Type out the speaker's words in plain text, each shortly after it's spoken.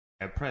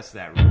Press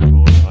that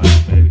record button,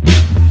 baby.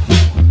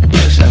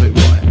 Let's have it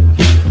right.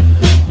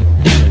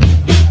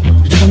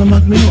 You're trying to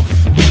mug me off.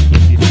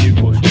 If you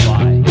push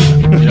play, you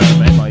know what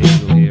I mean? My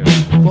ears will hear it.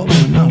 What I want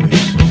to know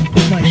is,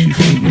 what makes you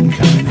think you can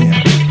come in here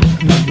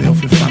and mug me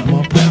off in front of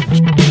my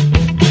pals?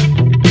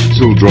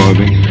 Still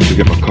driving to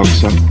get my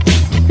cocks up.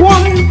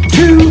 1,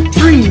 2,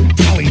 3.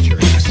 I'll eat your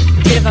ass.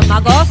 Bit of a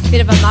mug off,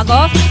 bit of a mug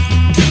off.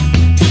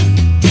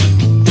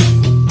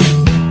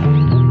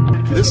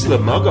 This is the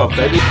mug off,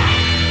 baby.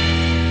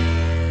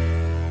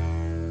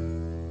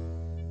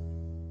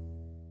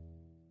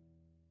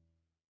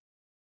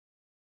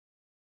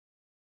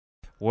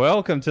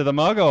 Welcome to the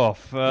Mug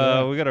Off. We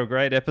got a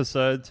great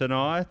episode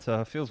tonight.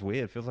 Feels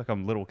weird. Feels like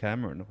I'm little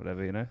Cameron or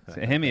whatever, you know.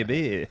 So, hand me a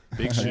beer.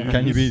 Big shoes.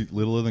 Can you be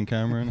littler than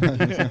Cameron?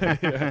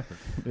 Yeah,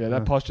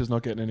 that posture's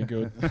not getting any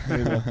good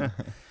either.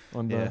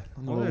 On the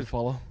little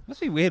follow.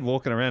 Must be weird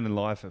walking around in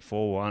life at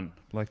 4'1",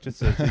 like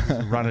just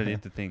running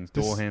into things,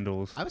 door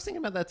handles. I was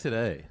thinking about that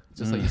today.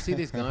 Just like you see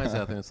these guys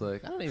out there, and it's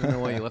like I don't even know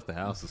why you left the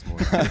house this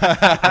morning.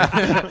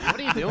 What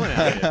are you doing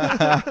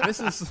out here? This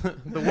is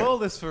the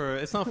world is for.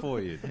 It's not for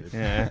you, dude.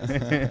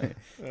 Yeah,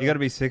 you got to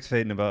be 6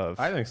 feet and above.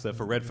 I think so.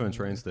 For Redfern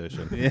train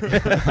station. Yeah.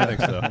 I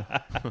think so.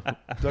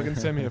 Duggan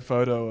sent me a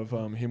photo of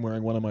him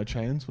wearing one of my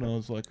chains when I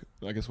was like,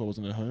 I guess I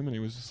wasn't at home, and he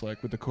was just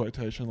like with the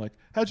quotation like,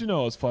 "How'd you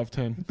know I was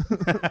 5'10"?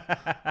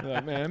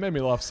 Like, man, it made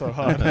me laugh so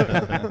hard.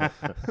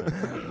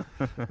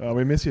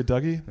 We miss you,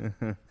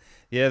 Dougie.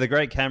 Yeah, the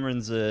great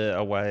Cameron's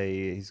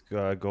away. He's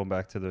gone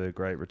back to the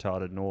great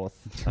retarded north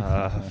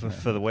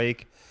for the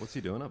week. What's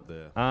he doing up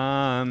there? It's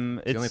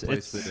the only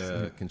place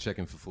that can check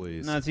him for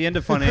fleas. No, it's the end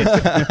of financial.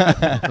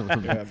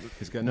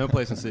 He's got no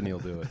place in Sydney. He'll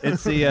do it.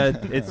 It's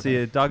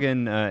the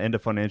Duggan end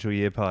of financial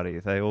year party.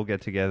 They all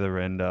get together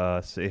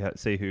and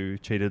see who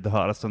cheated the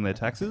hardest on their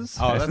taxes.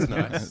 Oh, that's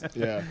nice.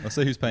 Yeah, I'll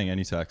see who's paying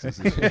any taxes.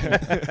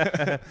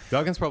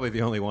 Duggan's probably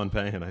the only one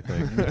paying, I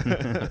think.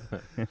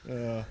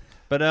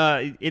 But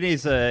in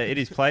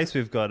his place,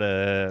 we've got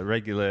a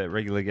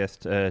regular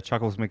guest,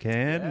 Chuckles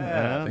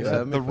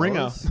McCann, the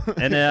ringer,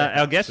 and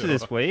our guest for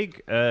this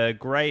week,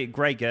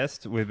 great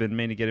guest. We've been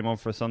meaning to get him on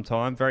for some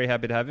time. Very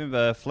happy to have him,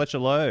 Fletcher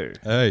Lowe.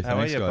 Hey, how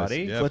thanks, are you, guys.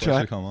 buddy? Yeah,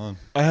 Fletcher, come on.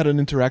 I had an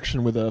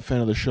interaction with a fan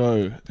of the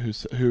show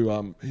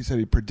who he said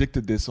he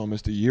predicted this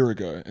almost a year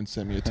ago and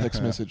sent me a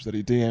text message that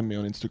he DM'd me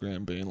on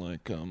Instagram being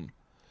like,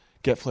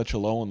 get Fletcher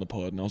Lowe on the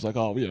pod. And I was like,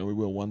 oh, yeah, we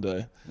will one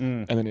day.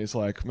 And then he's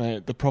like,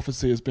 mate, the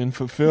prophecy has been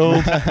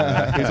fulfilled.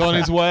 He's on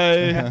his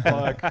way.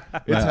 Like,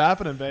 it's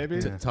happening, baby.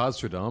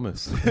 Taz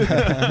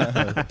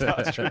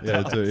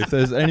Yeah, dude. If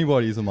there's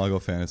anybody who's a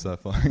Mugg fan, it's that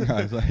fucking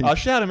guy. Like, I'll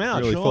shout him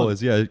out, really Sean.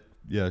 follows.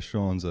 Yeah,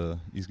 Sean's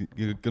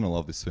you're gonna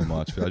love this so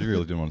much. I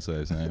really didn't want to say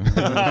his name.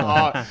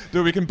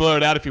 Dude, we can blur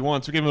it out if he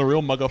wants. We give him a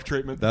real mug off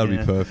treatment. That would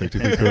be perfect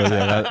if we could.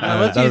 Yeah,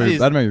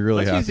 that'd make me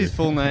really happy. Let's use his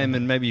full name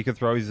and maybe you could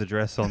throw his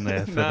address on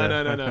there.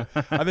 No.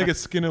 I think a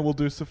Skinner will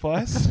do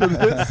suffice for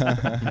this.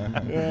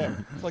 Yeah,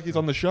 it's like he's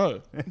on the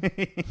show.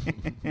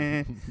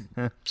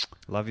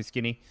 Love you,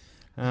 Skinny.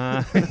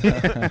 Yeah,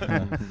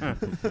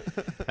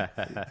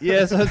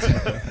 so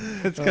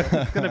it's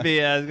gonna be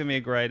a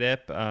great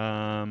ep.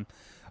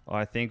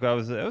 I think that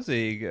was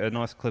a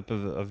nice clip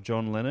of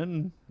John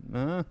Lennon.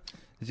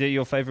 Is he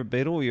your favourite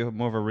Beatle, or you're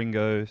more of a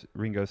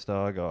Ringo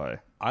Starr guy?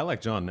 I like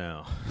John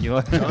now. You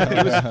like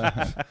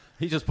John?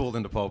 He just pulled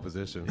into pole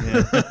position.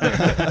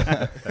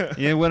 Yeah,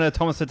 you weren't a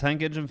Thomas the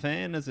Tank Engine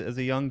fan as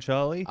a young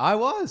Charlie? I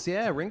was,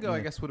 yeah. Ringo, I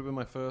guess, would have been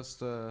my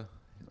first. I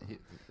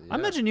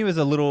imagine you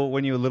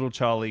when you were little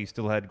Charlie, you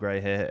still had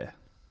grey hair.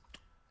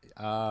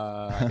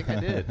 I think I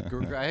did.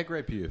 I had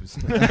great pubes.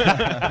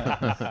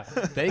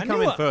 They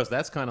come in first.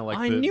 That's kind of like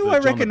I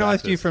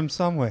recognized you from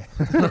somewhere.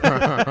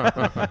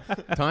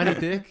 Tiny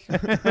dick,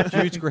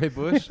 huge grey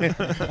bush. Oh,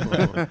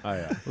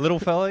 yeah. Little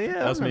fella, yeah.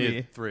 That was me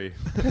at 3.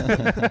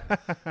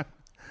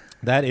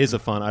 That is a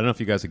fun. I don't know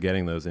if you guys are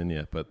getting those in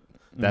yet, but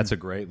that's a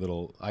great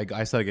little.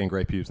 I started getting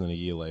grey pubes, and then a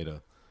year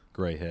later,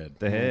 grey head.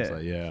 The hair, so,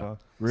 yeah.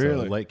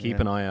 Really? So, keep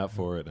an eye out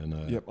for it,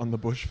 and yep, on the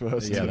bush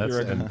first. Yeah,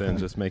 and then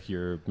just make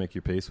your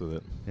peace with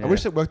it. Yeah. I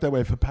wish it worked that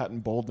way for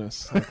patent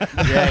baldness. Like,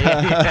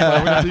 yeah. We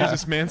don't have to use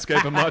this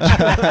manscaper much.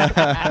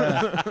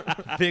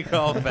 Big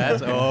old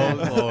fat. Oh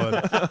Lord!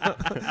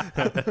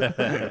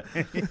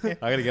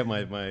 I gotta get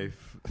my.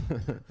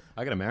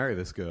 I gotta marry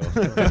this girl.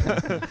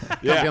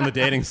 Yeah, be on the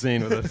dating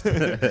scene with us.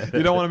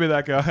 You don't want to be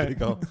that guy.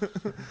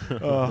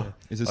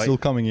 Is it still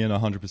coming in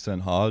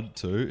 100% hard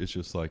too? It's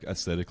just like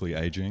aesthetically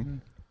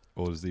aging,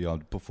 or does the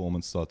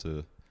performance start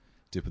to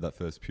dip at that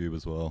first pube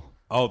as well?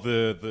 Oh,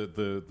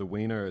 the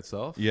wiener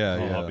itself?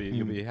 Yeah.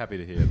 You'll be happy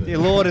to hear that. Dear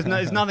Lord,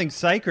 there's nothing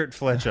sacred,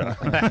 Fletcher.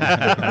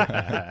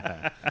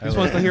 Just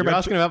wants to hear about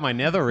asking about my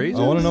nether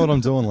region. I want to know what I'm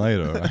doing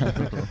later.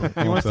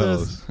 He wants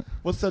to.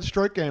 What's that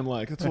stroke game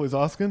like? That's all he's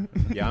asking.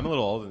 Yeah, I'm a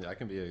little older. I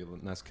can be a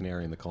nice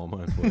canary in the coal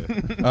mine for you.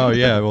 Oh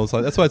yeah, well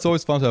that's why it's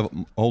always fun to have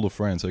older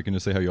friends, so you can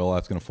just see how your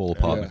life's going to fall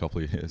apart in a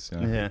couple of years.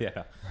 You know?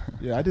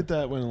 Yeah, I did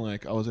that when I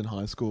was in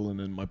high school, and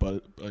then my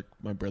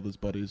brother's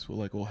buddies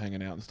were all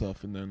hanging out and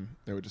stuff, and then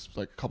they were just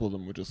a couple of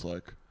them were just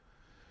like,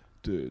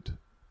 dude,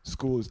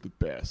 school is the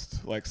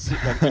best. Like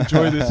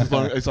enjoy this as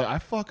long. It's like I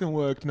fucking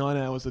worked 9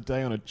 hours a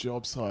day on a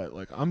job site.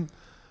 Like I'm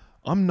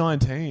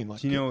 19. Like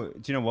Do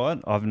you know what?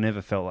 I've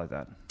never felt like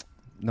that.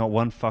 Not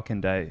one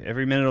fucking day.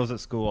 Every minute I was at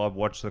school, I'd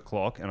watch the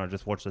clock and I'd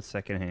just watch the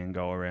second hand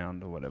go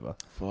around or whatever.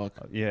 Fuck.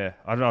 Yeah,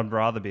 I'd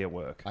rather be at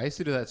work. I used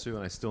to do that too,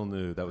 and I still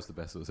knew that was the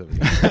best it was ever going.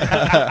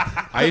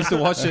 I used to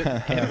watch it,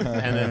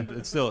 and then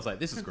it's like,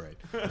 this is great.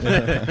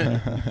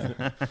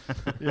 Yeah,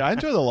 I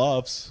enjoy the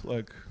laughs.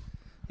 Like,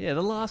 Yeah,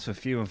 the laughs were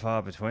few and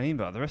far between,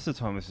 but the rest of the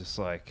time was just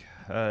like,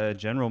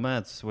 general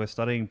maths, we're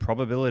studying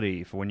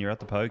probability for when you're at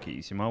the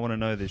pokies. You might want to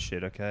know this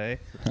shit, okay?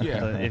 Yeah.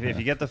 So if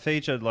you get the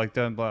feature, like,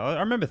 don't... I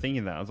remember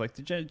thinking that. I was like,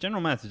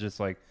 general maths is just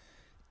like,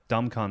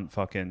 dumb cunt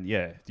fucking...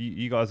 Yeah,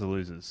 you guys are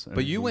losers.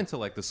 But you went to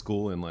like the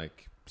school in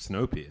like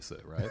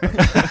Snowpiercer, right?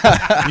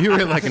 Like, you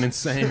were like an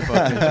insane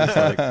fucking just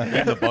like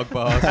eating the bug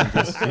bars and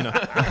just, you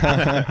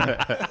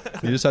know.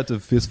 You just had to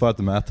fist fight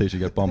the math teacher,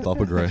 get bumped up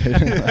a grade.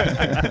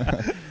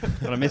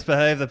 When I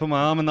misbehave, they put my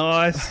arm in the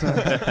ice.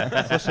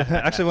 It's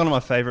actually one of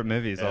my favorite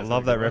movies. Yeah, I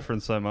love that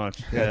reference so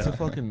much. yeah,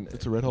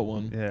 it's a red hot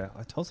one. Yeah,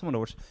 I told someone to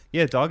watch...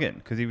 Yeah, Duggan,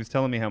 because he was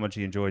telling me how much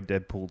he enjoyed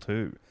Deadpool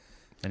 2.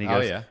 And he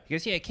Oh,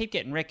 goes, yeah? keep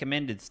getting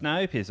recommended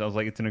Snowpiercer. I was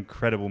like, it's an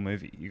incredible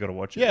movie. You got to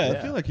watch it. Yeah,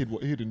 I feel like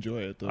he'd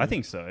enjoy it though. I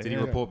think so. Did he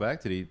report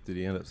back? Did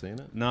he end up seeing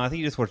it? No, I think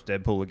he just watched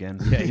Deadpool again.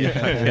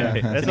 Yeah.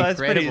 That's An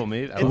incredible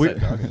movie. I We-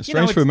 love that dog. it's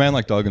strange for a man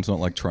like Duggan's not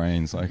like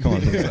trains. Like, come on.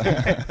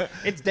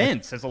 It's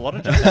dense. There's a lot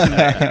of jokes in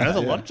there. There's a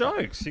lot of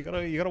jokes. You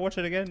gotta watch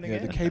it again and Yeah,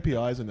 the again.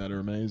 KPIs in that are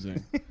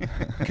amazing.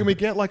 Can we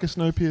get like a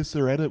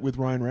Snowpiercer edit with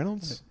Ryan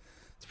Reynolds?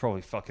 It's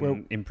probably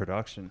fucking in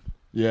production.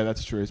 Yeah,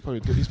 that's true. He's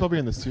probably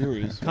in the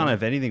series. Can't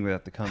have anything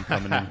without the cunt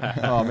coming in.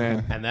 Oh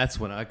man. And that's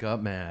when I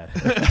got mad.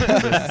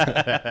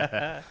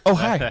 Oh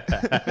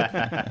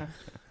hi.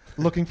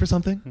 Looking for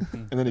something?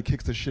 And then he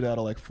kicks the shit out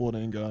of like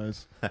 14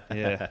 guys.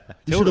 Yeah.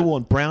 You should have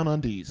worn brown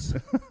undies.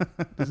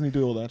 Doesn't he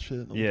do all that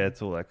shit? Yeah,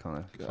 it's all that kind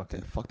of God,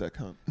 fucking... fuck that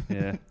cunt.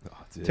 Yeah. Oh,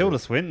 dude. Tilda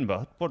Swinton,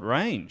 but what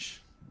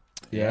range?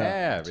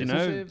 Yeah. Do you know,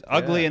 relationship?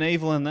 ugly Yeah. and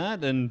evil in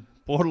that and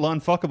borderline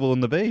fuckable in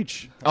the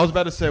beach. I was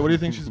about to say, what do you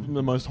think she's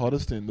the most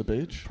hottest in? The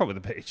beach? Probably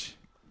the beach.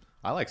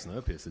 I like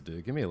Snowpiercer,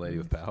 dude. Give me a lady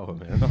with power,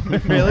 man.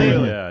 Really?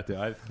 Yeah,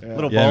 dude.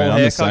 Little Yeah, bowl man, I'm the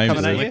haircut same,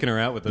 coming dude. at you. Licking her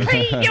out with the...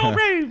 Clean your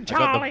room, I got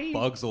Charlie. the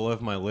bugs all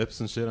over my lips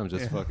and shit. I'm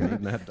just fucking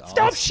eating that.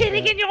 Stop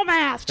shitting in your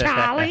mouth,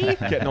 Charlie.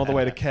 Getting all the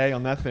way to K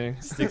on that thing.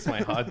 Sticks my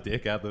hard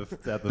dick out the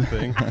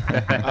thing.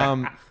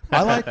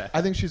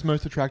 I think she's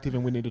most attractive,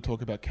 and we need to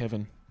talk about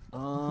Kevin,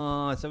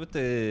 Oh, is that with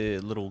the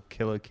little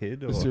killer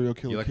kid? the Or? serial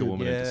killer You like kid. a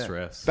woman in Yeah.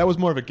 distress. That was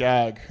more of a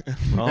gag.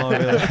 Oh,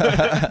 really?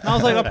 I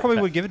was like, I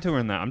probably would give it to her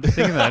in that. I'm just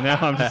thinking that now.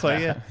 I'm just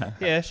like,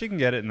 yeah, she can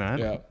get it in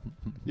that.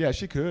 Yeah,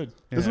 she could.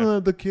 Yeah.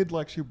 Isn't the kid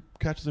like she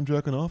catches him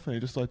jerking off, and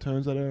he just like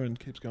turns at her and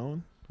keeps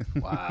going?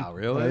 Wow, I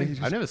really? think he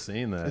just- I've never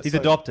seen that. He's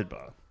like- adopted,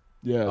 bro.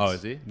 Yeah. Oh,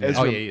 it's is he?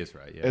 Ezra- Oh, yeah, he is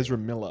right. Yeah, Ezra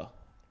Miller,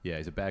 yeah,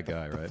 he's a bad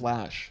guy, the right?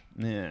 Flash.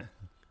 Yeah.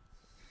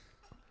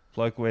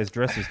 Bloke wears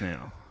dresses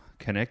now.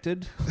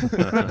 Connected?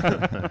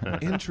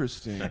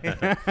 Interesting.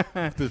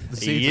 The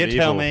seeds You of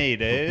tell evil. me,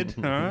 dude.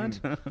 All right.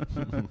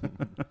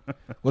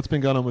 What's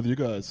been going on with you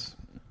guys?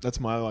 That's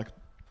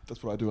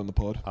what I do on the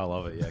pod. I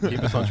love it. Yeah, keep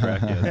us on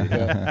track. Yeah,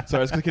 Yeah.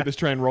 Sorry, I was gonna keep this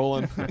train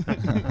rolling.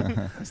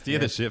 steer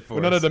the ship for We're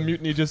not us. at a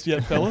mutiny just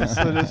yet, fellas.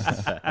 So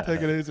just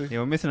take it easy. Yeah,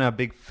 we're missing our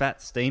big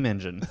fat steam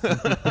engine.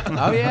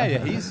 Oh yeah,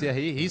 he's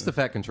the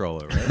fat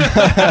controller,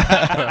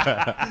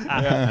 right?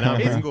 And I'm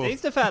Google.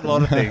 He's the fat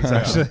lot of things,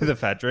 actually. The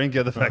fat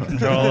drinker, the fat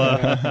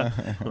controller,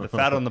 the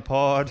fat on the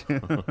pod.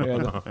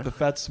 Yeah, the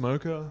fat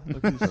smoker.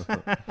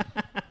 Like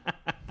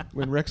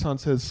when Rex Hunt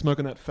says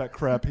smoking that fat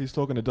crap, he's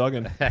talking to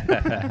Duggan.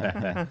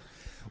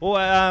 Well,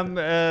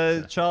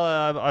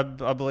 Charlie,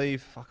 I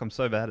believe. Fuck, I'm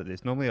so bad at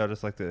this. Normally, I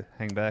just like to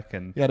hang back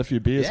and. He had a few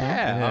beers, huh?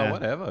 Yeah, oh,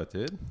 whatever,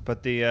 dude.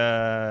 But the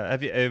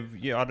have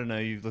you? I don't know.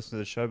 You've listened to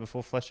the show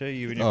before, Fletcher.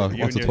 You and your, Oh,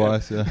 you once and or your,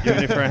 twice, yeah. You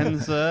and your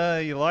friends.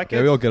 You like Yeah,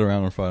 it? we all get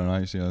around on Friday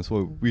nights, you know.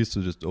 So we used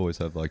to just always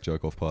have like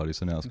joke off parties,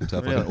 so now it's good to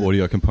have like an Really?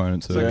 audio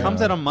component to So it. it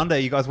comes out on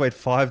Monday. You guys wait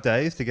 5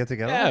 days to get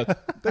together.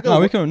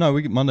 Yeah.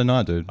 We Monday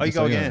night, dude. Oh, you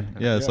So, go yeah. again?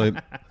 Yeah, it's like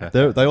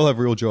they all have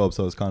real jobs,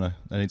 so it's kind of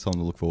they need something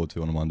to look forward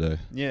to on a Monday.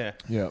 Yeah.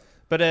 Yeah.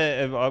 But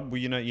well,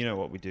 you know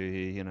what we do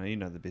here. You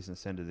know the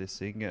business end of this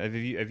thing. Have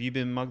you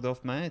been mugged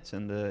off, mate?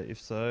 And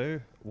if so,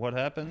 what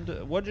happened?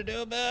 What'd you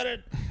do about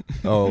it?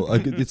 Oh,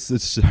 it's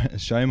a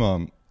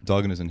shame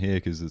Duggan isn't here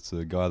because it's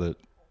a guy that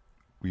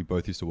we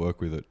both used to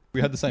work with. We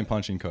had the same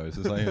punching code.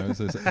 So it's like, you know,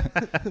 it's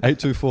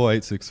 824,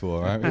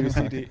 864, right? A,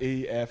 C, D,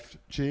 E, F,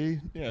 G.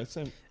 Yeah,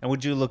 same. And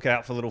would you look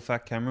out for little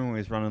fat Cameron when he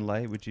was running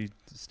late? Would you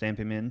stamp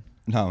him in?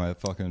 No, mate,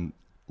 fucking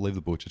leave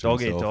the butcher to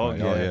Dog eat himself, dog,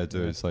 mate. Oh yeah. yeah,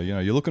 dude. So you know,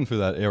 you're looking for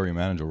that area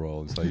manager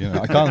role. It's like, you know,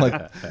 I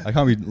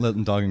can't be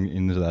letting Duggan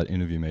into that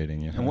interview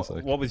meeting. You know, And it's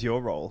like, what was your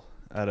role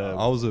at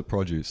I was at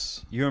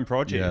produce. You in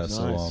produce? Yeah,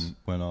 so Nice.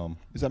 when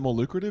Is that more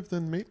lucrative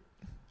than meat?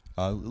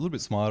 A little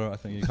bit smarter, I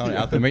think. You're kind of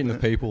out there meeting the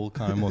people,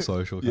 kind of more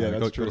social. Yeah, Kind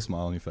of that's got true. a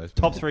smile on your face.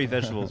 Top 3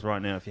 vegetables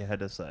right now, if you had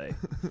to say.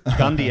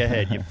 Gun to your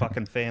head, your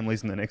fucking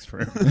family's in the next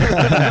room.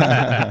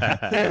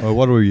 Well,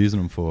 what are we using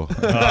them for?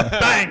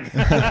 Bang!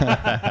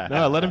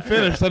 No, let him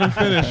finish. Let him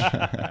finish.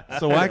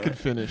 So I could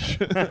finish.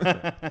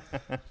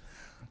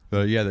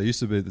 But yeah, there used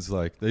to be this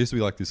like guy who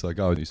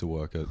used to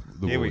work at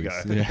the Here we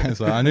Woolies. go. Yeah,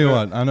 so I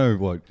know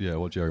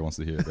what Jerry wants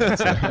to hear about.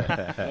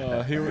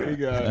 So. Here we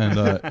go. And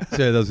so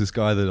there was this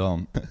guy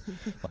that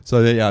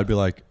so yeah, I'd be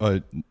like,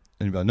 and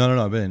he'd be like, no,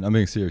 I'm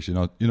being serious.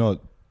 You're not.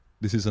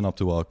 This isn't up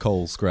to a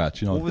coal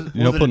scratch. You're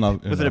not putting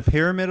up. Was it a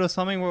pyramid or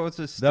something? What was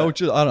this? That would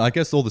just, I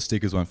guess all the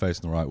stickers weren't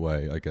facing the right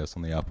way. I guess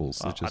on the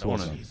apples, it just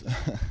wasn't. Is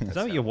that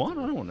what you want?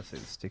 I don't want to see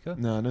the sticker.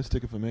 No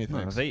sticker for me, No,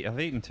 thanks. I've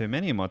eaten too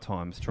many in my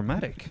time. It's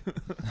traumatic.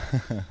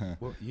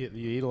 Well, you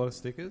eat a lot of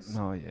stickers?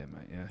 Oh yeah,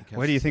 mate. Yeah.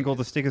 Where do you think all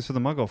the stickers for the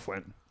mug off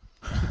went?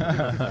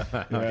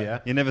 Yeah.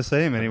 You never see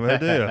them anywhere,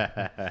 do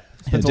you?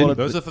 Spends a lot of-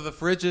 Those are for the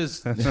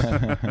fridges.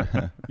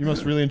 You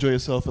must really enjoy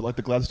yourself at like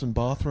the Gladstone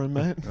bathroom,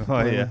 mate.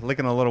 Oh yeah,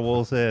 licking a lot of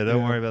walls there.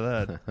 Don't worry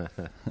about that.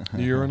 The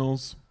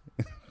urinals.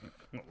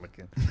 Not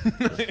licking.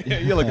 Yeah,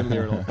 you're looking at the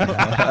urinal. Oh,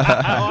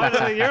 I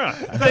don't think urinal.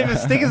 It's not even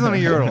stickers on a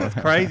urinal. It's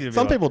crazy. To be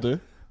Some like- people do.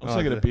 I'm just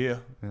Oh, gonna get a is beer.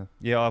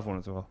 Yeah, I have one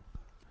as well.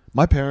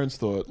 My parents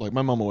thought, like,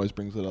 my mum always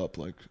brings it up.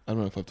 Like, I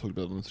don't know if I've talked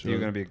about it on this show. So you're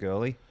going to be a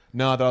girlie?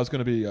 No, that I was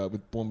going to be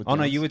born with. Oh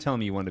no, Downs. you were telling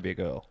me you wanted to be a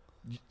girl.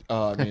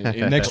 I mean,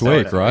 in, Next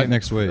week, right?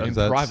 Next week. in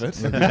That's- private.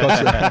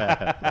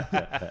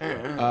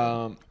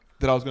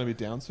 That I was going to be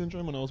Down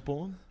syndrome when I was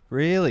born.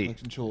 Really? Like,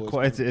 she'll always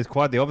Quite, it's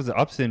quite the opposite.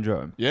 Up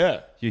syndrome.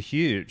 Yeah, You're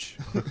huge.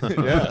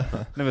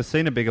 yeah. Never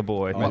seen a bigger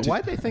boy.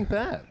 Why'd they think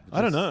that?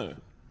 I don't know.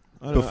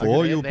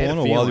 Before you were they had born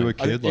a or while you were a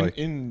feeling. kid? Like,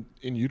 in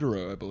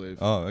utero, I believe.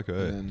 oh, okay.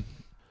 And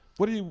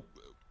what do you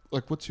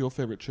like? What's your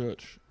favorite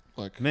church?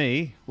 Like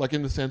Me? Like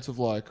in the sense of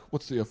like,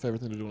 what's your favorite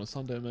thing to do on a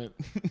Sunday, mate?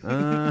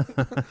 Uh,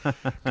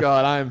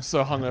 God, I am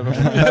so hungover.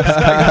 From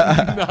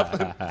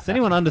this. does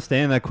anyone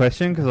understand that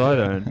question? Because I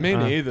don't. Me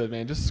neither,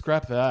 man. Just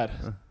scrap that.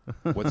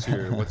 What's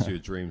your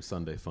dream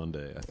Sunday fun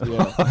day? I think.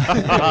 Yeah,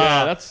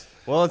 yeah, that's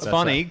Well, it's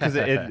funny because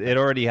it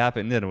already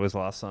happened and it was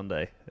last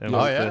Sunday. It Oh,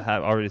 was yeah? I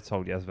already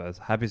told you, I suppose.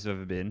 Happiest I've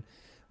ever been.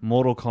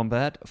 Mortal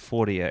Kombat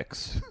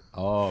 40X.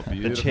 Oh,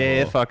 beautiful. The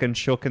chair fucking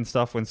shook and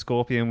stuff when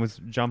Scorpion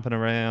was jumping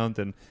around,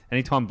 and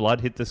anytime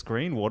blood hit the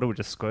screen, water would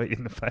just squirt you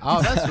in the face.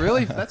 Oh,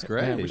 that's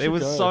great. Man, we it should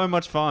was go. so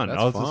much fun. That's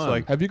I was just fun.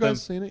 like, Have you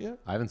guys seen it yet?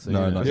 I haven't seen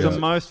No, it. not it's yet. the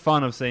most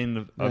fun I've seen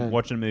of Man.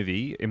 watching a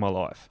movie in my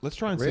life. Let's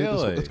try and see it this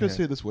Really? week. Let's go Yeah.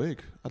 see it this week.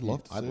 I'd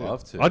love to. I'd see it.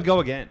 love to. I'd go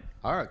again.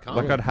 All right, come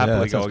Like on. I'd happily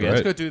that go sounds again.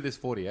 Let's great. go do this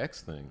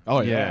 40X thing. Oh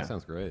Yeah. yeah. That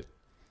sounds great.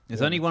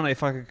 There's only one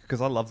if I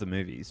because I love the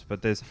movies,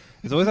 but there's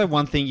always like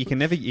one thing you can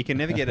never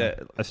get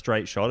a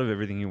straight shot of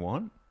everything you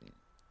want.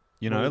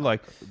 You know,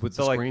 like With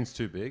so the like screen's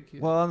too big.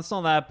 well, it's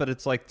not that, but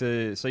it's like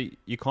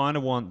you kind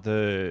of want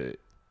the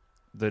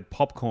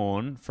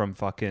popcorn from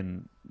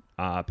fucking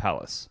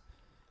Palace.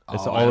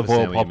 It's the I olive oil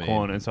understand what you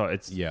popcorn, mean. and so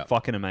it's Yeah.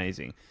 fucking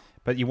amazing.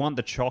 But you want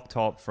the choc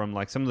top from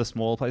like some of the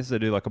smaller places that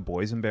do like a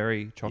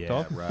boysenberry choc Yeah,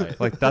 top. right.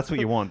 Like that's what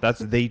you want. That's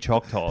the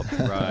choc top.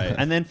 Right.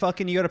 And then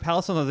fucking you go to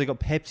Palace sometimes they got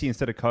Pepsi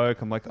instead of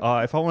Coke. I'm like, oh,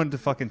 if I wanted to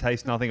fucking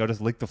taste nothing, I'll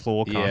just lick the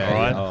floor, cunt, Yeah, all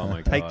right? yeah. Oh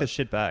my Take God. the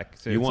shit back.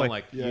 So you it's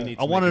want yeah. you need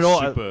to I want make it a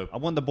all. super. I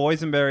want the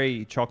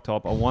boysenberry choc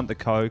top. I want the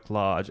Coke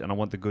large, and I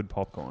want the good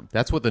popcorn.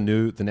 That's what the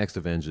next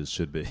Avengers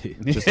should be.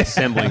 Just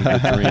assembling your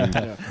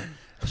dream.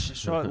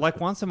 Sure, like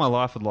once in my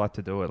life, I'd like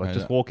to do it. Like Yeah.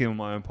 just walk in with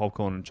my own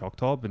popcorn and choc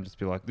top, and just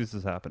be like, "This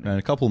is happening." Man, in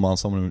a couple of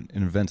months, someone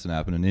invents an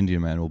app, and an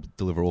Indian man will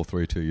deliver all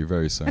three to you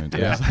very soon.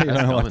 Yeah. You don't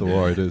have to Coming,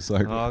 worry. It's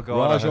like Oh, God,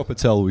 I Raj hope-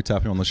 Patel will be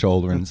tapping on the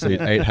shoulder and see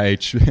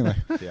 8H. being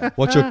like, Yeah.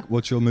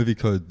 What's your movie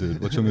code,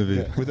 dude? What's your movie?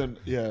 Yeah, with an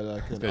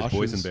like an There's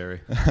Usher's, boysenberry.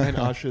 and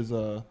Usher's.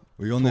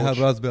 We only have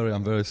Torch. raspberry.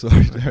 I'm very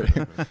sorry, Jerry.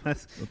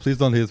 Please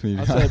don't hit me.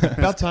 I'd say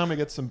about time we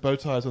get some bow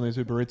ties on these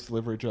Uber Eats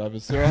delivery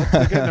drivers. They're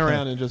getting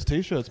around in just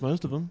t-shirts,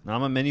 most of them. No,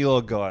 I'm a menu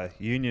log guy.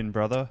 Union,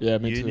 brother. Yeah,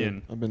 me too.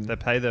 Union. I've been- They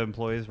pay their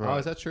employees right. Oh,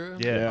 is that true?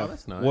 Yeah. Oh,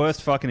 that's nice.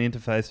 Worst fucking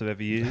interface I've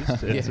ever used.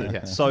 It's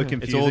Yeah. so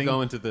confusing. It's all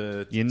going to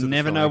the. You to the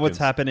never know what's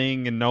Falcons.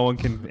 happening, and no one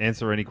can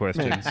answer any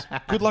questions.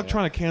 Good luck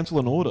trying to cancel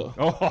an order.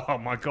 Oh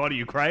my god, are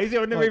you crazy? I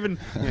would never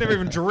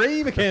even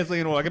dream of cancelling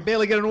an order. I could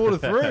barely get an order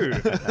through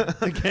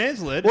to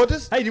cancel it. Well,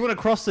 just- hey, do you want to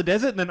cross the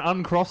desert and then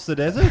uncross the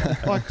desert?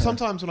 Like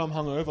sometimes when I'm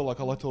hungover, like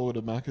I like to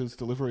order Macca's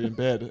delivery in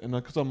bed, and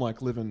because I'm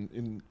like living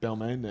in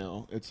Balmain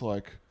now, it's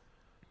like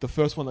the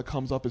first one that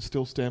comes up is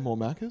still Stanmore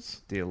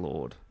Macca's, Dear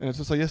Lord. and it's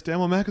just like, yes,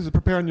 Stanmore Macca's is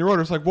preparing your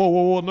order. It's like,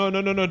 whoa, no,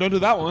 don't do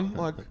that one.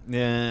 Like,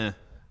 Yeah.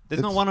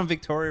 There's not It's- one on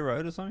Victoria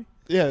Road or something?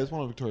 yeah, there's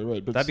one on Victoria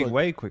Road, but That'd it's be like,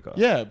 way quicker.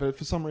 yeah, but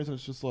for some reason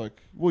it's just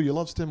like, well, you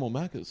love Stanmore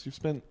Macca's, you've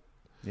spent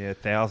Yeah,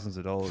 thousands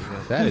of dollars.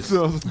 Yeah. That is.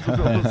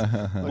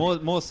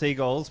 More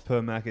seagulls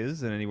per Macca's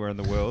than anywhere in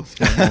the world.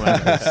 Stand more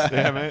Macca's.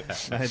 yeah, mate.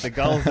 Mate, the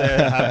gulls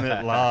there are having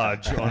it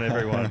large on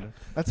everyone.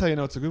 That's how you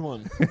know it's a good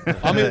one.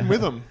 I'm eating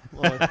with them.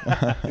 Like,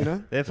 you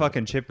know? They're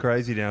fucking chip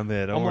crazy down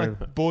there. Don't I'm worry.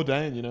 like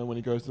Bourdain, you know, when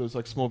he goes to those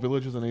like small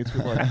villages and eats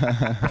with like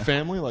a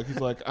family. Like he's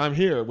like, I'm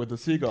here with the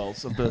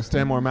seagulls of the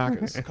Stanmore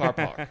Marcus car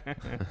park.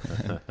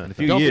 In a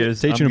few Don't be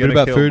years, Teaching I'm a bit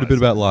gonna about kill food, a bit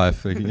myself. about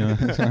life. You know?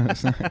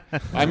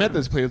 I met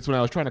this place when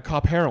I was trying to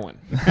cop heroin.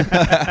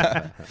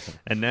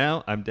 And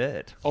now I'm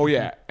dead. Oh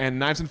yeah, and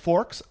knives and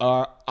forks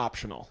are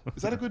optional.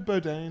 Is that a good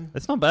Bourdain?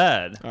 That's not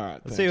bad. All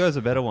right, Let's see who has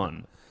a better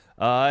one.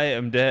 I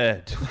am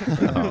dead.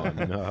 Oh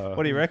no.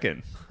 What do you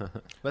reckon?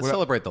 Let's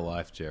celebrate the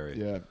life, Jerry.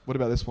 Yeah. What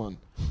about this one?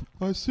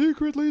 I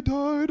secretly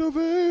died of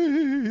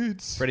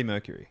AIDS. Freddie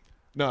Mercury.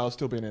 No, I'll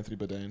still be an Anthony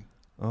Bourdain.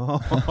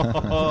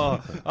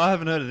 Oh, I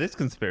haven't heard of this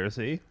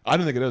conspiracy. I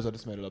don't think it is. I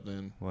just made it up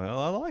then. Well,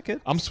 I like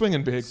it. I'm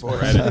swinging big,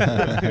 boys.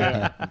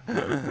 Yeah.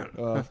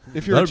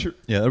 If you're a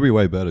that'd be a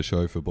way better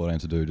show for Bourdain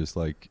to do, just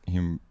like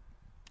him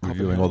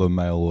reviewing all the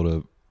mail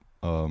order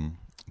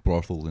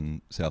brothel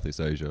in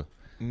Southeast Asia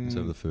instead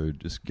of the food.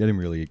 Just get him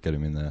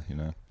in there, you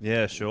know.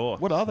 Yeah, sure.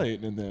 What are they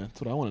eating in there? That's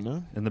what I want to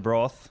know. In the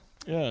broth?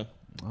 Yeah.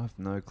 I have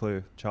no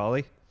clue.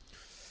 Charlie?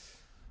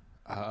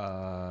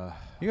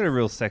 You got a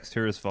real sex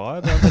tourist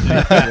vibe.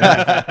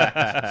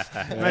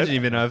 Imagine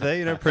you've been over there,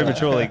 you know,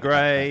 prematurely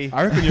grey.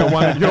 I reckon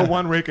you're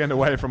one weekend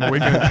away from a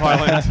weekend in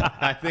Thailand.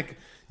 I think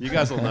you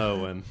guys will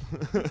know when.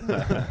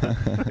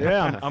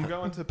 Yeah, I'm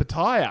going to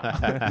Pattaya. Is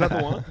that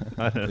the one?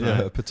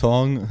 Yeah,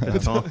 Patong.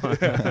 It's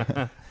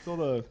all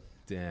the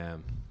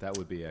Damn, that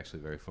would be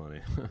actually very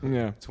funny.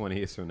 yeah. 20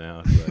 years from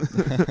now.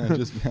 It's like,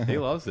 Just, he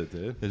loves it,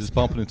 dude. they're just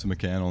bumping into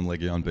McCann on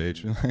Legion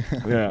Beach.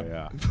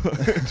 Yeah.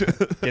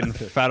 Getting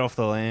fat off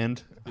the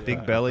land.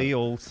 Big belly,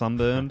 all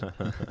sunburned.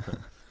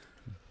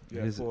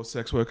 Yeah, 4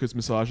 sex workers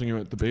massaging you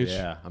at the beach.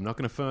 Yeah, I'm not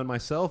going to fern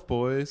myself,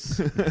 boys.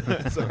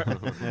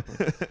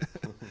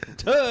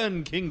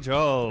 Turn, King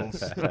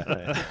Charles.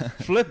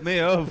 Flip me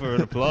over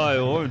and apply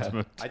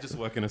ointment. I just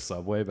work in a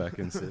subway back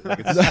in Sydney. Like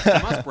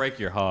it must break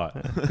your heart.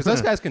 Because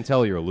those guys can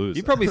tell you're a loser.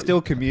 You probably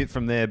still commute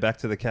from there back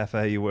to the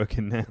cafe you work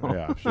in now.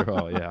 Yeah,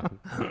 sure. Yeah.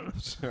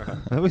 Sure.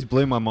 That always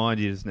blew my mind.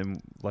 You just never,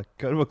 like,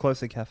 go to a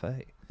closer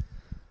cafe.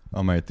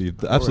 Oh mate, the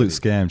absolute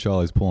scam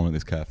Charlie's pulling at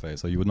this cafe,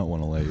 so you would not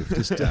want to leave.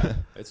 Just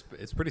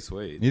It's pretty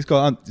sweet. he's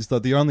got it's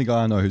like the only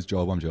guy I know whose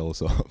job I'm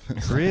jealous of.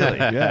 Really?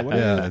 Yeah.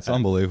 Yeah, it's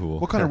unbelievable.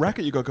 What kind of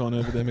racket you got going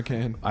over there,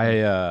 McCann?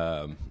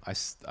 I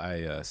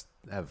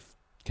have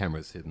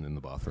cameras hidden in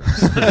the bathrooms.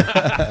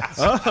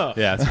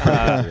 Yeah, it's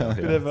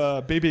pretty Bit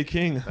of BB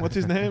King. What's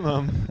his name?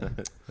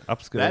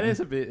 Upskirt. That is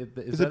a bit.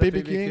 Is that it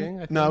a BB King? I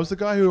think? No, it was the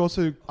guy who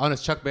also Oh, no,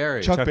 it's Chuck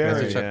Berry. Chuck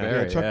Berry. Chuck yeah.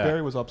 Berry. Yeah, Chuck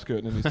Berry was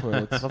upskirting in his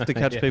toilets. Love to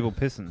catch people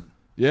pissing.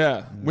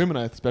 Yeah, women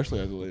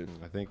especially, I believe.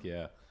 I think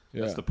Yeah.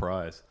 that's the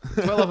prize.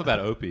 That's what I love about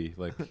Opie.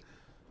 Like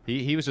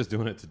he was just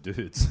doing it to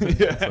dudes.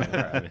 Yeah. It's like,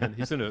 all right, man.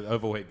 He's doing it to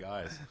overweight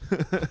guys.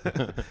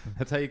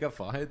 That's how you got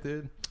fired,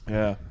 dude.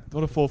 Yeah,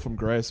 what a fall from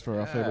grace for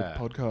our favorite Yeah.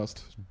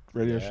 podcast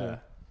radio Yeah. show.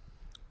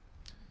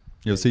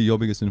 Yeah, see your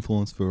biggest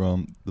influence for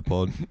the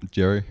pod,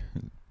 Jerry.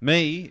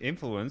 Me,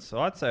 influence.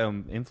 I'd say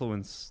I'm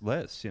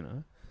influence-less, you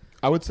know.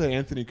 I would say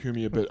Anthony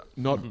Cumia, but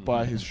not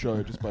by his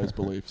show, just by his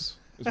beliefs.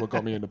 Is what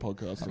got me into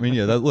podcasting. I mean,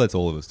 yeah, that's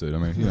all of us, dude. I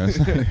mean,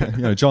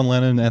 you know, John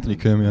Lennon, Anthony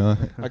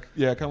Cumia.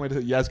 I can't wait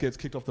till Yaz gets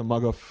kicked off the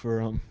mug off for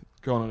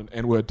going on an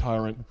N-word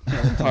tirade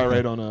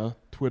on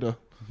Twitter.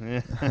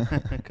 Yeah.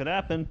 Could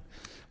happen.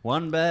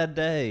 One bad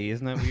day,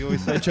 isn't that what you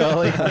always say,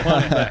 Charlie?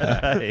 One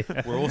bad day.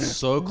 We're all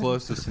so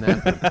close to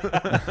snapping.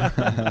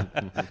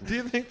 Do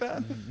you think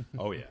that?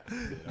 Oh yeah.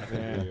 I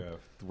think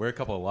we're a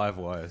couple of live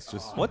wires.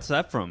 Just What's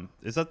that from?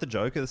 Is that the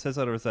Joker that says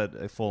that, or is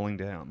that falling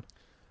down?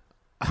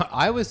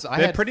 I They're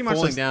had pretty much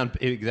falling just- down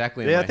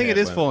exactly. In Yeah, my I think head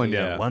it is when- falling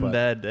yeah, down. One but-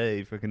 bad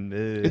day, freaking.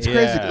 It's crazy.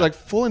 Yeah. Like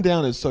Falling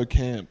Down is so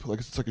camp. Like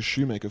it's like a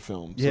shoemaker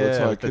film. So Yeah, it's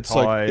with like the it's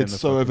tie like and it's the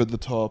so fucking- over the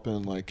top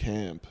and like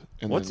camp.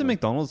 And What's the then, like,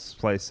 McDonald's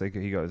place that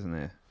he goes in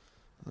there?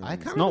 I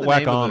can't It's remember not the Whack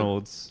name of the-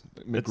 Arnold's.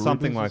 It's McRuben's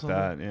something or like something?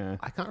 that. Yeah,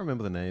 I can't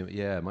remember the name.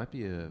 Yeah, it might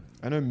be a.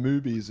 I know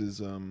Movies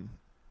is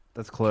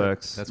that's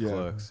Clerks. That's Yeah.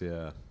 Clerks.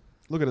 Yeah.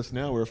 Look at us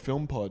now. We're a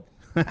film pod.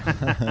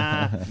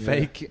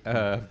 Fake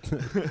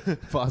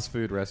fast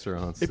food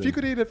restaurants. If you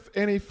could eat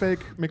any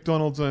fake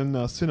McDonald's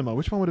in cinema,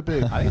 which one would it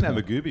be? I think that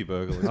Magooby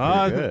burger looks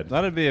Ah, pretty good.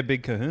 that'd be a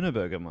big Kahuna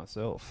burger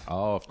myself.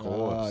 Oh, of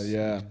course.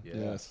 Yeah. Yeah.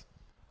 Yes.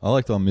 I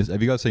liked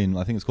have you guys seen?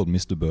 I think it's called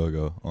Mr.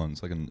 Burger.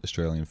 It's like an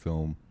Australian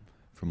film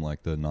from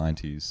like the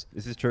 90s,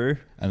 Is this true?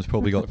 and it's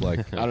probably got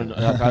like I don't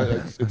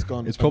know. It's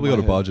gone. it's probably got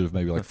a budget. budget of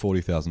maybe like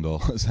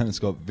 $40,000, and it's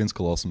got Vince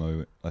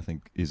Colosimo, I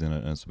think, is in it,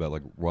 and it's about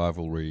like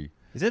rivalry.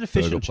 Is it a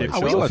fish burger and chip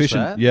place. Oh, we shop? watched Fish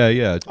and- that. Yeah,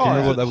 yeah. Do you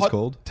remember is what it that was hot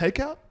called?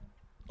 Takeout?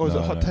 Or is No,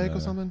 it Hot no, Take no. or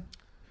something?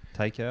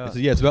 Takeout.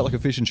 Yeah, it's about like a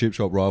fish and chip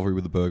shop rivalry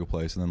with the burger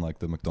place, and then like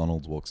the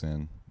McDonald's walks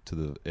in to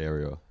the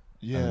area, and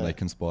Yeah. they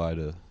conspire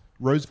to.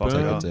 Rose Fuck it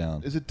Byrne. up.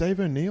 Down. Is it Dave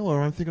O'Neill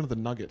or I'm thinking of the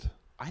Nugget?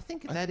 I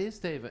think that is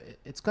Dave.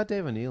 It's got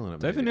Dave O'Neill in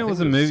it. Dave maybe. O'Neill I was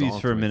think in it movies Song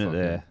for a Me minute Fucking-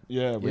 there.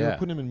 Yeah, we Yeah. were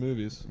putting him in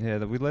movies. Yeah,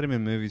 we let him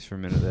in movies for a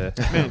minute there.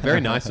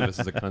 Very nice of us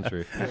as a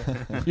country.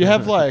 You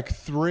have like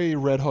 3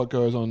 red hot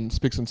goes on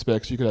Spicks and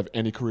Specs. You could have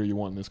any career you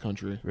want in this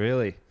country.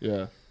 Really?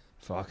 Yeah.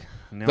 Fuck.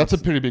 Now That's a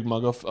it's- pretty big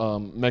mug off.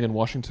 Megan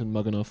Washington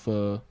mugging off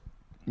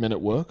Men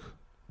at Work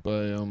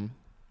by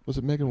was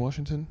it Megan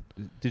Washington?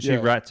 Did she yeah.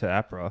 write to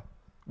APRA?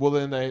 Well,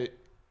 then they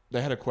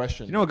had a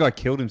question. You know, a guy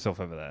killed himself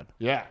over that.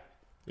 Yeah.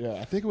 Yeah,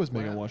 I think it was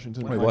Megan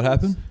Washington. Wait, what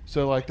happened?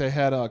 So like they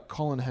had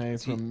Colin Hay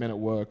from Men at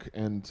Work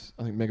and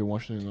I think Megan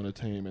Washington on a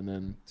team, and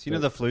then So you know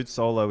the flute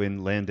solo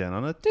in Land Down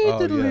Under?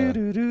 Oh, yeah.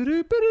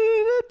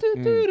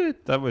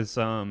 That was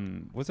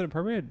it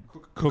appropriate?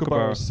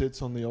 Kookaburra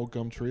sits on the old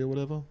gum tree or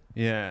whatever.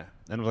 Yeah,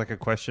 and it was like a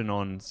question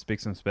on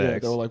Specs and Yeah,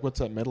 Specs. they were like, "What's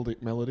that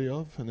melody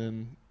of?" And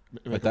then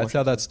Like, that's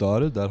how that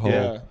started. That whole.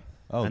 Yeah.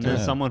 Oh, and damn.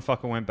 then someone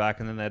fucking went back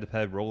and then they had to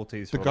pay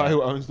royalties. The for guy that.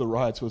 who owns the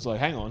rights was like,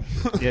 "Hang on."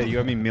 Yeah, you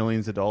owe me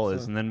millions of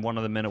dollars. And then one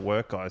of the Men at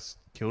Work guys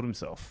killed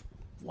himself.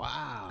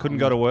 Wow. Couldn't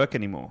go to work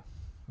anymore.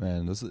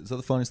 Man, is that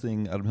the funniest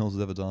thing Adam Hills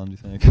has ever done? Do you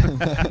think?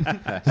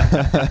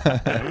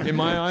 In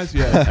my eyes,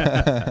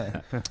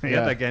 yeah. He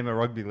had that game of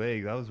rugby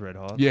league. That was red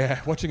hot.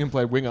 Yeah, watching him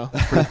play winger,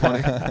 pretty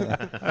funny.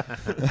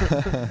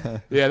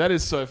 Yeah, that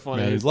is so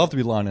funny. Man, he'd love to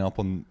be lining up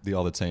on the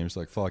other team. It's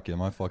like, fuck yeah,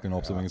 my fucking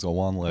opposite wing's got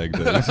one leg,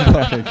 dude.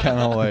 I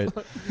cannot wait.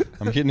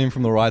 I'm hitting him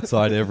from the right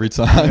side every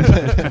time.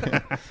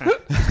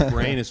 His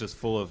brain is just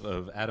full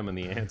of Adam and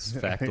the Ants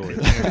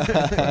factoids.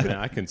 Man,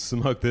 I can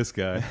smoke this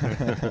guy.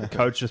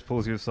 Coach just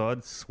pulls you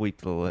aside, sweep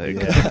the leg.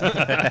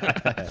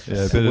 Yeah,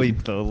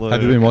 Sweep the leg.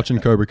 have you been watching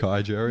Cobra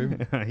Kai, Jerry?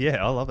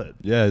 Yeah, I love it.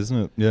 Yeah, isn't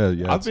it? Yeah,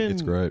 yeah. I've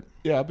It's great.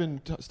 Yeah, I've been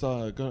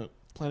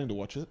planning to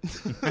watch it.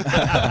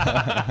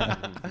 I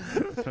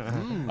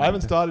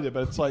haven't started it,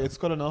 but it's like it's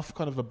got enough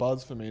kind of a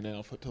buzz for me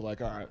now to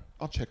like, all right,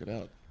 I'll check it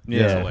out. It's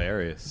Yeah.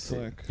 hilarious. It's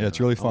like, Yeah, it's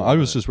really fun. I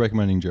was just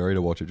recommending Jerry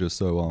to watch it just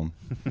so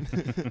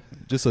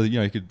you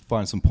know, you could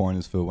find some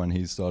pointers for when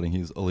he's starting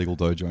his illegal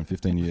dojo in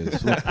 15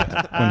 years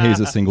when he's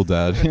a single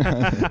dad.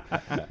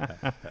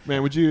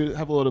 man, would you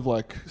have a lot of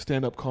like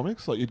stand-up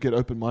comics? Like you'd get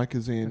open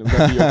micers in, would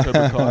that be your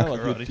Cobra Kai?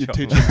 Like Karate you'd chop.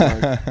 teach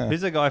them like,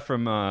 Who's the guy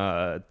from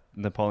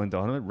Napoleon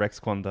Dynamite? Rex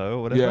Kwon Do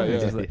or whatever? Yeah, He's yeah.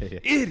 just like,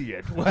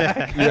 idiot!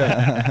 Whack!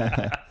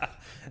 yeah.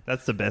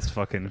 That's the best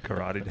fucking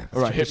karate.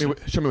 All right, show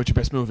me what your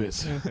best move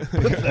is.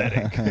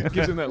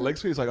 Gives him that leg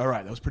sweep. He's like, all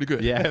right, that was pretty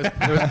good. Yeah,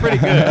 it was pretty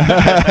good.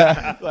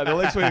 Like the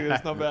leg sweep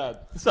is not bad.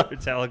 So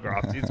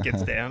telegraphed. He just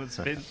gets down and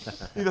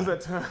spins. He does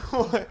that turn.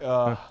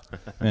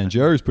 Man,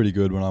 Jerry's pretty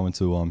good. When I went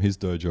to his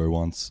dojo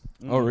once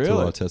Oh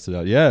really? to test it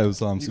out. Yeah, it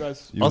was. You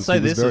guys- I'll say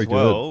this very as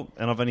well,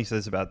 and I've only said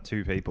this about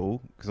 2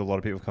 people because a lot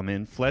of people come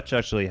in. Fletch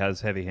actually has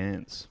heavy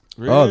hands.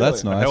 Really? Oh,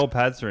 that's I nice. held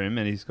pads for him,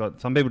 and he's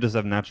got. Some people just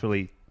have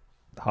naturally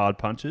hard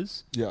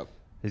punches. Yeah.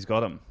 He's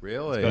got them.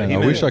 Really? got Man, him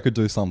I in wish it. I could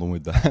do something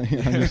with that. You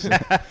know, just-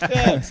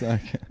 it's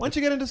like- Why don't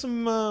you get into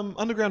some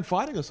underground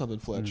fighting or something,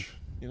 Fletch?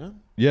 You know?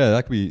 yeah,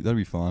 that'd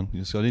be fun. I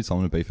need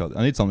someone to beef out.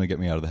 I need someone to get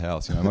me out of the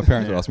house. You know, my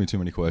parents would ask me too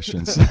many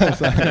questions.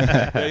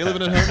 Yeah, you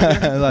living at home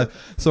again? Like,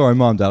 sorry,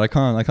 Mum, Dad, I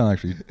can't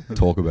actually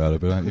talk about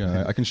it, but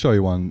I can show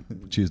you one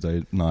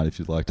Tuesday night if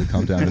you'd like to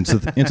come down into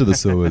the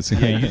sewers.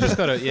 Yeah, you just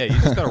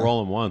gotta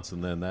roll him once,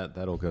 and then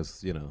that all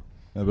goes. You know.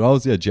 Yeah,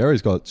 but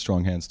Jerry's got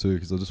strong hands too,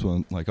 because I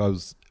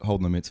was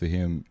holding the mitts for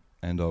him,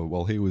 and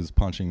while he was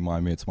punching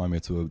my mitts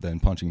were then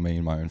punching me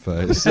in my own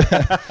face.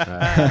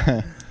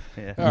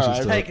 Yeah. All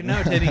right. Take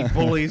note, any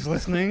bullies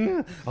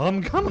listening.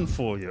 I'm coming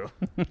for you.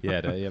 Yeah,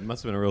 it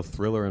must have been a real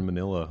thriller in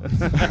Manila.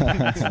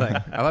 It's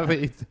like, I love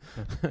it.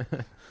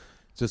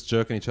 Just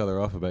jerking each other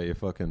off about your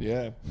fucking.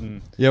 Yeah.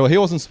 Yeah, well, he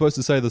wasn't supposed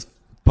to say this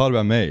part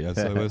about me,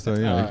 so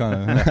you know,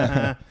 kind of.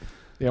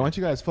 Yeah, why don't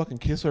you guys fucking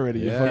kiss already?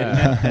 You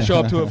Yeah. fucking show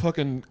up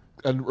to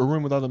a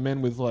room with other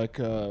men with like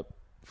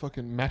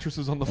fucking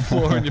mattresses on the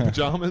floor in your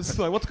pajamas.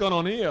 Like, what's going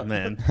on here?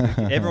 Man,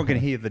 everyone can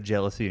hear the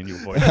jealousy in your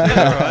voice.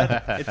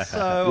 Right? It's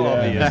so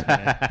obvious,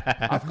 man.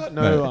 I've got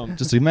no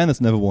Just a man that's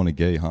never worn a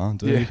gi, huh?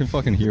 Dude, Yeah. you can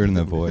fucking hear it in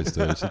their voice,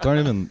 dude. So don't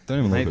even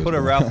look Mate, at it. put a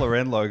Ralph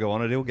Lauren logo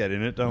on it. He'll get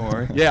in it. Don't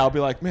worry. Yeah, I'll be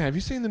like, man, have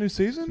you seen the new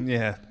season?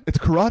 Yeah. It's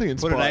karate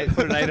Put inspired.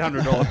 an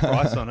 $800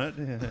 price on it.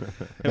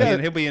 Yeah.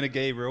 He'll be in a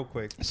gi real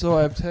quick. So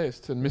I have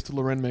taste, and Mr.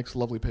 Loren makes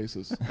lovely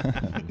pieces.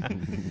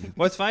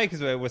 Well, it's funny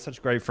because we're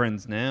such great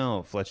friends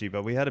now, Fletchy,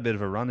 but we had a bit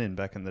of a run-in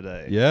back in the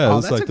day. Yeah, Oh, it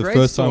was that's like a the great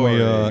first time we.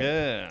 story.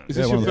 Yeah. Is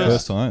Yeah, this one of your the first?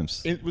 first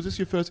times. Was this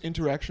your first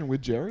interaction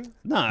with Jerry?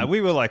 No,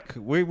 we were like,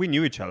 we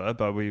knew each other,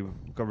 but we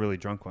got really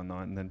drunk one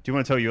night. And then, do you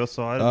want to tell your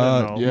side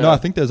of it? And yeah. No, I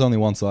think there's only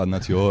one side, and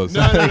that's yours.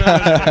 No. You're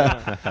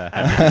gonna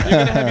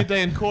have your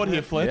day in court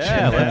here, Fletch.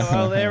 Yeah,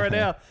 well, there it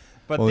out.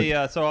 But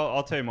Well, so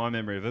I'll tell you my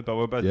memory of it. But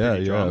we're both Yeah,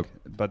 pretty yeah. drunk.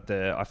 But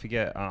I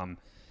forget.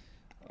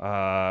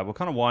 We'll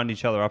kind of wind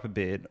each other up a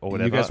bit or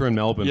whatever. You guys were in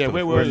Melbourne Yeah, for the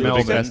where were first you?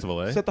 Melbourne Set-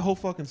 festival, eh? Set the whole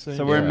fucking scene.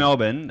 so we're in Yeah.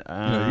 Melbourne.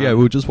 Yeah,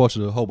 we just watched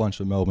a whole bunch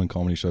of Melbourne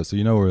comedy shows, so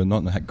you know we're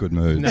not in a good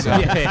mood. So-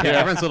 yeah,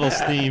 everyone's a little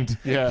steamed.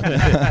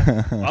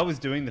 Yeah. I was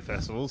doing the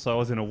festival, so I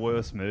was in a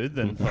worse mood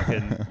than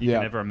fucking you Yeah.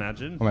 can ever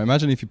imagine. I mean,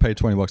 imagine if you paid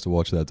 $20 to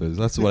watch that, dude.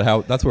 That's where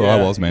Yeah.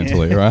 I was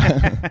mentally,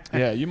 right?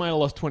 Yeah, you might have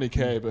lost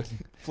 20K, but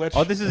Fletch.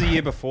 Oh, this is a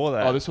year before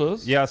that. Oh, this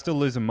was? Yeah, I was still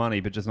losing money,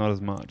 but just not as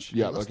much.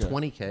 Yeah, You lost okay.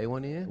 20K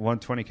one year.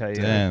 120K.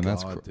 Yeah. Damn,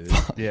 that's God, dude.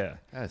 Yeah.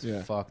 That's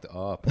Yeah. fucked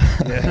up.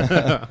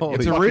 Holy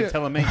It's fucking a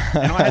telling me.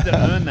 And I had to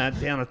earn that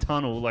down a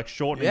tunnel, like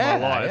shortening my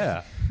life.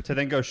 Yeah. To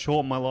then go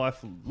short my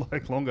life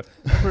like longer.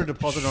 Put a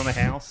deposit on a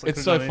house.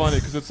 It's so funny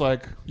because it's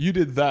like you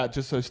did that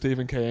just so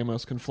Stephen K.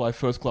 Amos can fly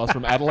first class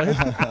from Adelaide.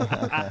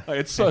 Like,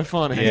 it's so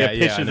funny. Yeah,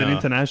 Yeah, pitches I an know.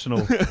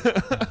 international.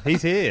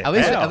 He's here.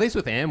 At least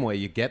with Amway,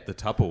 you get the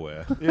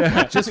Tupperware.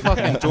 Yeah. Just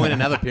fucking join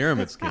another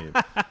pyramid scheme.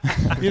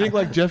 You think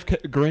like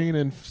Green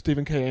and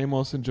Stephen K.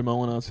 Amos and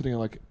Jamal and I are sitting at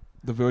like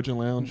the Virgin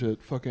Lounge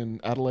at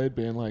fucking Adelaide,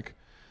 being like,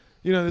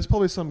 there's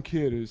probably some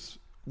kid who's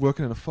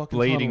working in a fucking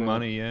Bleeding tunnel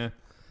money, yeah.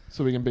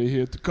 so we can be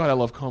here. God, I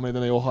love comedy.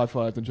 Then they all high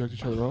fived and joked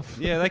each other off.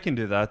 Yeah, they can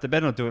do that. They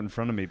better not do it in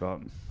front of me, but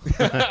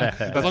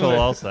that's all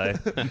I'll say.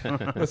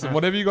 Listen,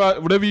 whatever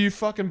you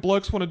fucking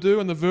blokes want to do,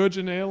 and the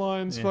Virgin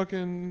Airlines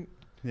fucking.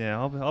 Yeah,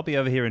 I'll be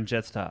over here in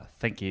Jetstar.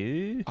 Thank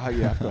you. Oh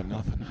yeah, I've got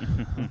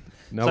nothing.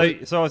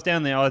 So I was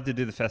down there. I had to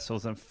do the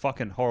festivals and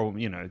fucking horrible.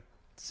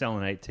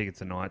 Selling 8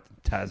 tickets a night,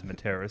 Tasman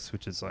Terrace,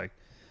 which is like.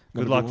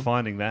 Good luck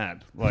finding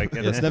that. Like,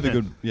 Yeah, it's never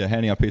good. Yeah,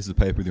 handing out pieces of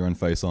paper with your own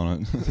face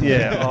on it.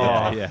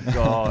 Yeah.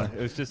 God,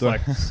 it was just like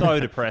so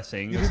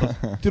depressing. It was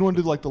like, Didn't want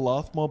to do like the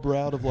laugh mob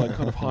route of like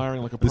kind of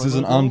hiring like a. This is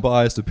an promo girl?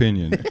 unbiased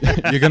opinion.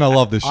 You're gonna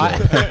love this show.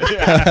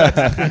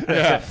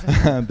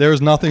 There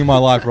is nothing in my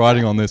life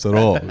riding on this at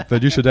all,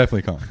 but you should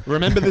definitely come.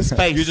 Remember this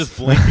face. You're just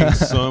blinking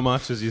so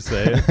much as you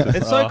say it.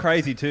 it's so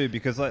crazy too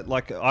because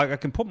like I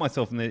can put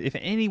myself in there. If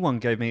anyone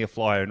gave me a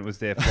flyer and it was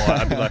their flyer,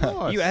 I'd be like,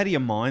 "Are you out of your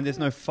mind? There's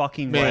no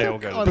fucking way I'll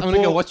go." I'm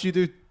gonna go watch you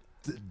do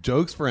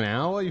jokes for an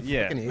hour. You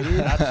fucking idiot.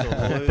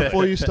 Absolutely.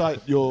 Before you start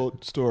your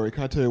story,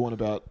 can I tell you one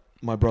about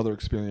my brother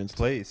experienced?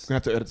 Please. I'm gonna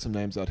have to edit some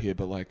names out here,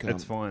 but like,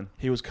 It's fine.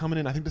 He was coming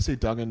in, I think, to see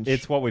Duggan.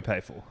 It's what we pay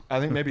for.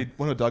 I think maybe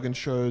one of Duggan's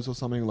shows or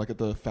something, like at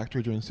the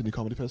Factory during Sydney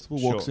Comedy Festival.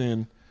 Sure. Walks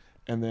in,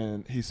 and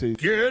then he sees.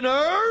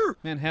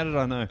 Man, how did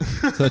I know?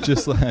 So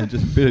just like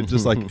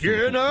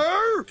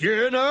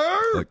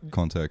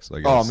context, I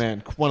guess. Oh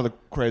man, one of the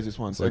craziest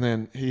ones. Like- And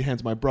then he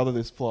hands my brother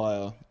this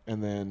flyer,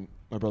 and then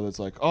my brother's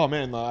like, "Oh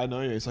man, I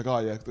know you." He's like, "Oh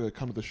yeah,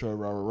 come to the show,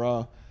 rah rah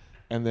rah."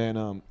 And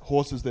then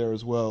Horse is there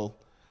as well,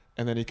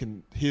 and then he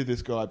can hear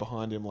this guy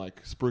behind him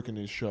like spruiking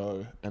his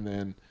show, and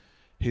then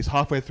he's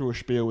halfway through a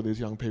spiel with these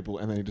young people,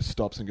 and then he just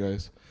stops and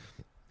goes,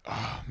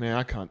 "Oh man,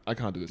 I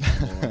can't do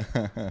this anymore.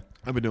 Like,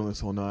 I've been doing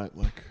this all night.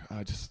 Like,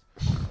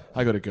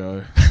 I gotta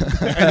go."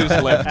 And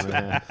just left.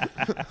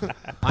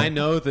 I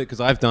know that because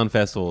I've done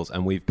festivals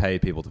and we've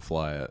paid people to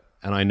fly it,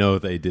 and I know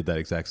they did that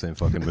exact same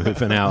fucking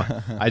move. And now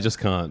I just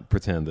can't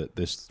pretend that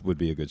this would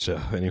be a good show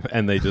anyway,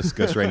 and they just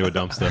go straight into a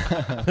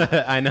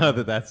dumpster. I know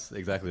that that's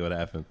exactly what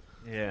happened.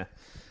 Yeah.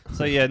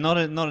 So yeah, not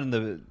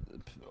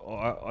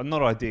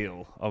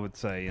ideal, I would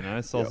say.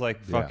 So I was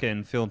like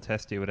fucking feeling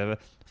testy or whatever.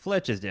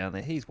 Fletcher's down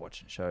there. He's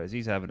watching shows.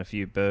 He's having a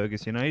few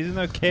burgers. He's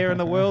no care in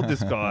the world.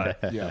 This guy.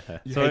 Yeah,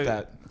 you So- hate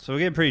that. So we're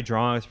getting pretty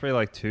drunk. It's probably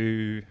like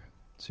 2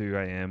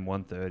 a.m.,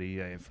 1:30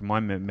 a.m. From my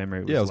memory,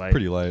 it was Yeah, it was late.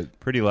 pretty late.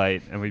 Pretty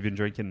late, and we've been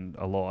drinking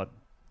a lot,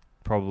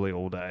 probably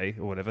all day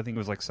or whatever. I think it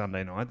was like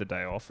Sunday night, the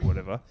day off or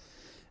whatever.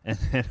 And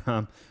then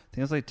I think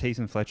I was like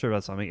teasing Fletcher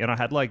about something, and I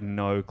had like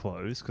no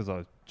clothes because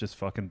I just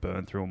fucking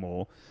burned through them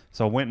all.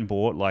 So I went and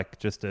bought like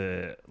just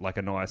a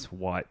nice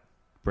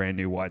brand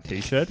new white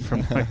t-shirt from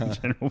like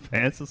General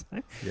Pants or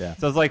something. Yeah.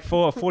 So it was like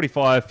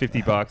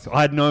 $45-$50.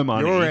 I had no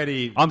money. You're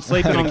already I'm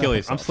sleeping gonna on kill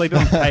yourself. I'm sleeping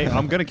on Kate.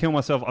 I'm gonna kill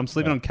myself. I'm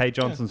sleeping on Kate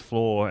Johnson's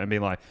floor and be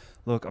like,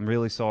 "Look, I'm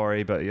really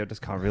sorry, but I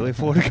just can't really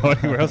afford to go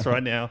anywhere else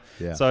right now."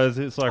 Yeah. So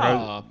it's like,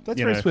 That's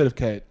you very know, sweet of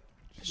Kate.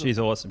 she's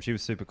awesome. She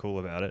was super cool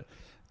about it.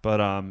 But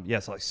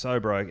so like so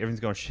broke, everything's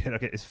going shit.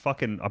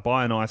 I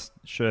buy a nice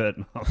shirt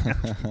and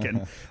I'm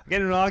getting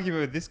in an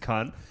argument with this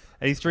cunt.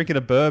 And he's drinking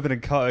a bourbon and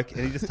Coke,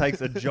 and he just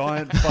takes a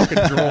giant fucking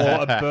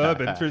draw of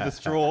bourbon through the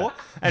straw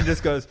and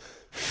just goes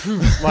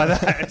like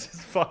that and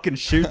just fucking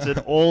shoots it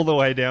all the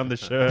way down the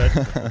shirt.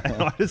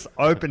 And I just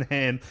open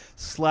hand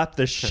slapped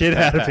the shit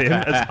out of him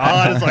as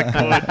hard as I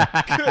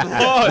could. Good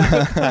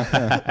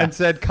Lord. And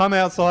said, "Come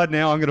outside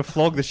now, I'm going to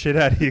flog the shit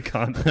out of you,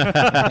 cunt." Good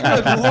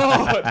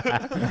Lord.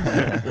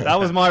 That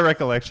was my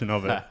recollection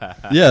of it.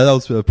 Yeah, that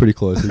was pretty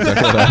close.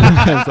 Exactly what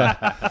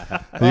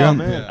happened.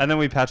 Man. And then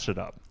we patched it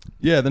up.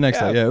 Yeah, the next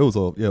day, it was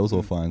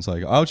all fine. It's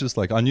like I was just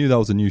like, I knew that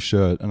was a new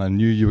shirt, and I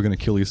knew you were going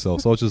to kill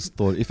yourself. So I just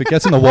thought, if it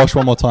gets in the wash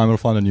one more time, it'll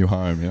find a new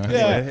home. You know?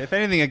 Yeah. If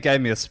anything, it gave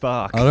me a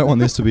spark. I don't want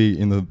this to be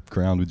in the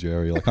ground with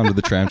Jerry, like under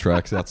the tram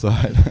tracks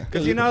outside.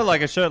 Because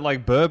like a shirt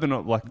like bourbon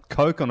or like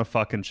Coke on a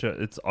fucking shirt,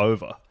 it's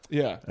over.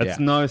 Yeah. It's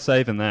no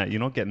saving that. You're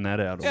not getting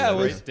that out of Yeah, it it.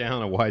 was- Straight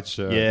down a white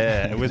shirt.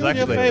 Yeah, it was Do me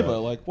a actually favor,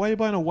 like, why are you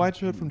buying a white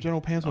shirt from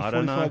General Pants for I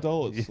don't know.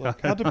 $45? Yeah,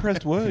 Like, how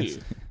depressed were you?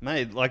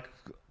 mate. Like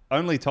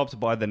only top to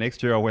buy the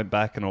next year. I went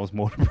back and I was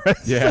more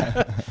depressed.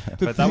 Yeah.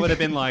 But that would have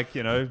been like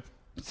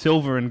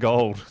silver and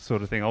gold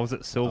sort of thing. I was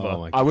at silver. Oh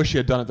my I wish you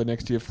had done it the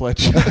next year,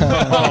 Fletcher.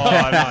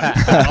 I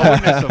know. I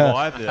wouldn't have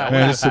survived it.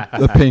 Man, just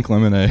a pink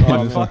lemonade.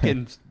 I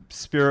fucking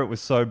spirit was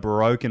so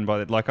broken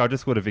by it. Like I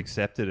just would have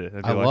accepted it.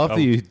 I'd be I like, love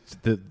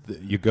that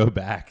you go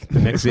back the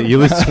next year. You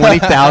lose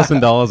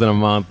 $20,000 in a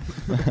month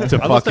to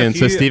fucking.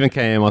 So Stephen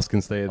K. Amos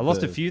can stay. I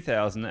lost a few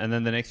thousand, and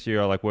then the next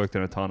year I like worked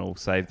in a tunnel,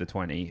 saved the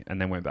 20, and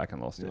then went back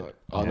and lost it. Like,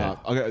 oh no,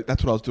 okay,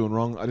 that's what I was doing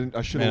wrong.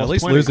 I should have Man, lost at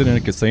least 20. lose it in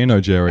a casino,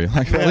 Jerry.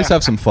 Like, at least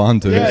have some fun,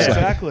 dude. Yeah, It's like-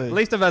 exactly. At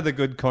least I've had the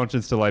good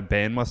conscience to like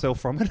ban myself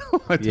from it.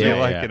 Like, Yeah, be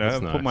like, yeah, you know,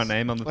 that's put my nice.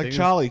 name on the Like thing.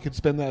 Charlie could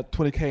spend that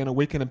 20K in a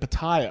weekend in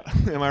Pattaya.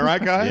 Am I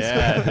right, guys?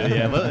 Yeah, dude,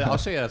 yeah. I'll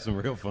show you some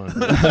real fun.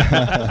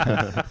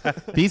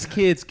 These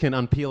kids can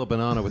unpeel a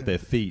banana with their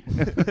feet.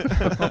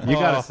 You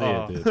gotta see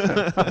it,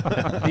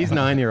 dude. These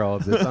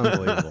 9-year-olds, it's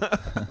unbelievable.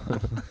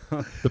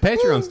 The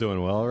Patreon's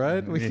doing well,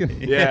 right? We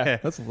can, Yeah.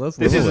 That's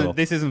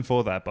This isn't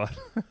for that, but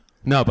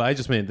No, but I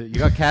just mean that you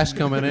got cash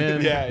coming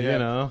in. Yeah, yeah. You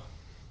know.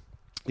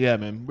 Yeah,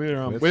 man,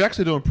 we're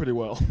actually doing pretty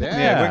well.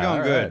 yeah, we're going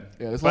all good.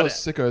 Yeah, there's a lot But of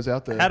sickos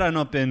out there. Had I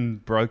not been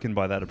broken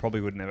by that, I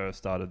probably would never have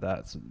started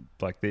that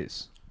like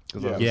this.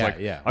 Because I was Yeah, like,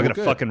 yeah. I gotta Well,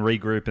 good. fucking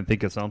regroup and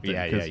think of something.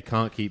 Yeah, 'cause- yeah. You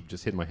can't keep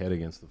just hitting my head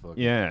against the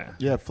fucking. Yeah.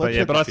 Yeah, But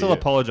Fletcher. but I good still for you.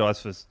 apologise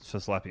for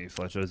slapping you,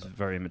 Fletcher. It's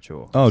very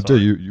immature. Oh, Sorry.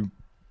 dude,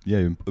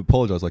 you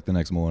apologize like the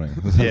next morning.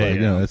 It's Yeah, like, yeah, you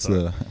know, I'm it's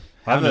sorry.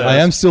 I I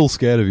am still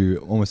scared of you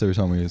almost every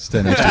time we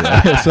stand next to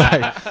you. It's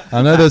like,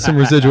 I know there's some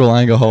residual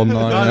anger holding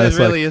on. No, you know, there it's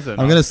like, really isn't.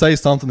 I'm going to say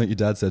something that your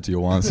dad said to you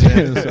once. Well,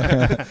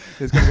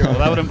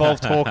 that would involve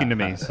talking to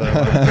me. So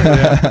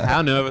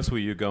How nervous were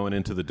you going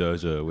into the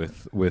dojo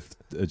with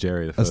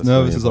Jerry? The As first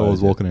nervous time as he I was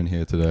invited you? walking in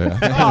here today.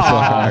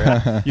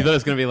 You thought it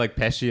was gonna be like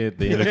Pesci at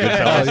the end of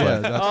Goodfellas. Yeah,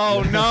 like, that's-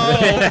 oh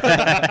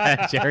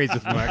no! Jerry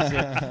just marks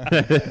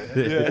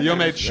you. Yeah, your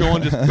mate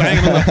Sean just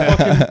banging on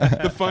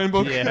the phone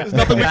book. Yeah. There's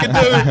nothing we can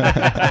do.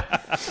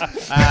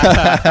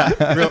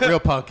 real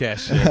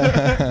podcast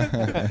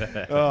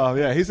shit. Oh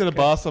yeah, he's in a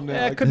bar some now.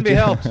 Yeah, like, it couldn't be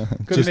helped.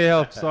 Couldn't be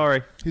helped.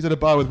 Sorry. he's at a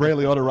bar with Ray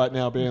Liotta right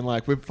now, being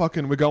like, "We're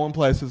going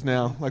places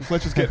now. Like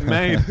Fletcher's getting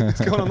made.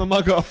 It's going on the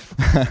mug off."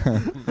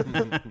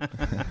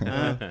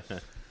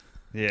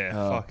 Yeah.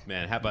 Fuck.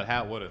 Man,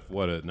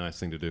 what a nice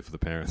thing to do for the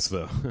parents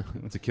though,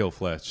 to kill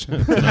Fletch.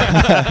 they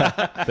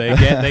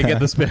get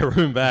the spare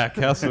room back.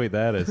 How sweet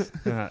that is.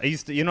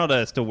 You're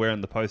not still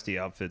wearing the postie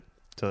outfit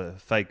to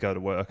fake go to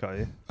work, are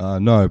you?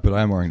 No, but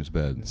I am wearing it to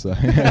bed. So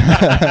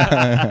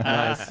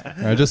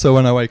just so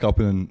when I wake up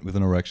with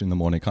an erection in the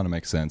morning, it kind of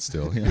makes sense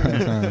still. You know?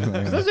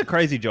 That was a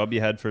crazy job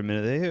you had for a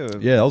minute there.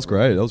 Yeah, that was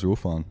great. That was real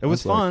fun. It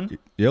was like- fun.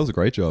 Yeah, it was a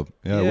great job.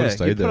 Yeah, I would have you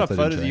stayed put there. up if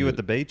they didn't photos of change you it. at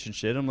the beach and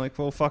shit. I'm like,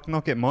 well, fuck,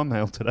 not get my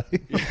mail today.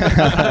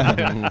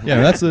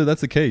 Yeah, that's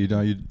the key. You know,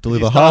 you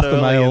deliver start half the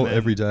early mail and then-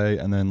 every day,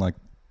 and then like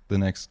the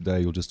next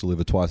day you'll just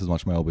deliver twice as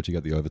much mail, but you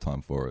get the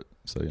overtime for it.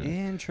 So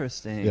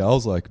Interesting. yeah, I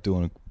was like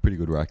doing a pretty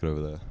good racket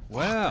over there.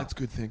 Wow. That's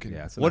good thinking.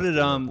 Yeah. What did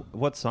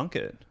what sunk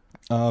it?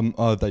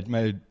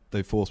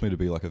 They forced me to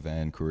be like a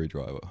van courier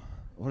driver.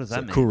 What does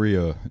that mean?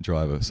 Courier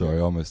driver. Sorry,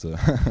 I almost.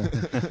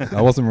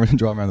 I wasn't really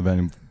driving around the van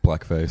in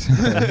blackface.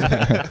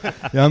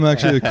 Yeah, I'm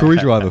actually a courier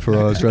driver for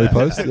Australia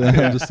Post.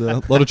 Just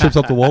a lot of trips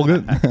up to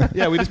Walgett.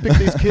 Yeah, we just pick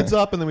these kids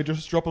up and then we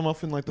just drop them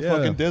off in like the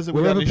fucking desert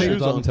without Wherever any Peter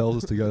shoes Dutton on. tells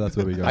us to go, that's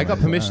where we go. I got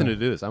mate. permission to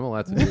do this. I'm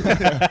allowed to do this.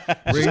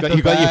 Read You got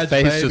your badge,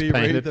 face just baby,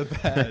 painted. read the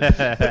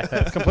badge.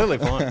 It's completely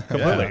fine.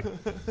 Completely.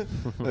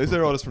 These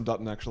are orders from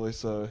Dutton actually,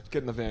 so get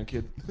in the van,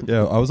 kid.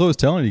 Yeah, I was always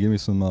telling you to give me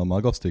some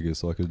Mugg off stickers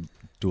so I could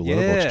do a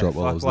letterbox drop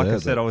while I was like there. I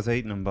said, but- I was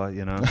eating them, but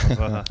you know,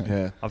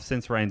 Yeah. I've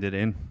since reined it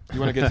in. You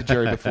want to get to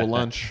Jerry before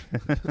lunch.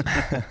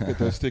 Get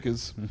those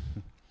stickers.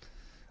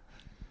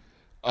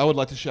 I would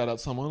like to shout out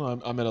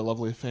someone. I met a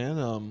lovely fan,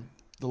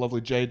 the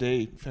lovely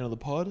JD, fan of the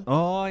pod.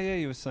 Oh yeah,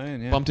 you were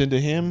saying, yeah. Bumped into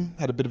him,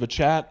 had a bit of a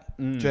chat.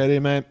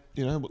 JD, mate,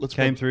 you know, let's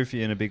Came through for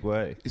you in a big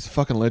way. He's a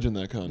fucking legend,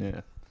 that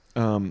cunt.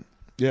 Yeah.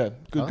 Yeah,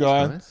 good Oh,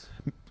 guy. that's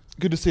nice.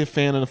 Good to see a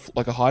fan in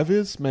like a high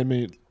vis. Made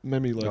me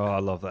like Oh, I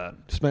love that.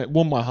 just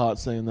warmed my heart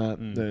seeing that.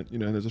 That you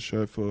know, there's a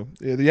show for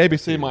the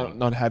ABC might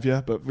not have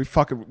you, but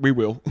we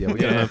will. Yeah, we're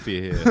gonna have for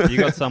you here. You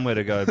got somewhere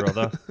to go,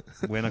 brother.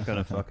 We're not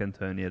gonna fucking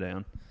turn you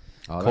down.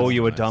 Oh, Call that's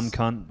you a nice. dumb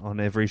cunt on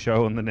every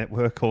show on the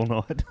network all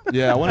night.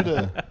 Yeah, I wanted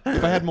to.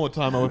 If I had more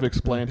time, I would have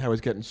explained how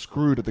he's getting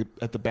screwed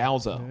at the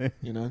Bowser.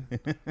 You know,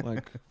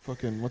 like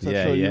fucking what's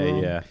that show you were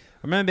on? Yeah. I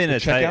remember being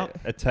The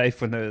at TAFE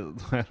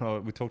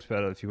when we talked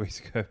about it a few weeks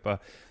ago,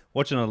 but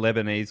watching a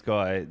Lebanese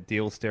guy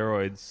deal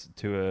steroids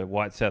to a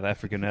white South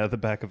African out of the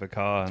back of a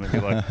car, and I'd be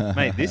like,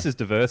 mate, this is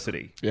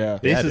diversity. Yeah.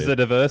 This Yeah, is dude. the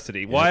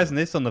diversity. Why isn't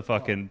this on the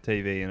fucking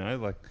TV, you know?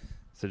 Like,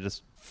 so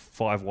just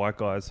 5 white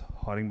guys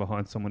hiding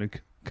behind someone who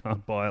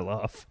can't buy a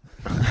laugh.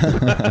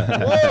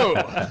 Whoa!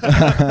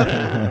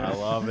 I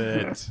love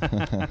it.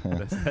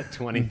 That's that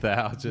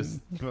 20,000 just.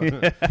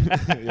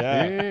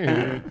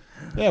 Yeah.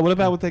 Yeah. What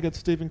about what they get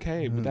Stephen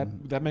K? Would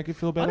that make you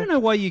feel I better? don't know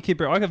why you keep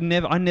it.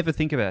 I never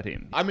think about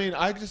him. I mean,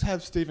 I just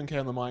have Stephen K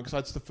on the mind because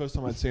that's the first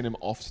time I'd seen him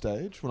off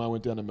stage when I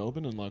went down to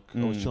Melbourne and like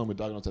I was chilling with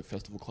Doug and I was at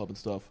Festival Club and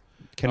stuff.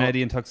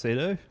 Canadian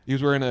tuxedo? He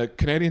was wearing a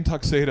Canadian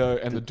tuxedo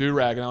and the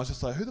do-rag and I was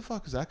just like, who the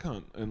fuck is that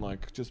cunt? And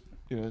like just,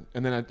 you know,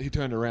 and then he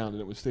turned around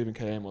and it was Stephen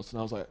K. Amos and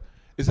I was like,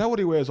 is that what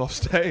he wears off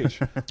stage?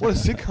 What a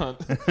sick cunt.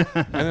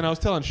 And then I was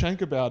telling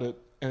Shank about it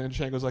and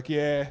Shank was like,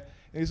 yeah,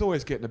 he's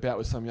always getting about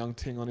with some young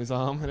ting on his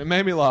arm, and it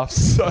made me laugh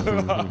so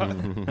hard.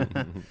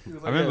 He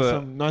was like, I remember-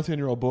 some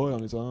 19-year-old boy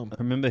on his arm. I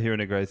remember hearing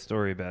a great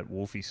story about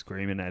Wolfie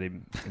screaming at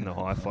him in the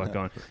high fight,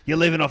 going, "You're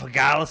living off a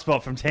gala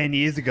spot from 10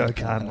 years ago,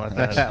 cunt," like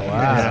that.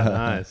 Wow,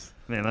 nice.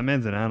 Man, that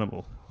man's an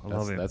animal. I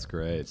love him. That's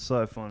great. It's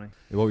so funny.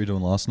 What were you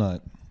doing last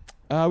night?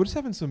 We're just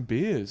having some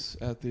beers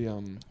at the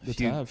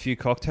tab. Few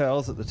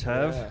cocktails at the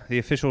tab. Yeah. The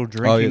official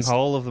drinking yes.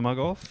 hole of the Mugg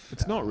Off.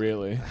 It's not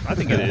really. I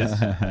think it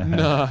is.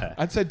 No,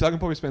 I'd say Duggan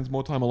probably spends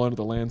more time alone at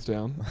the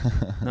Lansdowne.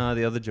 No,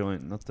 the other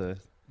joint, not the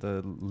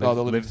the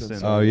Livingston. Livingston.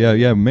 Oh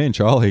yeah. Me and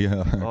Charlie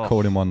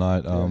caught him one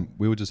night. Yeah.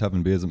 We were just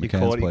having beers at You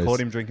McCann's place. caught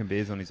him drinking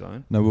beers on his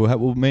own. No,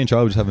 me and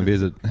Charlie were just having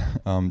beers at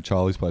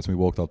Charlie's place, and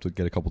we walked up to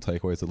get a couple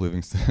takeaways at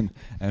Livingston,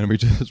 and we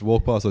just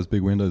walked past those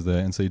big windows there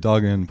and see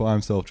Duggan by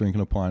himself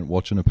drinking a pint,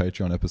 watching a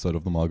Patreon episode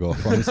of The Mugg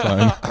Off on his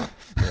phone.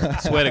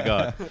 Swear to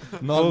God.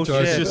 Not He's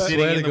just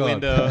sitting in the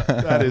window.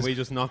 That is we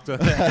just knocked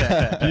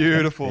her.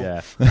 beautiful.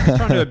 Yeah.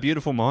 Trying to be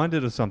beautiful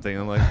minded or something.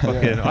 I'm like,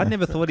 fucking, I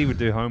never thought he would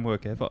do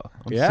homework ever.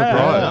 I'm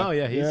surprised. No,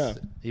 yeah.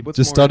 He puts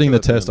Just more studying the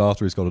into it test than-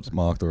 after he's got it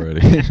marked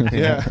already.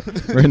 Yeah.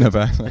 Reading it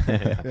back.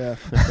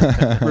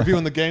 Yeah.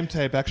 Reviewing the game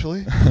tape,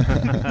 actually.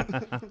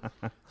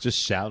 Just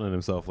shouting at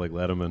himself like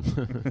Letterman.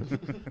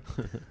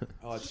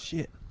 Oh,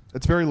 shit.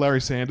 It's very Larry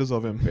Sanders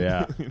of him.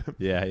 Yeah.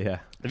 Yeah.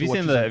 Have you Watch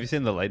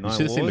seen the late You night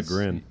should have seen the wars?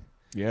 grin.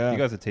 Yeah. You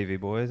guys are TV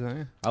boys, aren't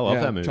you? I love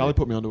Yeah, that movie. Charlie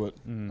put me onto it.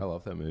 I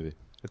love that movie.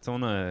 It's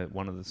on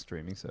one of the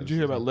streaming services. Did you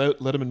hear about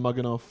Letterman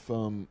mugging off?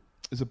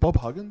 Is it Bob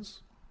Huggins?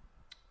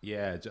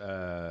 Yeah.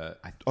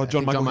 Oh, John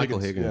John Michael Michael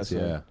Higgins. Higgins. Yeah,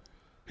 Yeah. so-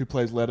 Who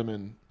plays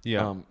Letterman?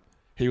 Yeah.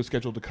 He was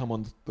scheduled to come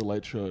on the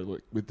Late Show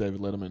with David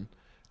Letterman,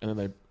 and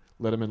then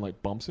Letterman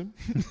bumps him.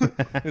 He's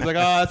like,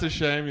 "Oh, that's a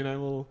shame. You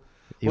know,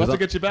 we'll have to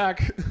get you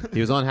back."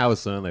 He was on Howard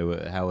Stern.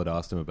 Howard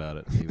asked him about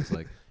it. He was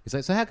like,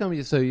 "So how come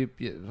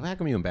how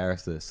come you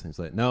embarrassed this?" And he's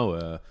like,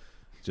 "No,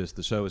 just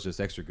the show was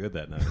just extra good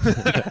that night."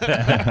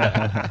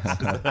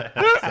 So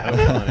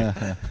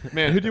funny.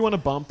 Man, who do you want to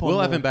bump on? We'll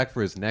have him back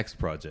for his next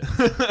project.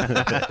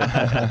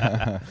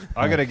 I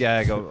got a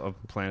gag I'm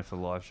planning for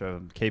the live show.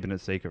 I'm keeping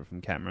it secret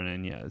from Cameron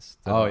and yes.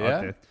 Oh,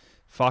 yeah?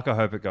 Fuck, I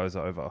hope it goes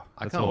over.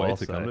 I That's can't all wait I'll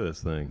to say. come to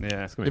this thing.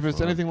 Yeah. It's gonna If be it's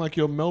fun. anything like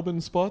your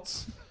Melbourne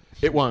spots,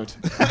 it won't.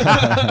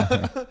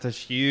 It's a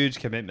huge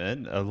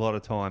commitment, a lot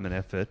of time and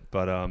effort,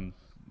 but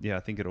yeah, I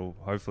think it'll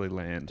hopefully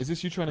land. Is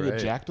this you trying to get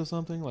Great. jacked or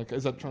something? Like,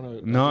 is that trying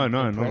to? No,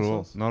 impress not at all.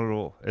 us? Not at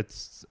all.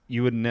 It's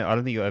you would. I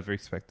don't think you'll ever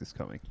expect this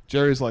coming.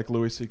 Jerry's like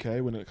Louis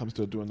C.K. when it comes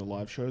to doing the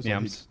live shows. Yeah, like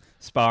I'm he'd-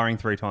 sparring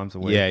 3 times a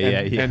week. Yeah,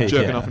 and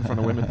jerking off in front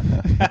of women.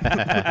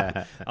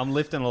 I'm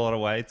lifting a lot of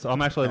weights.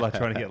 I'm actually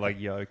trying to get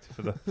yoked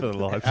for the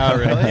live. Oh,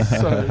 really?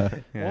 So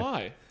Yeah.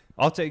 why?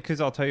 I'll tell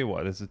you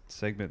what. There's a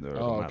segment that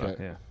Oh, will matter.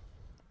 okay. Yeah.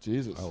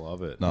 Jesus. I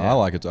love it. No, Yeah. I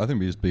like it. I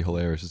think it'd be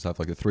hilarious just to have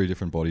the 3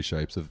 different body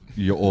shapes of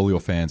all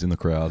your fans in the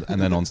crowd and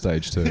then on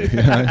stage too. You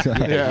know?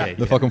 Yeah.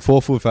 The fucking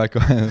 4-foot fat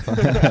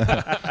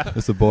guy.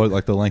 It's the boy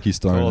like the lanky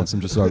stone. Cool. And some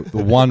just the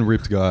one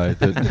ripped guy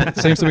that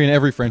seems to be in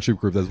every friendship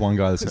group. There's one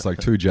guy that's just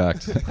too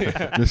jacked.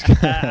 Just-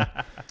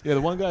 Yeah,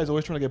 the one guy is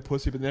always trying to get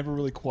pussy, but never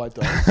really quite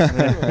does. I Let's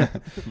think,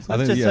 just yeah, say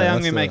I'm that's going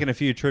to be the- making a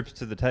few trips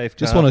to the TAFE.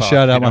 Just car want to park,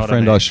 shout you out know my what I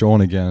friend mean?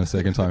 Sean again a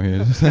second time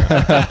here.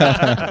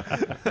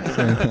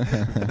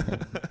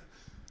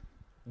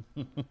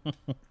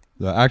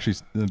 Actually,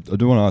 I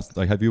do want to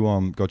ask, have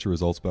you got your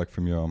results back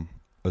from your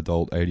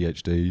adult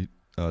ADHD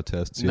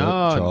tests yet,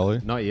 No,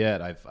 Charlie? not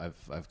yet.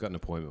 I've got an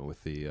appointment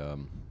with the Oh,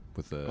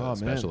 man.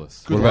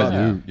 specialist. Good What about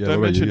luck. you? Yeah,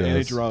 Don't what about you mention any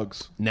guys?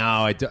 drugs. No,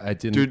 I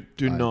didn't.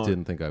 Do I not.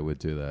 didn't think I would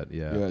do that.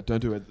 Yeah. Yeah, don't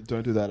do it.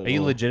 Don't do that at Are you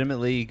all.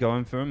 legitimately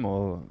going for him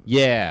or?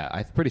 Yeah,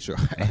 I'm pretty sure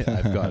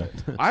I've got it.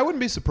 I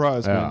wouldn't be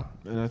surprised, Yeah.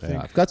 man. And I think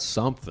Yeah, I've got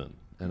something,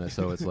 and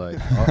so it's like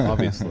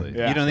obviously.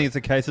 Yeah. You don't think it's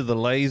a case of the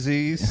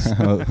lazies?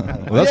 Well,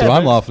 that's what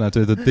I'm laughing at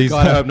too. That these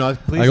God, I hope not.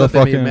 Please I let got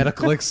there be a fucking-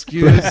 medical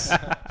excuse.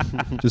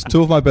 just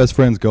 2 of my best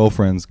friends'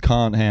 girlfriends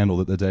can't handle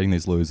that they're dating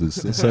these losers,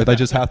 so they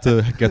just have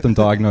to get them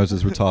diagnosed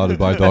as retarded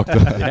by a doctor.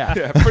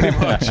 yeah, pretty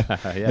much.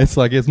 Yeah.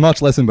 It's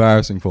much less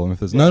embarrassing for them if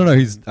there's no,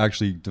 he's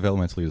actually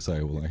developmentally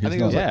disabled. Like, I he's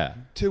think it was not- Yeah.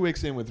 2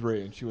 weeks in with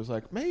Rhea, and she was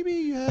like, "Maybe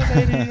you have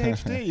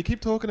ADHD. You keep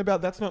talking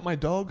about that's not my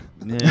dog.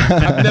 Yeah.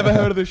 I've never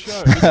heard of this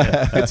show.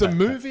 It's a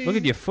movie. Look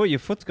at your foot. Your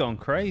foot's going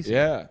crazy.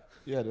 Yeah,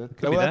 Could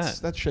be that's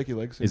that. shaky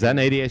legs. Is that an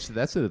ADHD?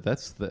 That's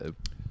the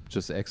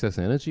just excess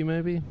energy,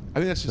 maybe. I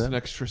think that's just an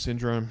extra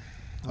syndrome.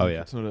 Oh, Like,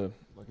 yeah. it's not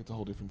it's a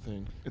whole different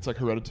thing. It's like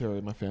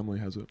hereditary. My family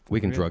has it. We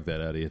can Really? drug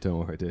that out of you.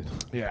 Don't worry, dude.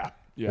 Yeah,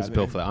 yeah. There's a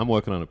pill for that. I'm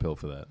working on a pill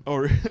for that. Oh,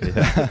 really?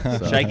 Yeah.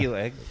 So, Shaky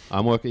leg.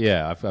 I'm working.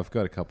 Yeah, I've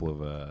got a couple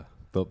of.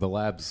 The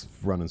lab's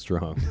running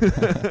strong.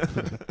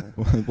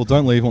 Well,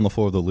 don't leave on the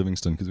floor of the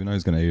Livingston because we know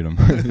he's going to eat them.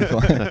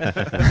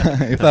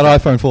 If that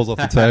iPhone falls off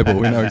the table,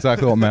 we know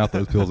exactly what mouth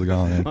those pills are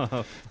going in.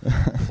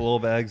 Floor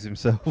bags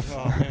himself.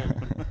 Oh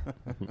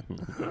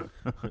man.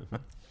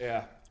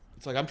 Yeah.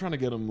 It's like I'm trying to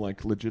get him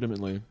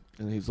legitimately,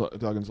 and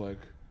Duggan's like,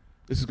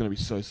 This is going to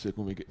be so sick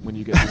when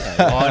you get this.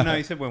 Oh no,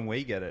 he said when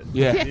we get it.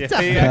 Yeah. Yeah, he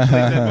actually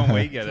said when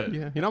we get it.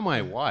 Yeah, you're not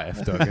my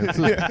wife, Doug.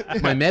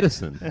 It's my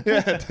medicine.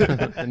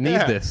 I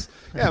need this.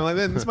 Yeah, like,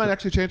 man, this might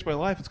actually change my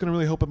life. It's going to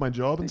really help at my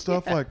job and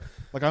stuff. Like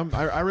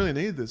I really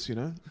need this, you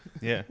know.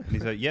 Yeah, and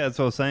he's like, yeah, that's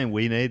what I was saying.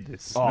 We need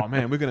this. Oh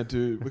man, we're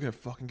gonna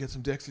fucking get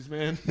some Dexies,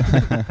 man.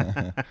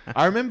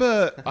 I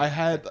remember I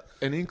had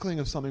an inkling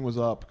of something was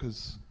up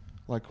because,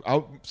 like,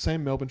 our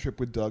same Melbourne trip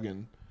with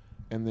Duggan,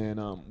 and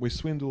then we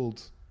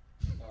swindled.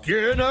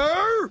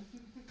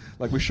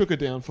 Like we shook her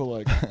down for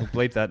like.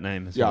 Bleep that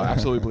name as Yeah, well.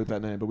 absolutely bleep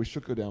that name. But we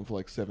shook her down for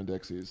like 7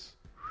 Dexies.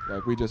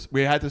 Like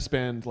we had to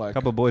spend like A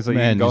couple of boys like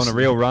Man, you can go you on a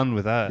real run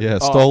with that. Yeah,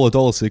 stole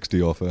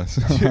 $1.60 off us.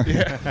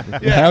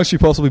 yeah. How is she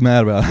possibly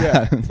mad about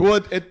Yeah. that?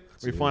 Well,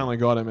 we finally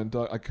got him, and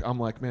I'm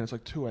like, man, it's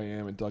like 2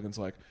 a.m. and Duggan's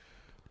like,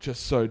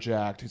 just so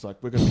jacked. He's like,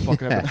 we're gonna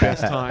fucking have the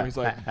best time. He's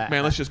like,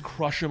 man, let's just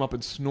crush him up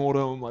and snort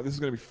him. Like, this is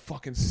gonna be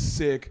fucking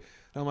sick.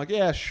 And I'm like,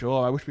 yeah,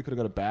 sure. I wish we could have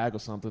got a bag or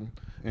something.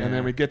 Yeah. And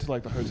then we get to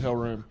like the hotel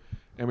room,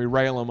 and we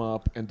rail him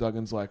up, and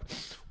Duggan's like,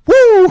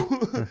 woo!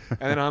 And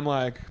then I'm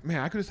like, man,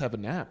 I could just have a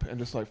nap, and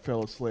just like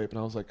fell asleep. And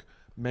I was like,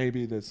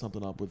 maybe there's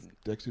something up with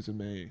Dexies and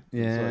me.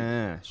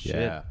 Yeah, shit.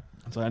 Yeah.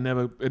 So they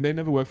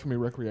never worked for me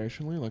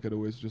recreationally. Like I'd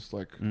always just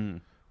like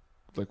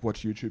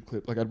watch YouTube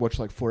clip. Like I'd watch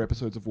like 4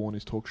 episodes of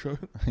Warney's talk show.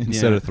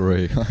 Instead of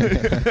 3.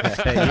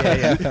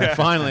 Yeah.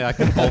 Finally, I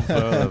can hold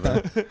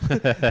further.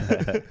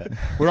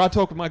 Where I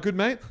talk with my good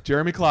mate,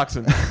 Jeremy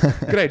Clarkson.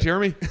 G'day,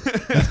 Jeremy.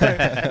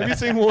 Have you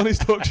seen Warney's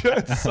talk show?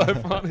 It's so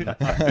funny.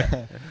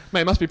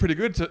 Mate, it must be pretty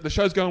good. The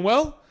show's going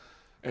well?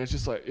 And it's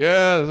just like,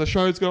 yeah, the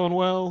show's going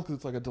well. Because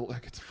it's like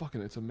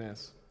it's a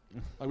mess.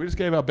 Like we just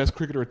gave our best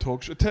cricketer a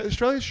talk show.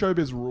 Australia's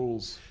showbiz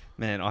rules.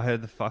 Man, I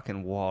heard the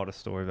fucking wildest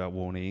story about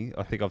Warney.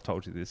 I think I've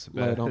told you this.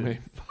 Lay it on me.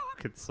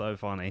 Fuck, it's so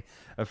funny.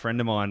 A friend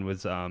of mine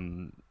was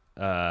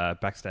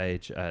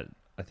backstage at,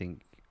 I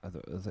think,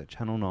 it was at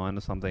Channel 9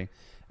 or something.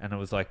 And it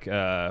was like,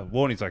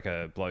 Warney's like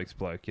a bloke's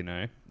bloke, you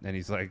know? And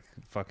he's like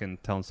fucking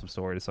telling some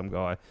story to some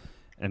guy.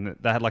 And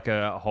they had like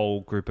a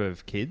whole group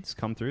of kids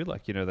come through.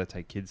 Like, you know, they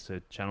take kids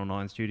to Channel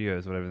 9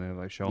 studios, whatever. And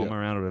they like show them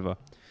around or whatever.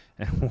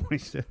 And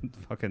Warney's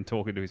fucking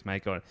talking to his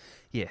mate going,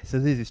 yeah, so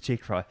there's this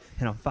chick, right?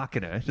 And I'm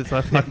fucking her. Just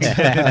like fucking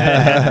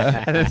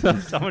And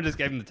then someone just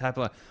gave him the tap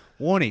like,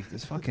 Warney,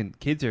 there's fucking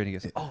kids here. And he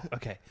goes, oh,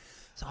 okay.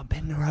 So I'm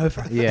bending her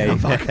over. Yeah.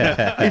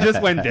 He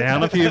just went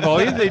down a few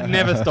volumes. He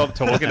never stopped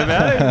talking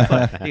about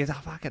it. He goes, oh,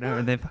 fucking her.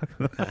 And then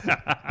fucking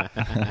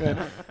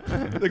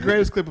The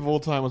greatest clip of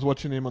all time was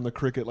watching him on the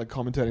cricket, like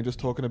commentating, just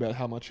talking about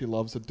how much he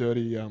loves a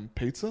dirty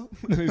pizza.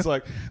 And he's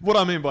like, what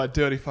I mean by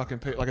dirty fucking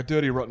pizza, like a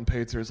dirty rotten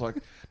pizza is like,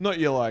 not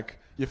your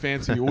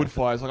fancy wood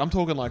fires. Like I'm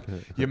talking like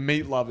your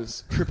meat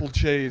lovers, triple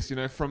cheese, you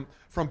know, from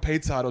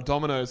Pizza Hut or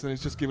Domino's. And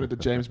he's just giving it to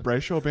James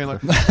Brayshaw, being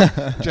like,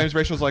 James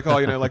Brayshaw's like, oh,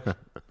 you know, like,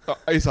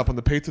 he's up on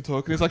the pizza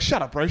talk. And he's like,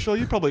 shut up, Brayshaw.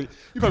 You probably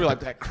like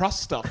that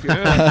crust stuff, you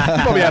know? Like,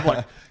 you probably have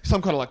like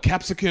some kind of like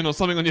capsicum or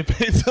something on your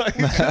pizza.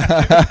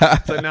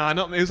 It's like, nah,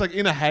 not me. It was like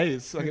in a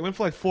haze. Like it went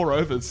for like 4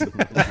 overs.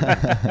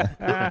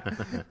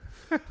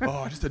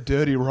 Oh, just a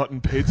dirty,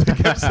 rotten pizza.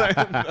 He kept saying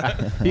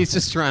that. He's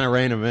just trying to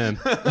rein him in.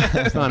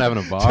 He's not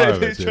having a bar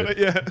of it,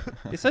 dude.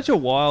 He's such a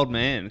wild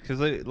man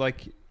because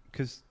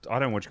I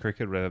don't watch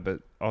cricket or whatever, but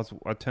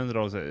I turned it.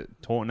 I was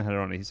at Taunton, had it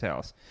on his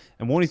house,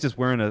 and Warney's just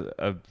wearing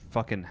a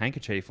fucking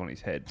handkerchief on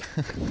his head.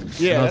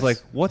 Yeah, and I was like,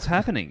 "What's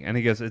happening?" And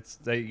he goes,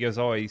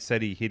 "Oh, he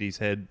said he hit his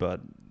head,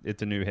 but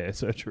it's a new hair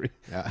surgery.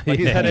 Like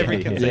he's had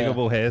every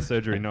conceivable hair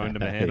surgery known to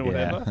man or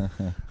whatever.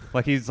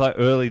 Like he's like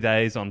early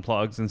days on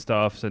plugs and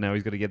stuff, so now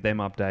he's got to get them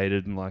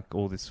updated and like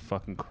all this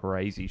fucking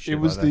crazy shit. It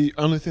was like the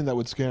only thing that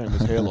would scare him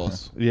was hair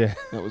loss. Yeah,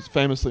 that was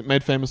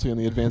made famously on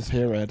the advanced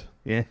hair ad.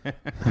 Yeah.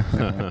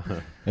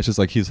 It's just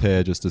like his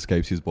hair just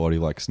escapes his body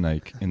like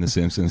Snake in The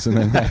Simpsons, and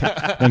then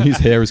and his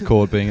hair is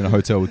caught being in a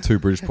hotel with 2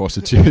 British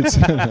prostitutes.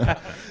 His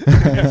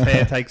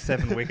hair takes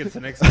 7 wickets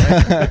the next day.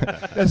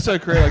 That's so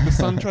crazy. Like the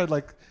Sun tried.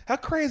 Like how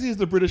crazy is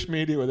the British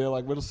media where they're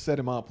like, we'll set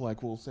him up.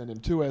 Like we'll send him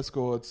 2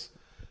 escorts.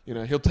 You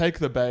know, he'll take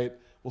the bait.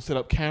 We'll set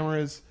up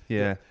cameras.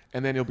 Yeah.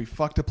 And then he'll be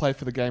fucked to play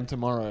for the game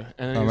tomorrow.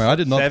 And I mean, I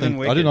did not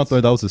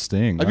know that was a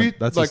sting. Have you,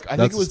 that's like, I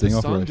think it was the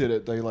Sun operation. did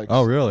it. They like.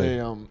 Oh really?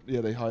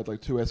 They hired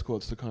like 2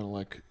 escorts to kind of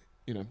like,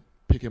 you know,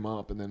 pick him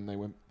up, and then they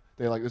went.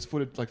 They like there's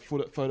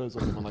photos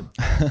of him on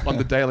like on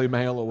the Daily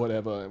Mail or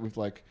whatever with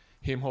like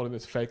him holding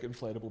this fake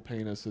inflatable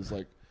penis as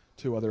like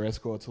 2 other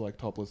escorts are like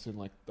topless in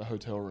like the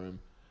hotel room,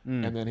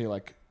 and then he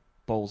like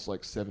bowls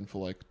like 7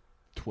 for like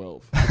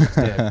 12.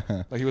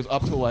 Like he was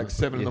up till like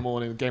 7 in the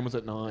morning. The game was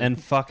at 9.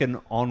 And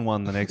fucking on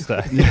one the next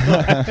day.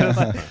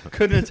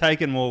 Couldn't have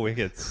taken more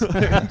wickets.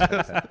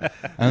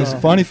 And it's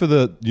funny for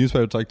the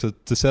newspaper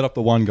to set up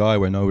the one guy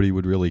where nobody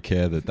would really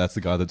care that that's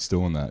the guy that's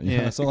doing that. You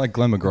know, it's not like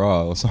Glenn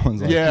McGrath or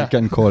someone's like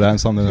getting caught out in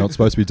something they're not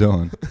supposed to be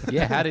doing.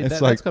 Yeah, how did It's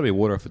that? like- That's got to be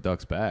water off a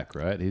duck's back,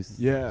 right? He's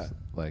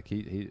Like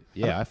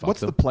I fucked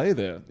What's him. the play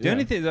there? The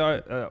only thing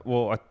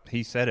that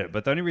he said it,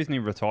 but the only reason he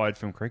retired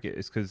from cricket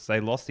is because they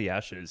lost the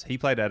Ashes. He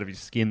played out of his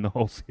skin the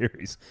whole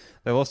series.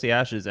 They lost the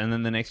Ashes, and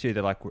then the next year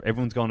they're like,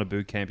 everyone's going to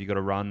boot camp. You got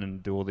to run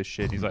and do all this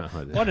shit. He's like,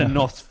 why did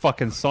not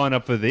fucking sign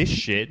up for this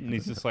shit? And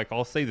he's just like,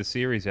 I'll see the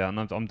series out,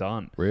 and I'm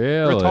done.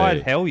 Really?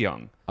 Retired hell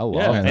young. I love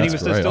Yeah, that. And he that's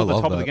was great. still I at the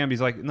love top of the that. game. He's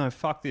like, no,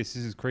 fuck this.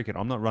 This is cricket.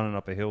 I'm not running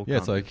up a hill. Yeah,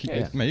 it's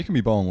cunt." like, man, you can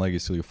be bowling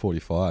leggies till you're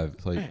 45.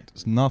 It's like,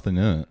 there's nothing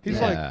in it. He's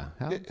Yeah.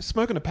 like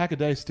smoking a pack a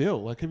day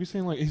still. Like, have you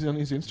seen, like, he's on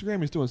his Instagram,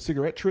 he's doing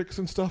cigarette tricks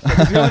and stuff. Like,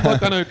 he's the only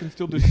bloke I know who can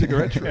still do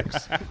cigarette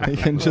tricks. You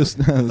can just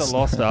It's a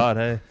lost art,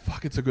 hey?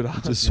 Fuck, it's a good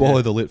art. just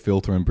swallow the lit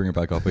filter and bring it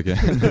back up again.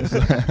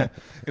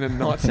 In a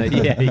night.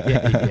 yeah.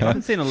 I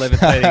haven't seen a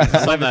levitating.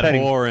 Some that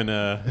whore in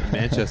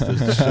Manchester.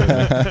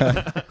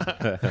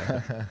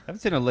 I haven't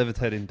seen a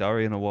levitating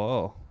durry in a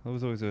while. That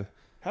was always a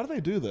How do they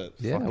do that?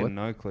 fucking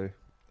no clue.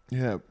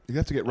 Yeah, you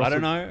have to get I Russell.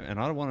 don't know, and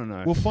I don't want to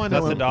know. We'll find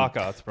That's out the when- dark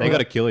arts, bro. They got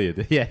to kill you.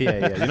 Yeah.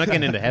 You're not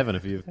getting into heaven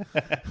if you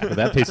with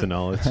that piece of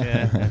knowledge.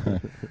 Yeah.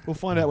 We'll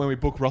find out when we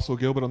book Russell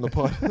Gilbert on the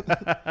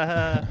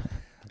pod.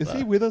 Is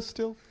he with us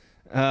still?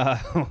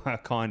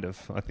 Kind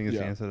of. I think is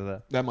the Yeah. answer to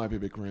that. That might be a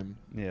bit grim.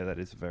 Yeah, that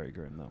is very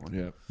grim, that one.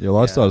 Yeah. Yeah,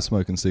 well, I started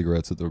smoking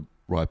cigarettes at the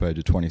ripe age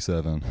of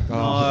 27.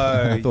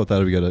 I thought that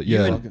would be good.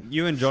 Yeah.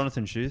 You and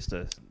Jonathan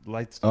Schuster,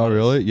 late Oh, starters.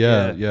 really?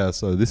 Yeah.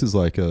 So this is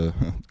like a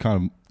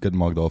kind of getting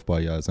mugged off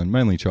by Yaz, and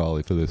mainly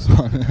Charlie for this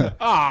one.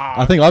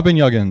 I think I've been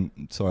mugging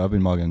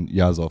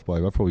Yaz off by.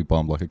 I've probably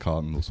bummed like a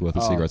carton's worth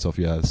of cigarettes off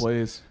Yaz.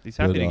 Please. He's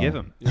happy But, to give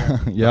him.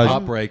 Yeah.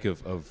 Heartbreak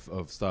of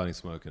starting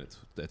smoking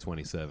at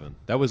 27.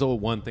 That was all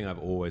one thing I've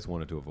always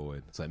wanted to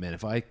avoid. It's like, man,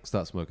 if I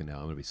start smoking now,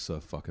 I'm gonna be so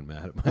fucking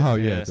mad at myself. Oh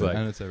yeah, It's like,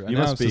 and it's every, you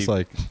now must it's just be-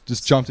 like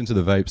just jumped into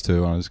the vapes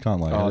too, and I just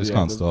can't I just yeah,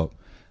 can't the- stop.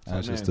 And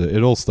it's like, just man.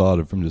 it all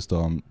started from just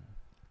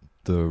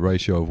the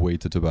ratio of weed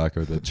to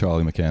tobacco that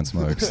Charlie McCann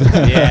smokes.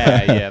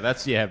 yeah.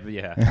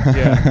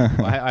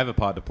 Well, I have a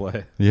part to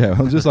play. Yeah,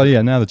 well, just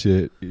now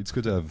that it's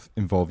good to have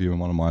involve you in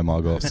one of my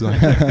mug offs.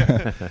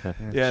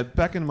 Yeah,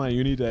 back in my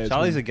uni days.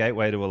 Charlie's a when-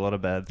 gateway to a lot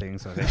of bad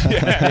things, I think.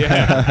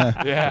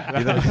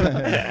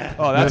 yeah.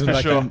 Oh, that's for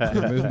sure.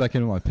 Moving back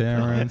into my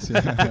parents,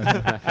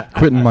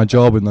 quitting my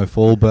job with no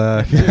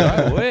fallback.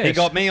 He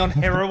got me on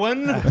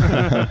heroin.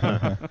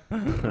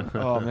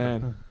 Oh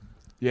man.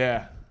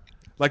 Yeah.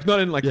 Like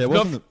not in like Yeah, it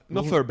wasn't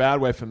not for a bad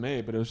way for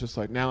me, but it was just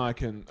like now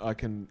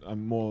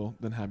I'm more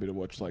than happy to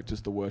watch like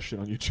just the worst shit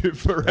on YouTube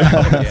for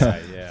hours.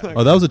 Yeah.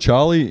 Oh, that was a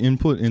Charlie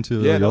input into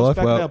Yeah, your that was life.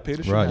 back Wow. in our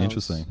Peterson Right, house.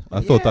 interesting.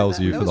 I thought that was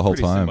you for the whole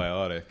time.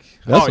 Symbiotic.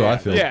 That's Oh, what yeah. I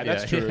feel. Yeah,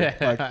 that's true.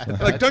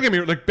 Like don't get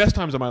me like best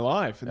times of my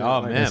life. And then,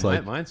 Oh like, man, It's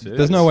like- mine too.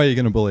 There's no way you're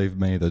going to believe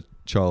me that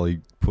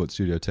Charlie put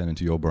Studio 10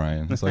 into your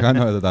brain. It's like I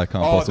know that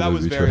can't Oh, possibly that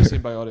was be very true.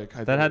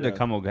 symbiotic. That had to yeah.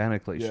 come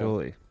organically, Yeah.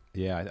 surely.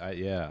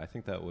 Yeah, I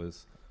think that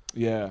was.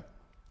 Yeah.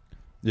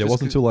 Yeah, it Just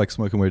wasn't until like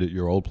smoking weed at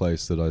your old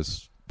place that I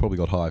probably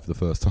got high for the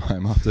first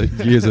time after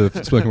years of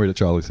smoking weed at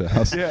Charlie's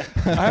house. Yeah.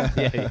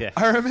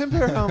 I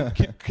remember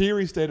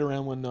Kiri stayed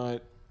around one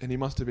night and he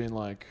must have been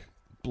like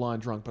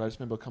blind drunk, but I just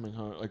remember coming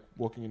home, like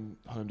walking in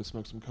home to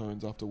smoke some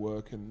cones after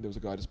work, and there was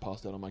a guy just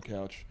passed out on my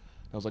couch.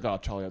 I was like, oh,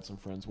 Charlie had some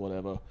friends,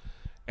 whatever.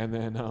 And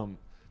then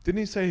didn't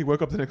he say he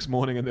woke up the next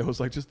morning and there was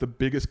like just the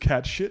biggest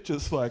cat shit,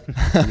 just like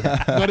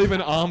not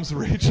even arm's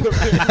reach of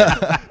him,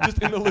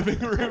 just in the living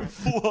room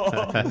floor.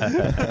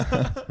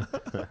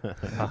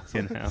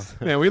 Fucking hell.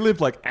 Man, we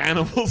lived like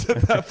animals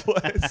at that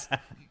place.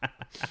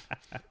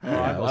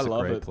 That was I love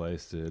a great it.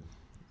 place, dude.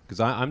 Because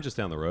I'm just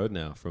down the road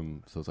now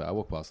from, so it's like I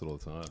walk past it all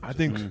the time. I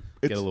think get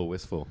it's a little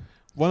wistful.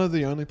 one of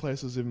the only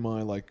places in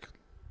my like.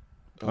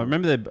 I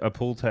remember a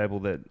pool table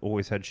that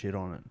always had shit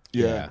on it.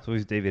 Yeah. It's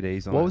always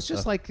DVDs on it. Well, it was and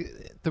just stuff. like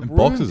the And room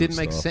boxes didn't of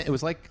make stuff. sense. It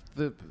was like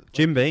the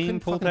Jim Beam couldn't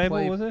pool fucking table,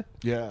 play- was it?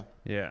 Yeah.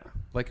 Yeah.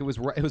 Like it was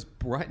right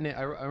near.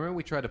 I remember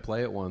we tried to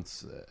play it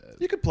once,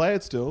 You could play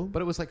it still.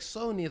 but it was like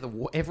so near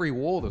every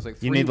wall. There was like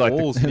three You need, like,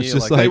 the- walls It's near.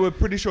 just like, They like- were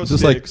pretty short It's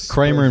just like sticks,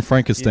 Kramer but and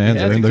Frank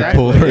Costanza in the exactly,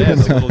 pool. yeah,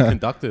 it's a little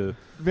conductor.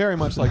 very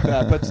much like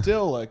that. But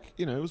still, like,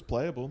 you know, it was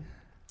playable.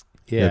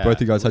 Yeah,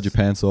 both you guys had your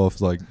pants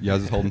off. Like Yaz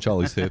is holding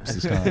Charlie's hips.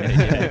 It's kind of,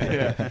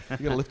 Yeah. You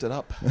gotta lift it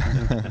up.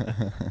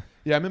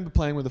 Yeah, I remember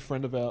playing with a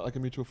friend of ours, like a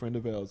mutual friend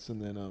of ours, and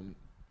then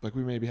like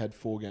we maybe had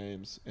 4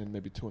 games, and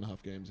maybe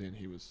 2.5 games in,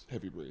 he was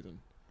heavy breathing.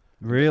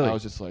 Really? I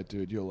was just like,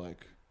 dude, you're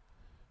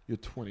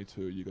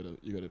 22. You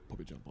gotta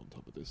probably jump on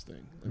top of this thing.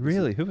 Like,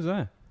 Really? Who was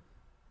that?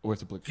 Or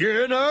to play.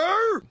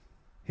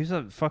 He was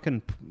like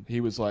fucking. He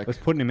was like, Was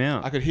putting him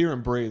out. I could hear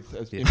him breathe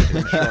as in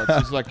between shots.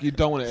 He's like, you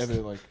don't want to ever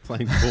like.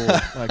 Playing pool.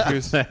 Like he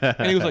was, and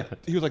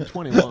he was like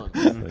 21.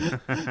 And he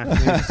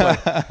was just like,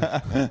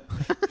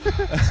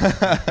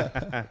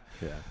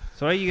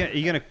 So are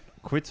you gonna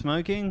quit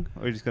smoking,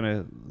 or are you just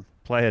gonna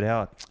play it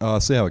out?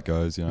 see how it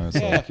goes. You know, it's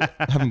like,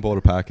 I haven't bought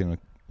a pack in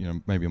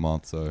maybe a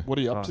month. So what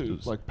are you up Oh, to?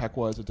 just- Like pack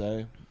wise a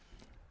day?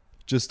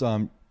 just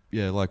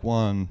like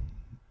one.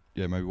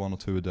 Yeah, maybe 1 or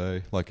 2 a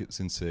day. Like it's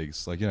in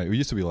cigs. Like, you know, it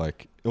used to be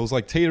like it was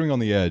like teetering on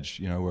the edge.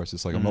 You know, where it's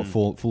just like I'm not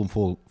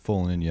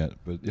falling in yet,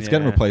 but it's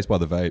getting Yeah. replaced by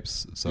the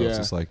vapes. So Yeah. it's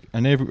just like,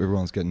 and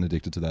everyone's getting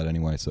addicted to that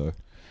anyway. So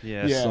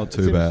Yeah. Yeah. It's not it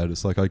too seems- bad.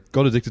 It's like I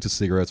got addicted to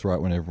cigarettes right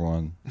when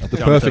everyone at the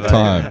Jumped to perfect that,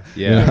 time.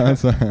 Yeah. You know,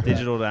 so-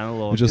 Digital to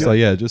analog. just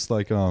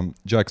like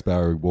Jack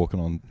Sparrow walking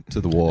on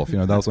to the wharf. You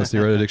know, that was my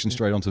cigarette addiction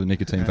straight onto the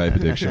nicotine vape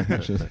addiction.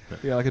 It's just-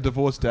 Yeah, like a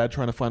divorced dad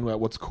trying to find out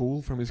what's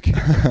cool from his kid.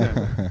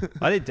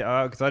 I did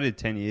because I did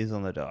 10 years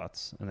on the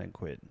darts and then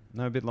quit.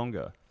 No, a bit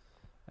longer.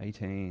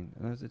 18.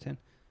 No, was it 10?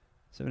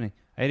 17.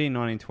 18,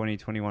 19, 20,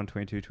 21,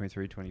 22,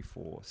 23,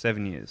 24.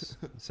 7 years.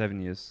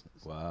 7 years.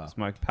 Wow.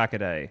 Smoked pack a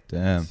day.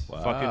 Damn.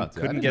 Wow. Fucking dude, I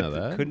couldn't didn't get know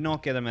that. could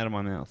not get them out of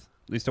my mouth.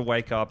 I used to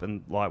wake up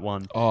and light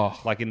one Oh,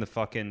 like in the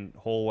fucking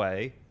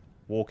hallway,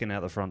 walking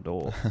out the front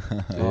door.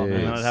 Oh, And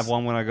then man. I'd have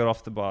one when I got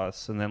off the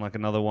bus, and then like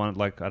another one.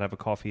 Like I'd have a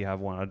coffee,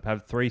 have one. I'd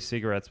have 3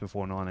 cigarettes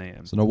before 9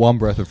 a.m. So not one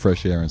breath of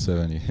fresh air in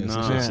 7 years. No, It's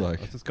just Yeah. like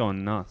I was just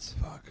going nuts.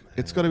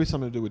 it's got to be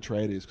something to do with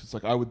tradies because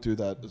like I would do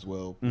that as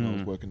well when I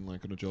was Mm. working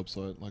like on a job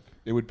site. Like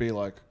it would be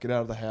like get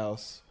out of the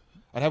house.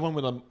 I'd have one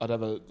when I'd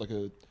have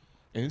an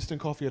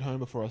instant coffee at home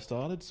before I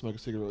started. Smoke a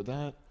cigarette with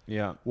that.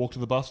 Yeah. Walk to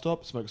the bus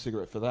stop. Smoke a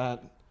cigarette for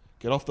that.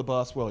 Get off the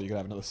bus. Well, you could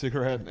have another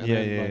cigarette. And Yeah,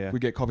 then, yeah, like, yeah. we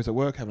get coffees at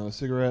work. Have another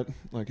cigarette.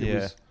 Like it Yeah.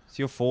 was. So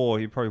you're 4.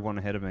 You're probably one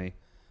ahead of me.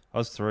 I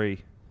was 3.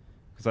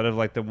 Because I'd have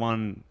like the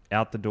one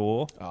out the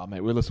door. Oh mate,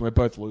 we're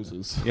both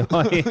losers. Yeah.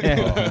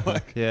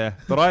 Yeah.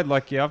 But I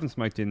haven't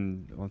smoked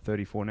I'm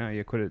 34 now.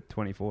 Yeah, quit at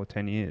 24,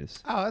 10 years.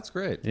 Oh, that's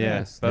great. Yeah.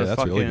 Nice. But Yeah, it's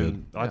that's fucking, really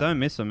good. I don't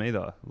miss them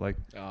either. Like,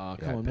 Oh, Yeah,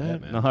 come on, I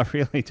bet, man. man. no, I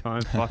really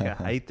don't. Fuck, I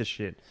hate the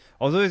shit.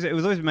 It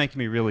was always making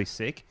me really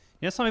sick.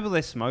 You know, some people,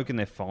 they smoke and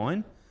they're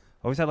fine.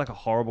 I always had like a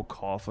horrible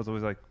cough. I was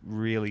always like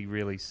really,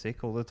 really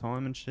sick all the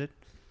time and shit.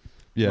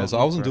 yeah. Not- So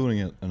I not wasn't great. doing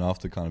it enough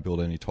to kind of build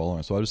any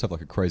tolerance. So I just have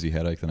like a crazy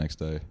headache the next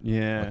day.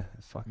 Yeah.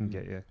 Fucking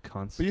get you,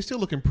 cunts. But you're still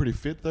looking pretty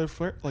fit though,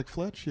 like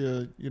Fletch.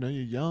 You're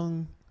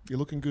young. You're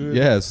looking good.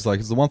 Yeah, it's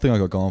like it's the one thing I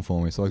got going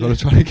for me. So I got to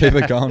try to keep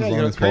it going Yeah, as you long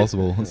gotta as create-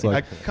 possible. It's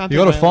like I can't you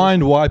do got to my own-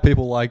 find why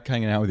people like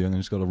hanging out with you, and then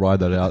you just got to ride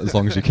that out as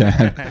long as you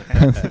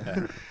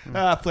can.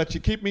 Fletch, you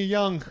keep me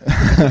young.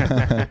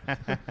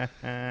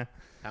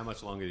 How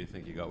much longer do you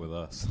think you got with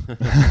us?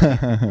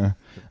 I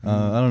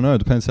don't know. It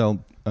depends how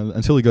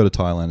until you go to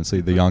Thailand and see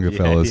the younger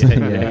fellas.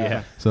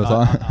 yeah. So it's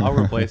like, I'll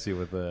replace you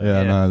with the.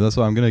 yeah, no, that's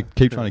why I'm gonna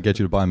keep trying to get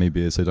you to buy me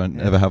beer, so you don't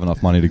ever have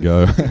enough money to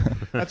go.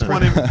 That's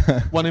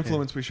one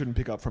influence we shouldn't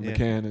pick up from Yeah.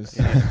 McCann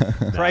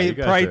is Pray, you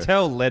go pray for it.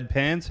 tell, lead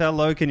pants, how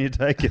low can you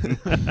take it?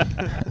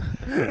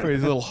 for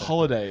his little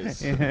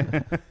holidays.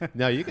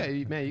 No, you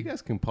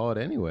guys can pod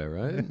anywhere,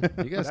 right?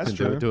 You guys That's can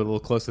true. do it a little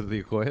closer to the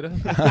equator.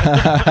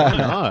 Why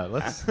not?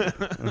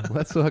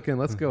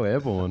 Let's go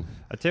airborne.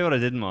 I tell you what I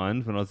didn't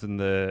mind when I was in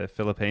the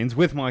Philippines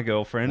with my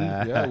girlfriend.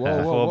 Yeah,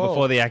 whoa.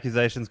 Before the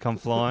accusations come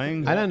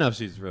flying. I don't know if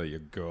she's really your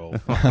girl.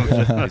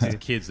 It's just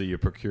kids that you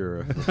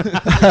procure. You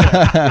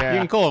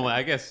can call them.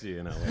 I guess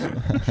you know.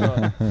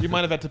 Sure. You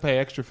might have had to pay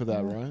extra for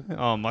that, right?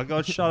 Oh my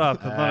god, shut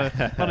up.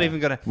 I'm not even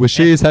gonna. Was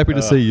she as happy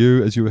to see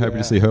you as you were happy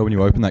to see her when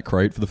you opened that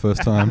crate for the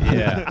first time?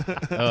 Yeah.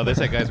 Oh, this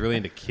that guy's really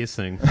into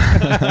kissing.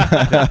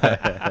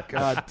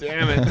 God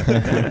damn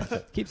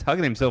it. Keeps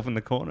hugging himself in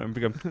the corner and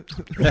become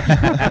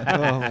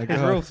Oh my it's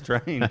real god.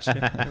 strange.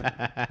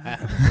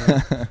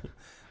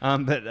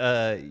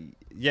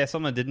 Yeah,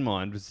 something I didn't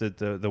mind was that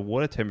the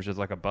water temperature is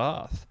like a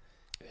bath.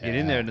 You get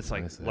in there and it's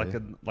like nice, like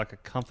a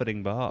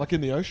comforting bath. Like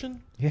in the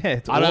ocean? yeah,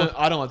 it's I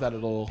don't like that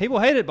at all. People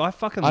hate it, but I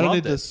fucking I don't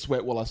loved need to it.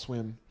 sweat while I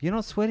swim. You're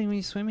not sweating when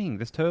you're swimming.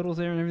 There's turtles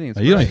there and everything. It's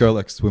You don't great. go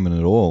like swimming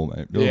at all,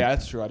 mate. Yeah,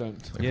 that's true. I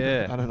don't.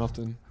 Yeah. I don't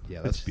often.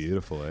 Yeah, that's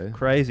beautiful, eh?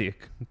 Crazy.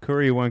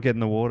 Curry won't get in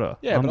the water.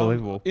 Yeah, but I'm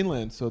Unbelievable.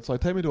 inland, so it's like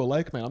take me to a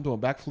lake, man. I'm doing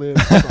backflips.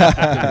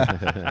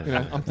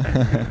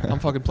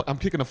 I'm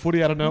kicking a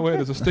footy out of nowhere.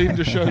 There's a steam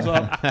just shows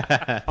up.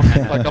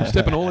 I'm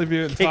stepping all of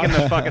you and Kicking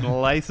the fucking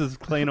laces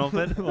clean off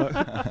it.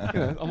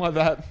 I'm like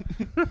that.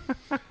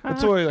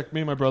 It's always like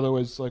me and my brother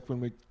always like when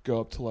we go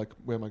up to like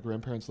where my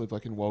grandparents live,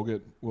 like in Walgett.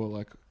 Well,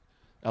 like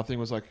our thing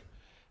was like,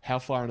 how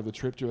far into the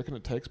trip do you reckon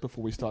it takes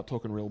before we start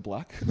talking real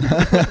black?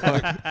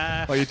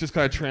 like you just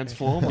kind of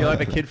transform. You're like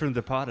the kid from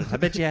Departed. I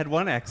bet you had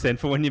one accent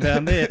for when you're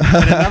down there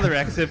and another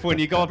accent for when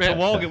you go up to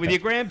Walgett with your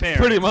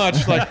grandparents. Pretty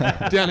much. Like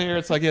down here,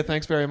 it's like, yeah,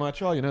 thanks very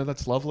much. Oh,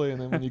 that's lovely.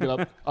 And then when you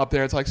get up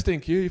there, it's like,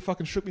 stink you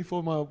fucking shook me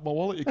for my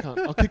wallet. You can't.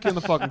 I'll kick you in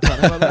the fucking cunt.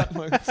 How about that?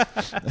 Like,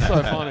 it's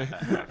so funny.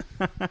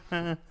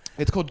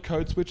 It's called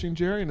code switching,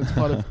 Jerry, and it's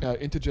part of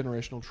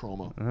intergenerational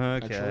trauma.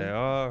 Okay, actually.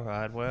 all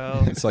right,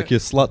 well. It's like your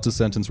slut to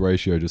sentence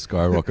ratio just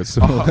skyrockets.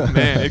 Oh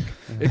man,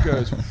 it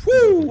goes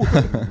whoo.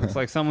 Looks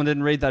like someone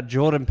didn't read that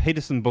Jordan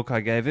Peterson book I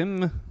gave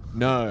him.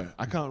 No,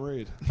 I can't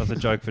read. That's a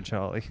joke for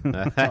Charlie.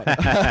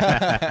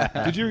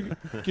 Did you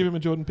give him a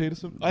Jordan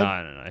Peterson?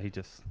 No. He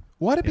just...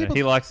 Why do You know, people?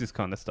 he likes this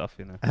kind of stuff,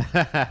 you know.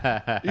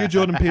 Are you a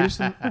Jordan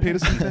Peterson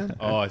fan?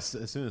 Oh, as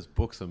soon as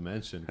books are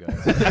mentioned,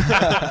 guys.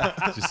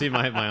 Did you see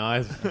my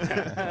eyes?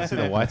 You see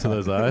the whites of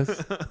those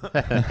eyes?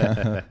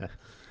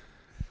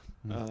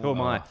 Who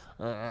am I?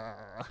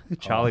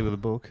 Charlie with a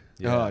book.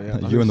 Oh, yeah.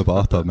 You in the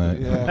bathtub, mate.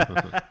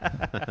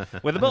 Yeah.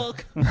 With a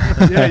book.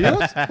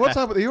 Yeah. What's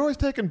up? You're always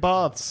taking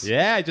baths.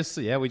 Yeah,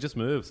 we just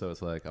moved, so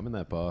it's like I'm in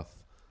that bath.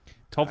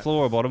 Top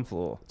floor or bottom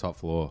floor? Top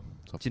floor.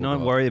 Do you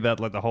not worry about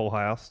like the whole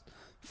house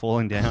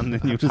falling down,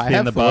 and you'll just I be in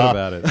have the thought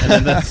bar, about it. and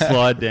then that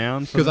slide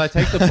down. Because I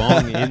take the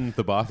bong in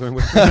the bathroom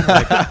with me.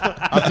 Like,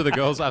 after the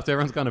girls, after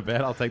everyone's gone to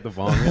bed, I'll take the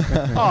bong in.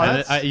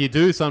 And you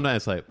do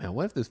sometimes. It's like, man,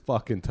 what if this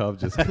fucking tub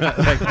just...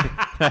 like,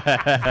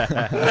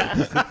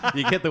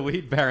 you get the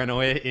weed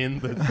paranoia in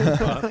the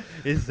tub.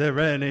 Is there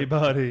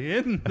anybody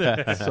in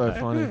there? That's so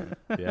funny.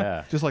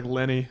 Yeah. Just like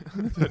Lenny.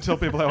 Tell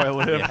people how I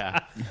live. Yeah.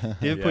 Do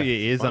you Yeah. put your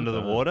ears Fun under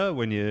the time. water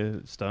when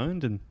you're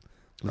stoned? And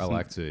I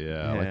like to,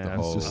 yeah. I like the Yeah,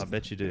 whole I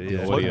bet you do. the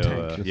Yeah. float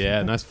audio. tank.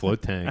 Yeah, nice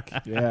float tank.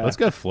 Yeah. Let's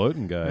go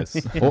floating, guys.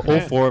 All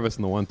four of us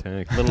in the one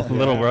tank.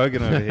 Little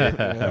Rogan over here.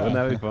 Wouldn't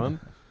that be fun?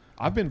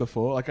 I've been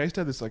before. Like I used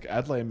to have this like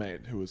Adelaide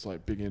mate who was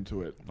like big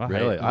into it.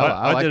 Really?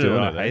 I like did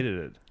doing it. it. I hated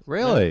it.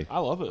 Really? I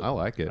love it. I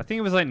like it. I think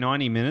it was like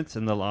 90 minutes,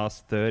 and the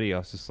last 30, I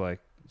was just like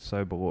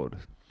so bored.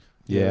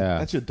 Yeah.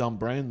 That's your dumb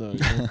brain though. You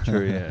know?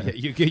 True, yeah.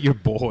 Yeah, you're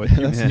bored.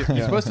 You're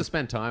supposed to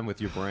spend time with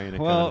your brain. And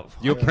Well,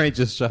 your brain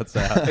just shuts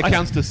out. It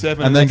counts to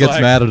 7 And then it's gets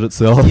like, mad at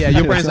itself. Yeah,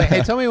 your brain's like,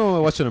 hey, tell me when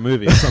we're watching a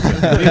movie or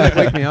something. Will you like,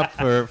 wake me up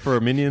for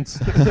Minions?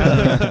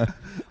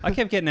 I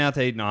kept getting out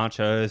to eat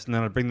nachos, and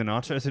then I'd bring the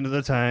nachos into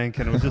the tank,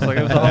 and it was just like,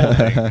 it was the whole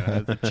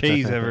thing. The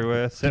cheese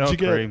everywhere, sour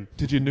cream.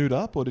 Did you nude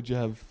up or did you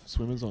have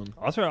swimmers on?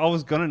 I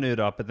was going to nude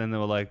up, but then they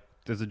were like,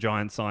 there's a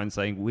giant sign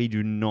saying, we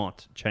do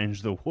not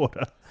change the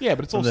water. Yeah,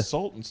 but it's all the-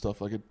 salt and stuff.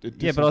 Like it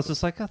Yeah, but I was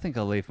just like, I think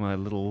I'll leave my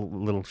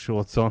little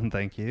shorts on,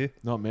 thank you.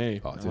 not me.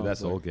 Oh, dude,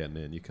 that's all getting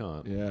in. You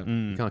can't. Yeah.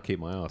 You can't keep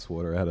my ass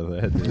water out of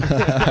there. Dude.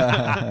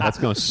 That's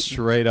going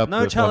straight up.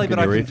 No, the Charlie, but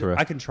fucking I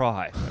urethra. can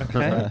try,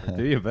 okay?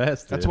 Do your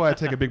best. That's dude. why I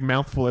take a big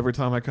mouthful every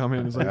time I come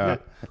in. It's like, Yeah.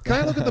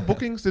 can I look at the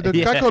bookings? Did a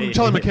Yeah, guy called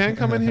Charlie yeah. McCann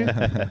come in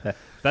here?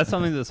 That's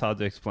something that's hard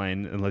to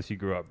explain unless you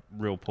grew up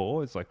real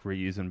poor. It's like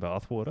reusing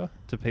bathwater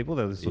to people.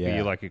 They'll just look at Yeah.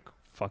 you like you're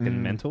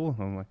fucking mental.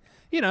 I'm like,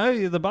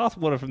 the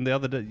bathwater from the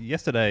other day,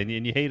 yesterday, and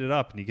you heat it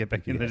up and you get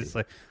back in there, just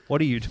like, what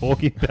are you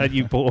talking about,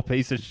 you poor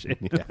piece of shit?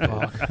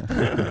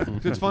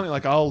 It's funny.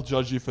 Like I'll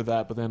judge you for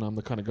that, but then I'm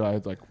the kind of guy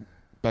like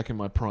back in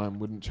my prime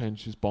wouldn't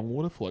change his bong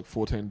water for like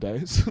 14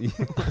 days.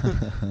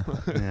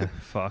 Yeah,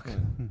 fuck.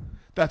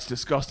 That's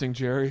disgusting,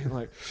 Jerry.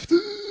 Like,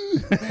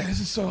 man, this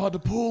is so hard to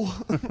pull.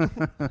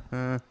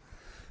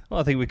 Well,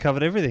 I think we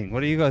covered everything.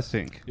 What do you guys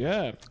think?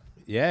 Yeah.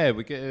 Yeah,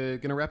 we're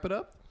gonna wrap it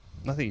up.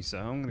 I think so.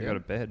 I'm gonna go to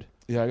bed.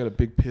 Yeah, I got a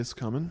big piss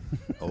coming.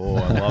 Oh,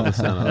 I love the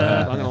sound of I'm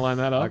that. gonna line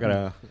that up. I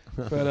gotta.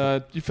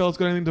 But you fellas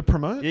got anything to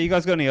promote? Yeah, you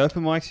guys got any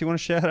open mics you want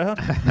to shout out?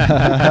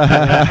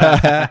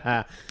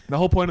 The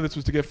whole point of this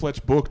was to get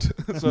Fletch booked.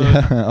 So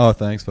Oh,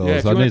 thanks, fellas.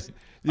 if you I want-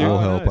 need all oh,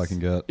 help I nice. can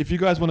get. if you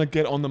guys want to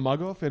get on the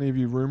Mugg Off, any of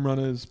you room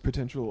runners,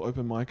 potential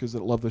open micers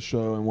that love the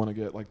show and want to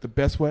get, like, the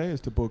best way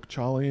is to book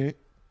Charlie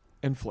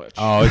and Fletch.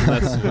 Oh, isn't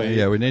that sweet?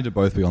 Yeah, we need to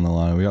both be on the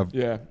line. We have,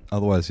 Yeah,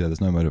 otherwise,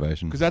 there's no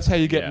motivation. because that's how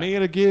you get Yeah. me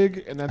at a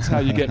gig, and that's how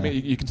you get me.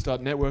 You can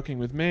start networking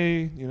with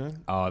me, you know.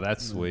 Oh,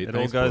 that's sweet. It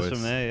Thanks, all goes boys.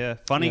 from there, yeah.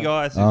 Funny Yeah.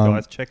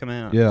 guys, check them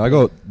out. Yeah, I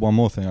got one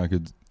more thing I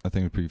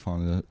think would be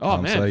fun to Oh,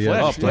 man, say.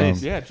 Fletch, Oh,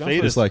 please. yeah, jump Feed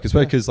on us. It's like,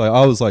 especially because like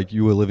I was like,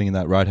 you were living in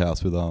that right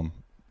house with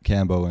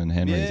Cambo and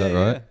Henry, is that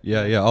Yeah, right?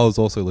 Yeah. I was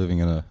also living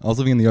in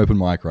the open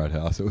mic right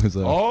house. It was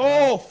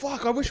Oh,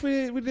 fuck, I wish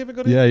we never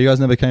got in. yeah, you guys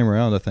never came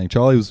around. I think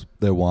Charlie was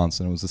there once,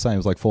 and it was the same. It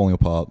was like falling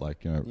apart,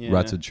 like Yeah.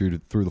 rats had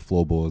chewed through the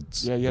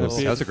floorboards. Yeah, you had a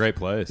big- That was a great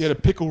place. You had a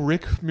Pickle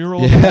Rick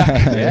mural. Yeah. on the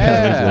back.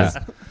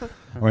 Yeah.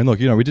 I mean, look,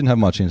 we didn't have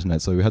much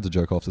internet, so we had to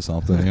jerk off to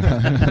something. You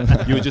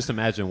know? You would just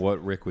imagine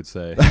what Rick would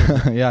say.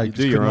 Yeah, You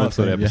do your own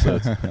sort of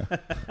episodes.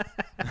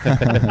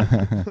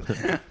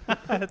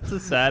 It's the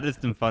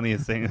saddest and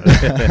funniest thing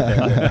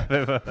I've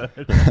ever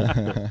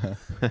heard.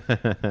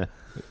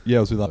 Yeah,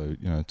 it was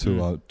with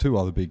two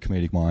other big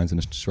comedic minds in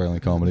Australian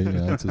comedy.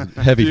 It's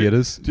heavy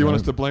hitters. Do you want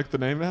us to blank the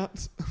name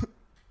out?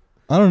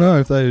 I don't know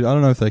if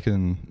they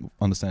can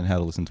understand how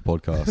to listen to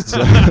podcasts.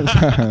 All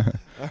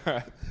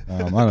right. I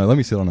don't know. Let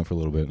me sit on it for a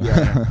little bit.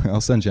 I'll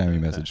send Jamie a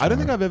message. I don't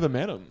think tomorrow. I've ever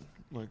met him,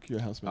 like your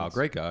housemates. Oh,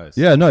 great guys.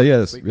 Yeah, no,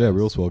 yeah, Sweet yeah, guys.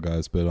 real swell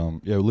guys. But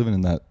we're living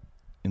in that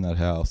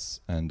house,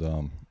 and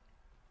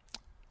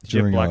Did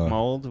you have black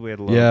mold? We had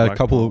a lot yeah, of a black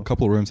couple mold. of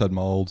rooms had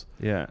mold.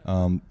 Yeah.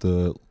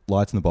 The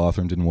lights in the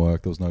bathroom didn't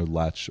work. There was no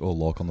latch or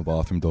lock on the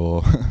bathroom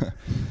door.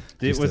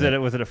 Was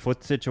it a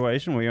foot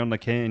situation where you're on the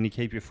can and you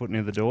keep your foot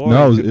near the door?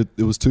 No, Or it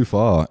was too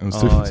far. It was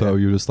too Oh, far, so yeah.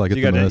 you were just like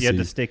you, at the mercy. you had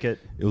to stick it.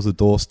 It was a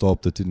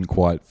doorstop that didn't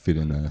quite fit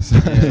in there. So,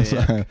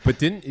 Yeah. But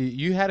didn't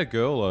you had a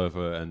girl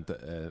over and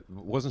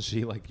wasn't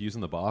she like using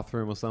the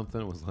bathroom or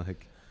something? Wasn't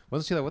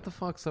she like, what the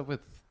fuck's up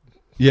with?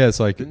 yeah, it's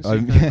like Didn't she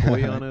kind of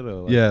koi on it?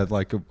 Or like, yeah,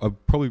 like I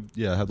probably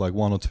had like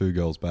one or two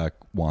girls back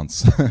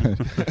once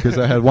because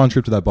I had one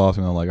trip to that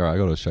bathroom. And I'm like, all right, I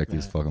got to shake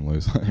these fucking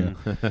loose. Yeah.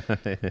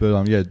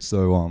 But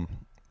so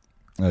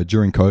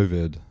during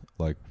COVID,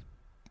 like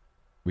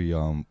we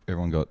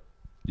everyone got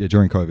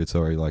during COVID,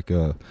 sorry, like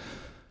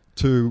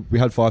we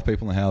had 5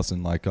 people in the house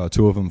and like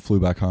 2 of them flew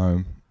back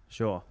home,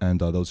 Sure.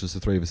 and there was just the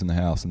 3 of us in the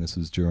house, and this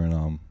was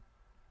during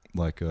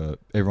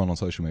everyone on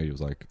social media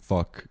was like,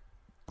 fuck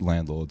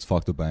landlords,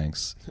 fuck the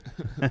banks,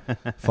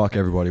 fuck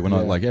everybody. We're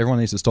not like everyone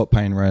needs to stop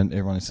paying rent.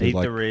 Everyone needs to Eat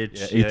like the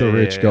rich. eat the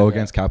rich, go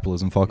against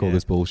capitalism, fuck all Yeah.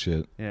 this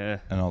bullshit. Yeah.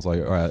 And I was like,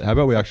 all right, how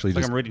about we actually It's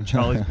like just? I'm reading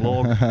Charlie's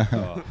blog.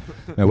 Oh,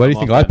 Now, where do you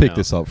I'm think off I that picked now.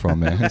 this up from,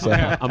 man? It's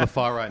like- I'm a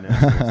far right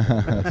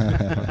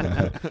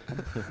now.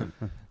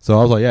 So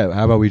I was like, yeah,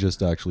 how about we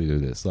just actually do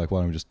this? Like,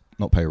 why don't we just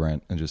not pay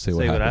rent and just see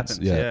what happens?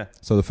 Yeah.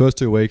 So the first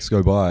 2 weeks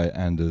go by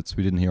and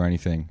we didn't hear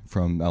anything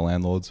from our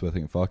landlords. We're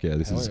thinking, fuck yeah,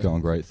 this is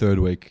going great. Third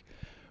week,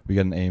 we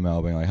get an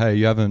email being like, hey,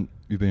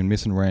 you've been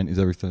missing rent. Is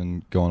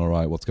everything going all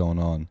right? What's going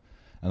on?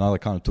 And I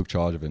like kind of took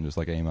charge of it and just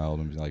like emailed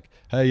them like,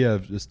 hey, yeah,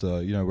 just,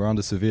 we're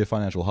under severe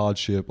financial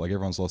hardship. Like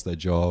everyone's lost their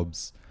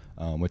jobs.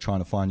 We're trying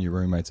to find new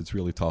roommates. It's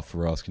really tough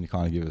for us. Can you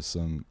kind of give us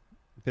some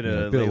bit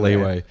of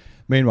leeway?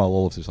 Meanwhile,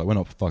 all of us just like, we're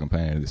not fucking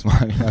paying any of this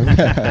money.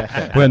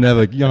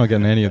 You're not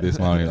getting any of this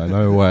money. Like,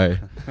 no way.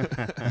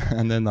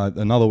 And then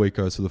another week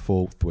goes to the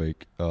fourth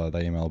week.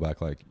 They email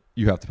back like,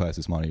 you have to pay us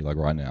this money like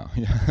right now.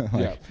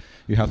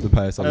 You have to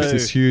pay us. Like, it's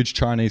this huge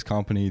Chinese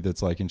company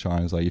that's like in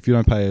China. It's like, if you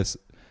don't pay us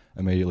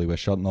immediately, we're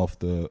shutting off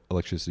the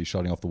electricity,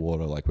 shutting off the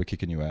water. Like, we're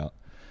kicking you out.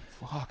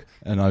 Fuck.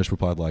 And I just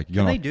replied like,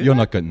 you're that?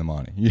 not getting the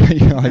money.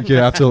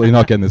 You're absolutely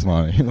not getting this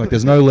money. Like,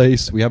 there's no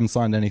lease. We haven't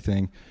signed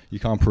anything. You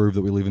can't prove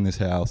that we live in this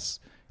house.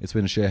 It's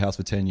been a share house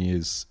for 10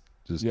 years.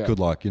 Just good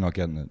luck. You're not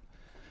getting it.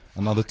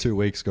 Another 2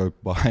 weeks go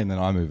by and then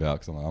I move out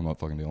because I'm like, I'm not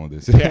fucking dealing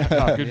with this.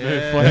 Good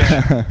move,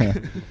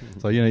 Fletcher.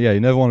 So, you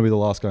never want to be the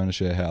last guy in a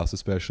share house,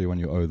 especially when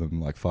you owe them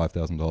like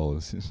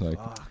 $5,000. It's like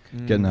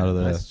getting out of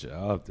there. Nice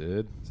job,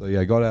 dude. So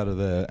yeah, I got out of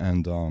there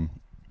and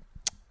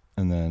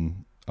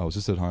then I was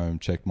just at home,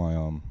 checked my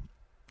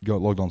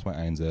logged onto my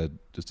ANZ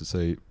just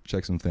to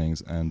check some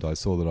things, and I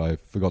saw that I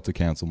forgot to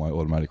cancel my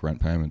automatic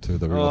rent payment to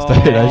the real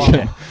estate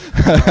agent.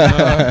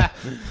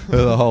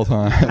 The whole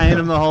time. Paying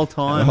him the whole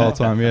time. The whole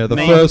time, yeah.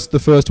 The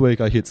first week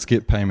I hit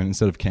skip payment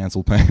instead of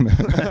cancel payment.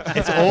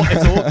 It's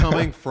all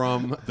coming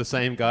from the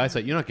same guy. So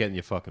you're not getting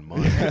your fucking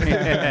money.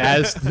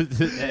 As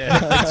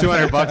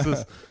 $200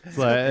 is it's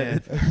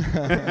like,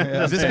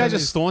 is this guy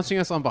just staunching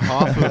us on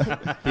behalf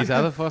of these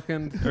other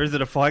fucking? Or is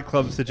it a Fight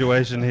Club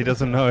situation? He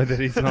doesn't know that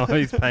he's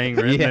paying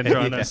rent and then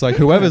trying to. It's like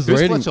whoever's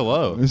Who's reading. Fletcher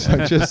Lowe? It's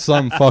like just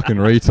some fucking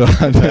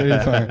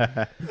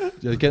retard.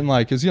 You're getting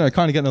like, because kind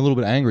of getting a little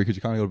bit angry because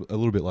you kind of got a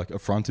little bit like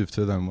affrontive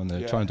to them when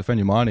they're trying to defend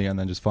your money, and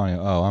then just finding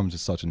out, oh, I'm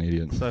just such an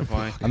idiot. So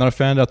funny. And then I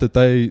found out that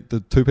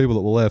the two people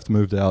that were left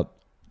moved out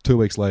 2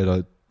 weeks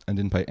later and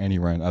didn't pay any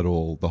rent at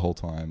all the whole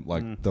time,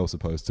 like they were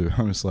supposed to.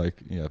 I'm just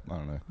like, I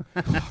don't know,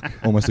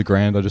 almost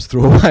 $1,000 I just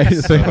threw away.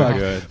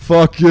 Good.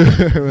 Fuck you,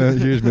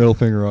 huge middle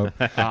finger up.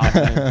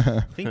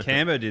 I think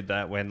Cambo did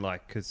that when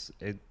because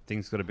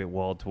things got a bit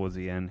wild towards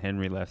the end.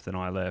 Henry left and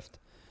I left,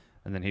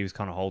 and then he was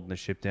kind of holding the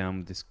ship down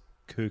with this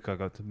kook I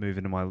got to move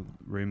into my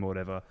room or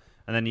whatever,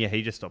 and then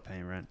he just stopped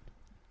paying rent.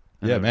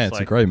 And Yeah, man, it's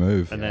a great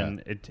move. And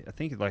then I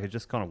think it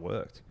just kind of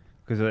worked.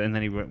 And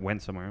then he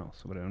went somewhere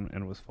else, and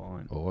it was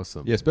fine.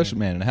 Awesome. Yeah, especially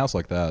man in a house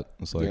like that,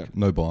 it's like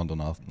no bond or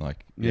nothing.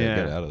 Like,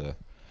 get out of there.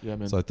 Yeah,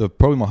 man. So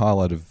probably my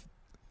highlight of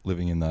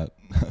living in that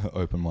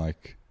open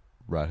mic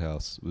rat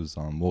house was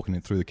walking in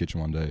through the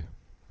kitchen one day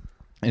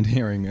and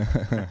hearing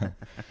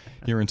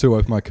two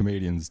open mic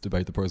comedians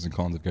debate the pros and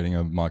cons of getting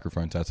a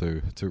microphone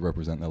tattoo to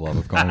represent their love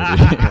of comedy.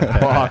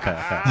 Fuck.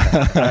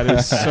 That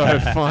is so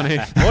funny.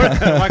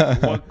 What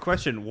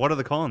are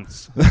the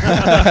cons?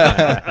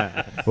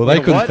 Well, they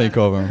couldn't What? think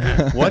of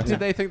them. What did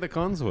they think the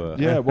cons were?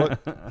 Yeah,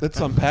 let's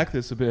unpack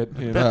this a bit.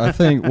 I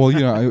think,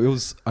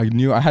 I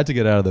knew I had to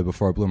get out of there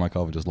before I blew my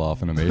cover just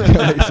laughing immediately.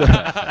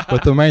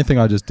 But the main thing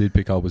I just did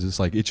pick up was just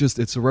like,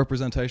 it's a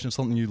representation of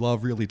something you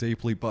love really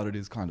deeply, but it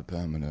is kind of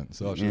permanent.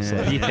 So it's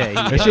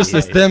just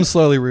like, it's them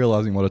slowly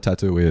realizing what a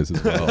tattoo is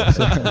as well.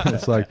 So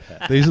it's like,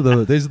 these are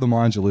the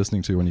minds you're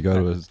listening to when you go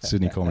to a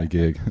Sydney comedy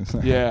gig.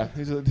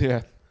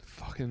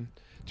 Fucking.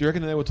 Do you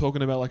reckon they were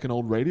talking about like an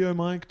old radio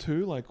mic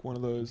too, like one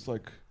of those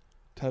like,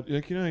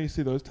 you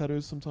see those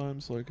tattoos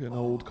sometimes, like an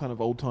old kind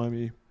of old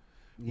timey.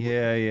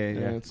 Yeah.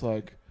 It's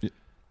like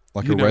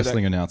a know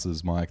wrestling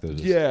announcer's mic. That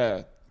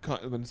just,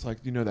 and it's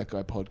like, that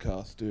guy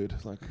podcast, dude.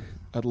 Like,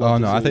 I'd Oh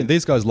love. no, to I see think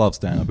these guys love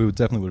stand up. It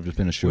definitely would have just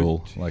been a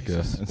shul.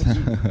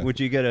 Would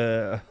you get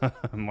a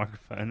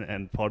microphone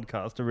and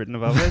podcaster written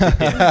above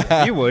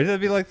it? You would. That'd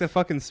be like the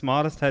fucking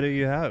smartest tattoo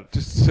you have.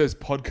 just says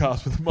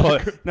podcast with a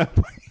mic. No.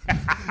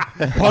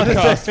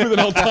 Podcast with an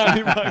old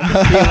timey mic.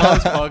 He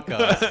loves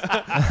podcasts.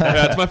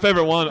 Yeah, it's my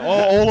favorite one.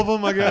 All of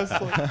them, I guess.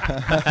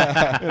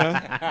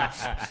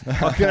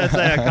 What can I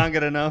say? I can't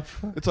get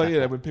enough. It's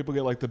like when people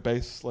get like the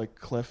bass like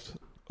cleft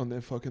on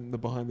their fucking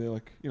behind their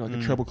like like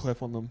a treble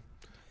clef on them.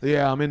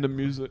 Yeah, I'm into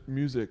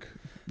music.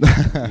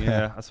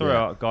 Yeah, I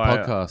saw a guy.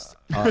 Podcast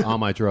are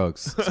my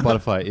drugs.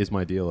 Spotify is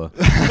my dealer.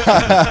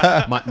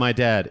 my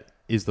dad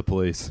is the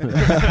police.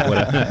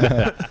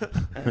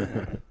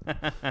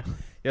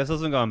 Yeah, I saw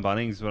some guy in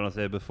Bunnings when I was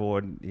there before,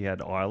 and he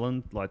had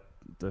Ireland, like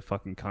the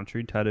fucking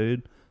country,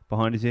 tattooed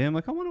behind his ear. I'm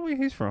like, I wonder where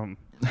he's from.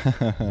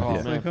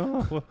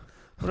 Man.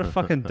 What a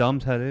fucking dumb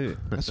tattoo.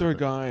 I saw a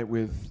guy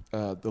with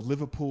the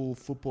Liverpool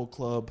Football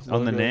Club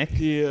On the logo neck?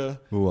 here.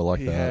 Ooh, I like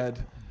he that. had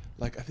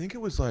like I think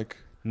it was like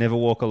Never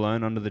walk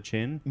alone under the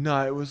chin.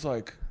 no, it was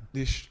like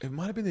it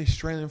might have been the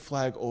Australian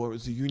flag or it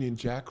was the Union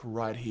Jack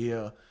right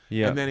here.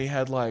 Yeah. And then he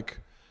had like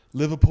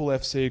Liverpool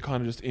FC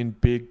kind of just in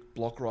big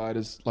block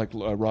riders, like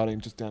riding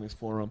just down his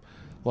forearm.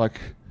 Like,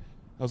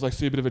 I was like,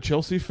 see a bit of a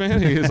Chelsea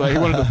fan? He was like, he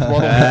wanted to throttle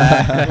me.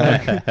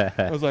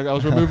 I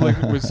was removed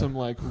like with some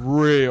like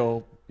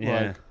real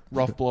like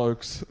rough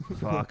blokes.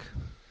 Fuck.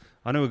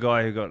 I knew a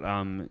guy who got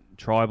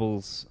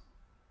tribals,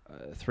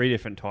 3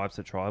 different types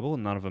of tribal,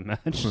 and none of them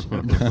matched.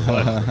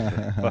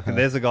 Fucking,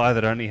 there's a guy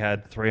that only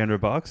had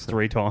 $300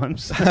 3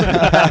 times.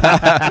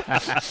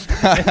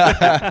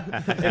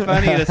 If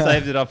only he'd have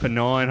saved it up for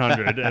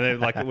 900, and it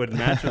would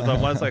match. It was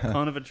like, what's like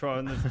kind of a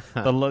tribe?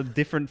 The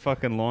different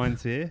fucking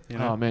lines here. You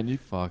know? Oh man,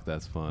 Fuck,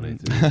 that's funny,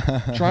 dude.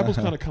 tribal's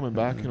kind of coming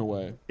back in a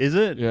way. Is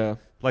it? Yeah,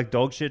 Like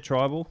dog shit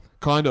tribal?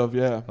 kind of.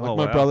 Yeah, like Oh,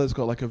 my wow. brother's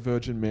got like a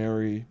Virgin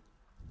Mary,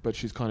 but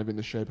she's kind of in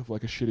the shape of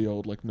like a shitty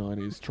old like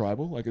 90s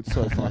tribal. Like it's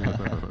so funny.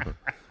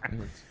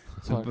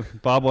 It's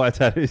like, Barbed wire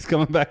tattoos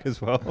coming back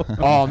as well.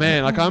 oh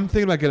man, like I'm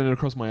thinking about getting it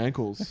across my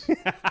ankles,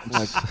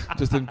 like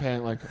just in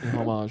paint, like in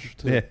homage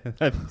to. Yeah,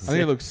 I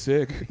think it looks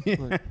sick.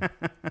 Like,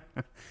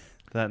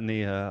 that and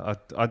the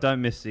I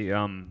don't miss the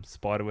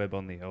spider web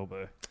on the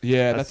elbow.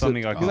 yeah, That's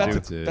something I can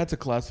that's do. that's a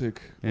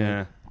classic.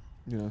 Yeah.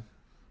 You know,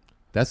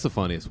 That's the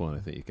funniest one I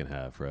think you can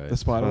have, right? the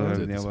spider. Spider web. web.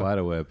 Dude, Yeah, the well.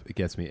 spider web, it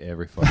gets me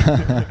every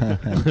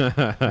fucking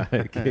time.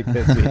 It gets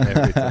me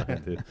every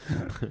time, dude.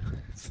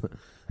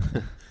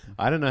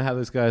 I don't know how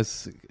this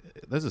guy's...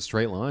 Those are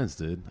straight lines,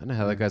 dude. I don't know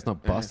how that guy's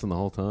not busting the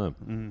whole time.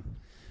 Mm.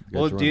 You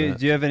Well, guys do run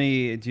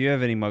you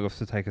have any mug-offs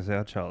to take us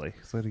out, Charlie?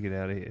 Because let us get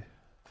out of here.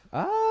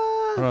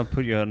 I don't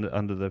put you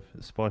under the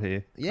spot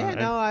here. Yeah,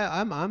 no,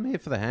 I'm here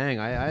for the hang.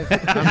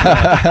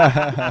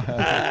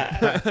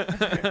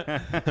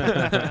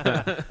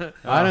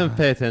 I don't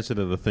pay attention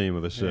to the theme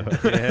of the show.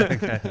 Yeah,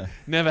 okay.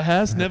 Never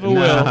has, never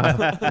will.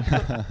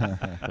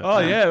 Oh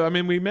yeah, I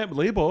mean we met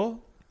Libor.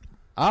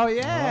 Oh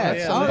yeah,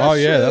 yeah. Oh,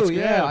 yeah, true. that's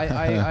yeah.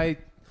 I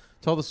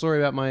told the story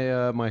about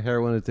my my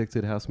heroin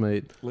addicted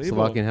housemate, Libor.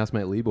 Slovakian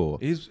housemate Libor.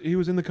 He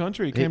was in the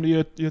country. He came to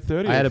your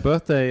 30th. I had a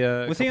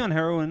birthday. Was he on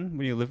heroin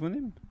when you lived with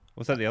him?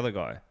 Was that the other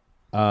guy?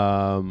 He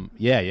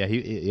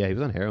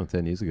was on heroin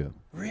 10 years ago.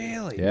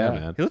 Really? Yeah,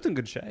 man. He looked in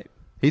good shape.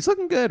 He's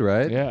looking good,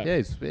 right? Yeah. Yeah,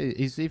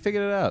 he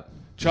figured it out.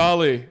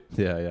 Charlie.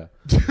 Yeah.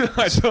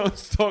 I don't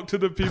talk to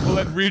the people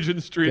at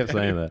Regent Street. Kept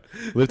saying that.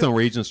 Lived on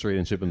Regent Street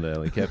in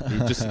Chippendale. He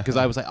just because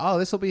I was like, oh,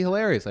 this will be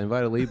hilarious. I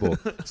invited Libor.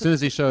 As soon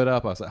as he showed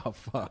up, I was like, oh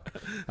fuck,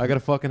 I gotta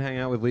fucking hang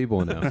out with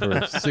Libor now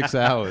for 6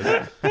 hours.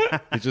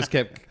 He just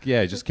kept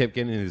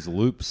getting in his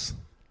loops.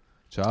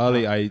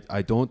 Charlie,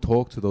 I don't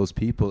talk to those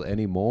people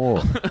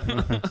anymore.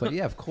 It's like,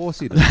 yeah, of course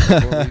he does.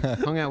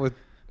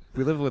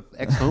 We live with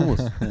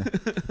ex-homeless.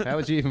 How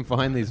would you even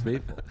find these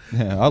people?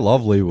 Yeah, I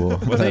love Libor.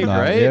 Wasn't he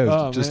great? Yeah, it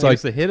was Oh, just man. like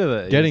He's the hit of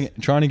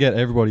it. trying to get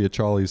everybody at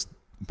Charlie's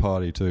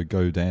party to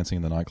go dancing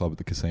in the nightclub at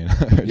the casino.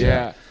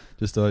 Yeah.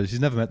 Just she's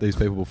never met these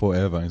people before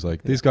ever. And he's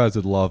like, these guys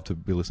would love to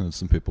be listening to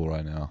some people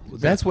right now.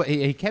 That's what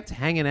he kept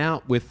hanging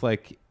out with.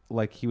 Like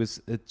he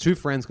was 2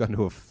 friends got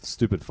into a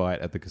stupid fight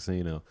at the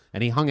casino,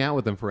 and he hung out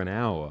with them for an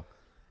hour.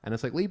 And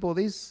it's like, Libor,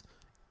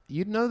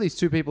 you know these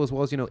 2 people as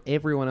well as you know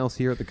everyone else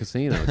here at the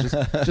casino.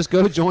 Just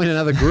go join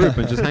another group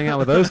and just hang out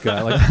with those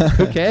guys. Like,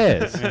 who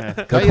cares?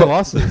 Cut your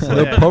losses. Like,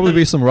 There'll probably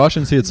be some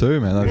Russians here too,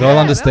 man. Like, they'll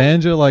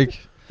understand you. Like,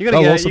 You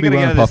they'll gotta also get, be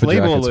you wearing gotta get puffer this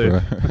label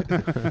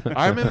jackets, bro.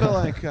 I remember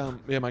like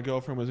my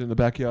girlfriend was in the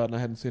backyard and I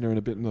hadn't seen her in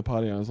a bit in the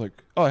party. And I was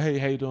like, oh hey,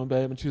 how you doing,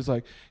 babe? And she was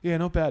like, yeah,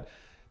 not bad.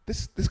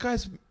 This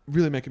guy's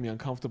really making me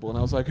uncomfortable. And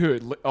I was like, who?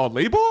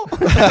 Libor?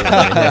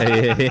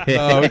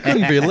 No, it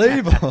couldn't be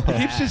Libor. He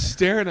keeps just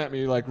staring at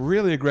me like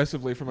really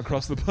aggressively from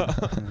across the bar.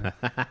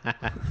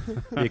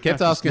 he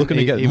kept asking. looking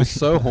to get- He was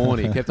so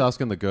horny. He kept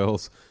asking the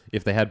girls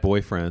if they had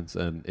boyfriends,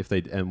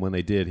 and when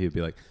they did, he'd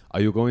be like,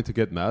 "Are you going to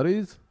get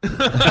married?"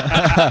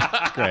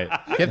 Great.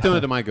 Kept doing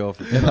it to my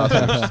girlfriend. Kept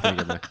asking if she's gonna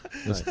get married.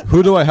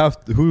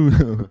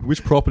 Nice.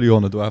 Which property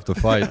owner do I have to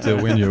fight to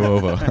win you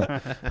over?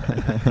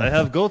 I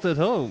have goat at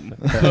home.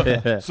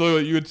 So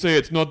you would say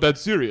it's not that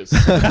serious.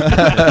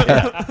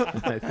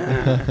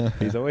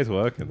 He's always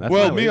working. That's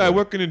Well, how me, he I works.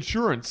 work in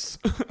insurance.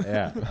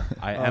 Yeah,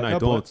 I God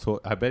don't bless.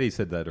 talk. I bet he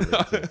said that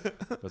already.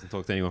 Doesn't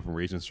talk to anyone from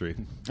Regent Street.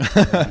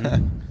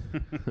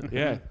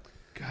 Yeah.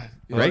 God,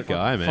 Great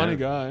guy, man. Funny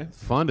guy.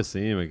 It's fun to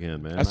see him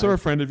again, man. I saw a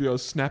friend of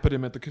yours snap at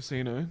him at the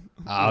casino.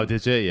 Oh,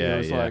 did you?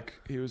 Yeah,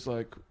 He was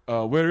like,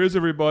 where is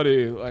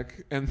everybody?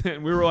 Like, and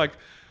then we were like,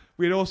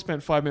 we'd all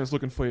spent 5 minutes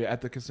looking for you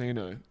at the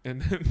casino.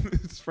 And then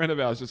this friend of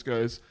ours just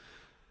goes,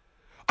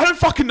 I don't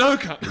fucking know,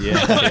 cunt.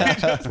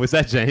 Yeah. Was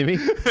that Jamie?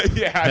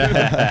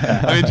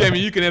 Yeah. I mean, Jamie,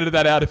 you can edit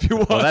that out if you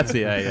want. Well, that's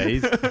He's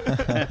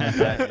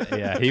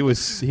yeah. He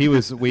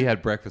was. We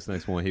had breakfast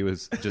next morning. He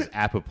was just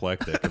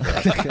apoplectic.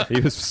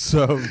 He was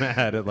so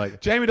mad at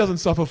like. Jamie doesn't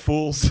suffer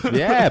fools.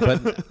 Yeah,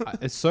 but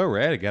it's so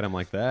rare to get him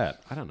like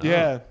that. I don't know.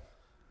 Yeah.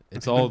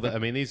 It's all. I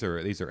mean, these are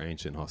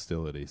ancient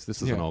hostilities.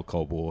 This is an old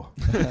Cold War.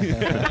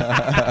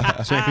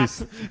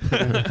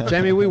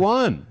 Jamie, we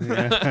won.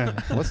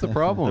 What's the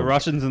problem? The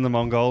Russians and the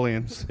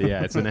Mongolians.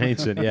 Yeah, it's an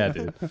ancient. Yeah,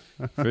 dude,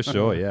 for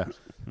sure. Yeah.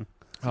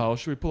 Oh,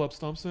 should we pull up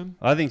stumps then?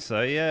 I think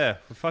so. Yeah,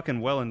 we're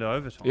fucking well into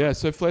overtime. Yeah.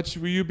 So Fletch,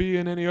 will you be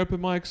in any open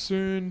mics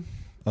soon?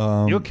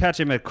 You'll catch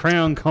him at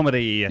Crown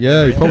Comedy.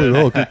 Yeah, you probably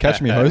will. Could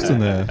catch me hosting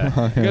there.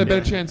 You got a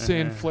better chance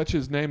seeing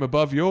Fletcher's name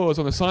above yours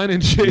on the sign-in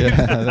sheet.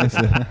 Yeah, that's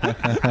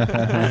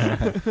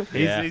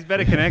it. He's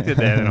better connected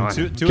there than I am.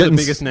 Two of the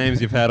biggest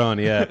names you've had on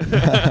yet.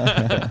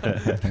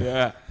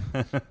 Yeah.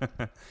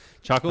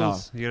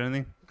 Chuckles, you got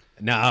anything?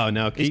 No.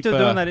 He's Keep still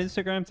doing that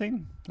Instagram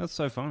thing? That's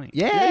so funny.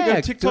 Yeah, you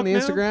got TikTok doing the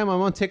now? Instagram.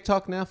 I'm on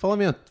TikTok now. Follow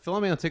me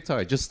on TikTok.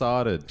 I just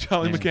started.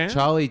 Charlie McCann?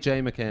 Charlie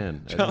J.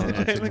 McCann. Charlie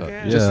on J. TikTok.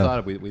 McCann. Just Yeah.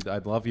 started.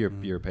 I'd love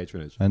your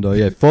patronage. And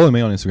follow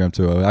me on Instagram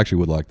too. I actually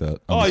would like that.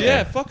 Oh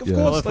yeah, fuck of course.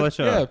 Follow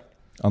Fletcher. Yeah.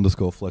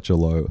 _Fletcher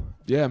Lowe.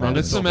 Yeah, man.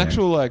 There's some Okay.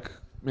 actual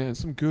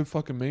some good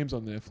fucking memes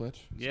on there,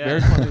 Fletch. It's Yeah.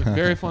 very funny.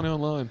 Very funny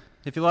online.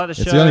 If you like the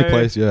show, It's the only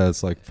place. Yeah,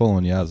 it's like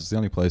following Yaz. It's the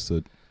only place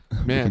that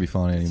Man, can be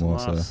funny anymore.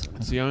 So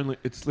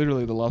It's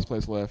literally the last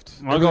place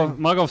left.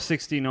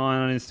 Mugg69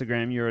 on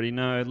Instagram, you already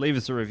know. Leave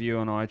us a review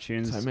on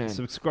iTunes. So, man.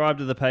 Subscribe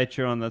to the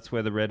Patreon. That's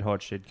where the red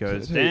hot shit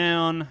goes Dude,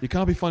 down. You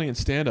can't be funny in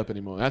stand-up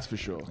anymore. That's for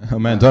sure. oh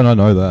man, don't I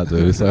know that,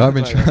 dude? So I've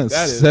been Like, trying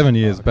that is- 7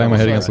 years, bang my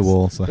head sorry. against the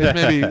wall. So There's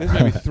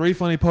maybe 3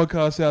 funny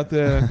podcasts out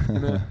there.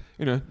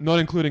 Not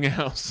including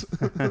ours.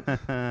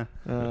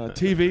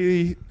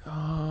 TV.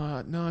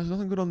 No, there's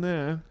nothing good on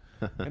there.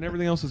 And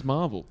everything else is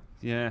Marvel.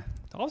 Yeah.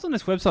 I was on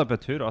this website,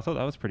 Batuta. I thought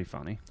that was pretty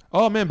funny.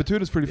 Oh man,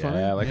 Batuta's pretty funny.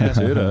 Yeah, like Yeah.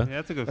 Batuta. Yeah,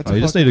 that's a good That's Oh, fun.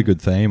 you just need a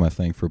good theme, I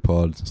think, for a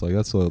pod. It's like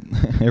that's what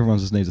everyone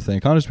just needs a theme.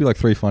 Can't just be like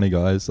 3 funny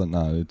guys. Like,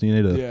 no, you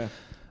need a. Yeah.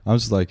 I'm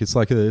just like it's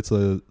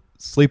a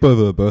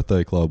sleepover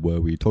birthday club where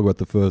we talk about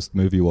the first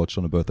movie you watched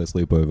on a birthday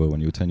sleepover when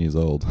you were 10 years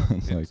old.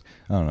 It's like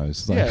I don't know.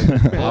 It's like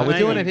Oh, we're Mate,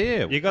 doing it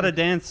here. You got to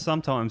dance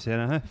sometimes, you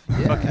know.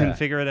 Fucking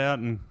figure it out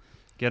and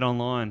get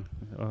online.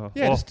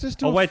 Yeah, Or- just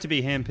do I'll a wait to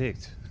be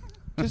handpicked.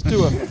 Just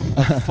do a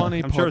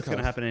funny I'm podcast. sure it's going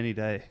to happen any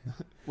day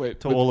Wait,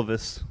 to but all of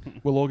us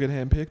we'll all get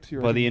handpicked? You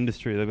by reckon? the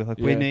industry. They'll be like,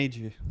 we Yeah. need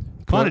you.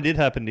 Kind of did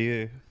happen to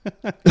you.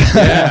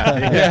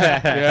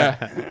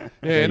 Yeah,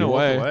 in you a walk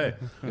way. away.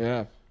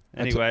 Yeah.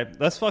 Anyway,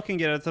 let's fucking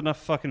get it. It's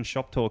enough fucking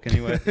shop talk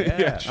anyway.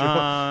 Yeah,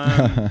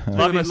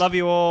 sure. Love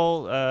you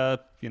all.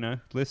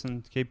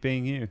 Listen, keep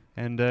being you.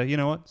 And you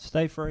know what?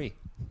 Stay free.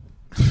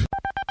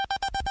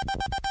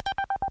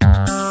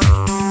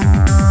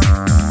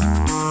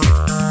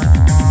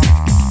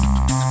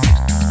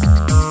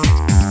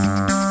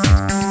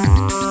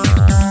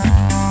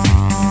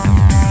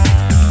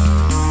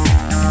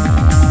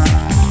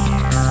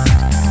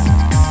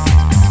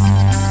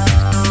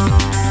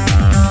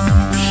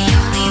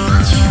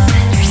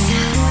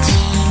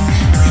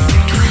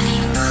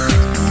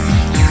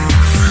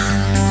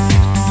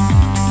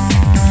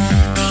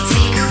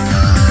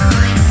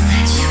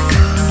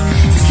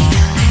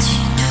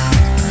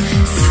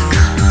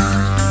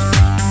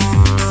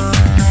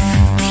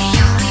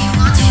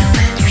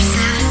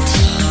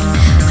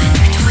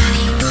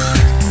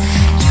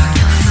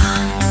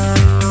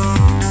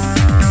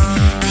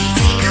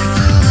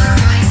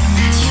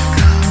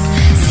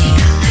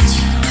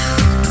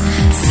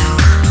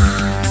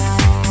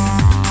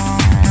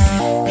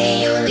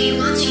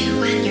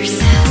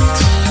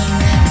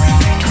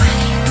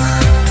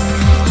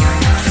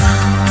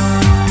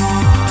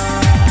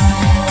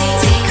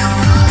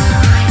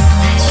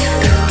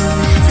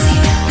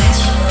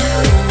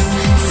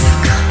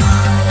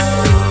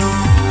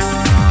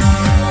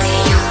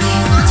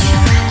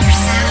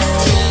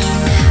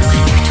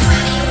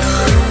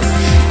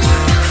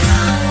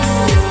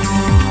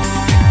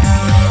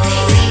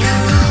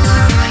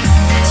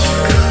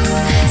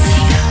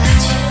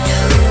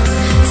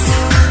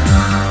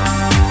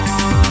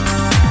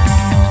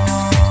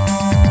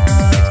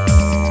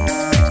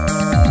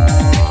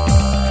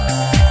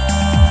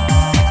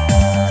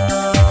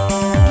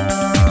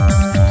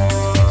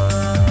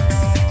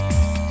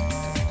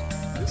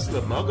 This is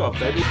the Mugg off,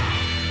 baby.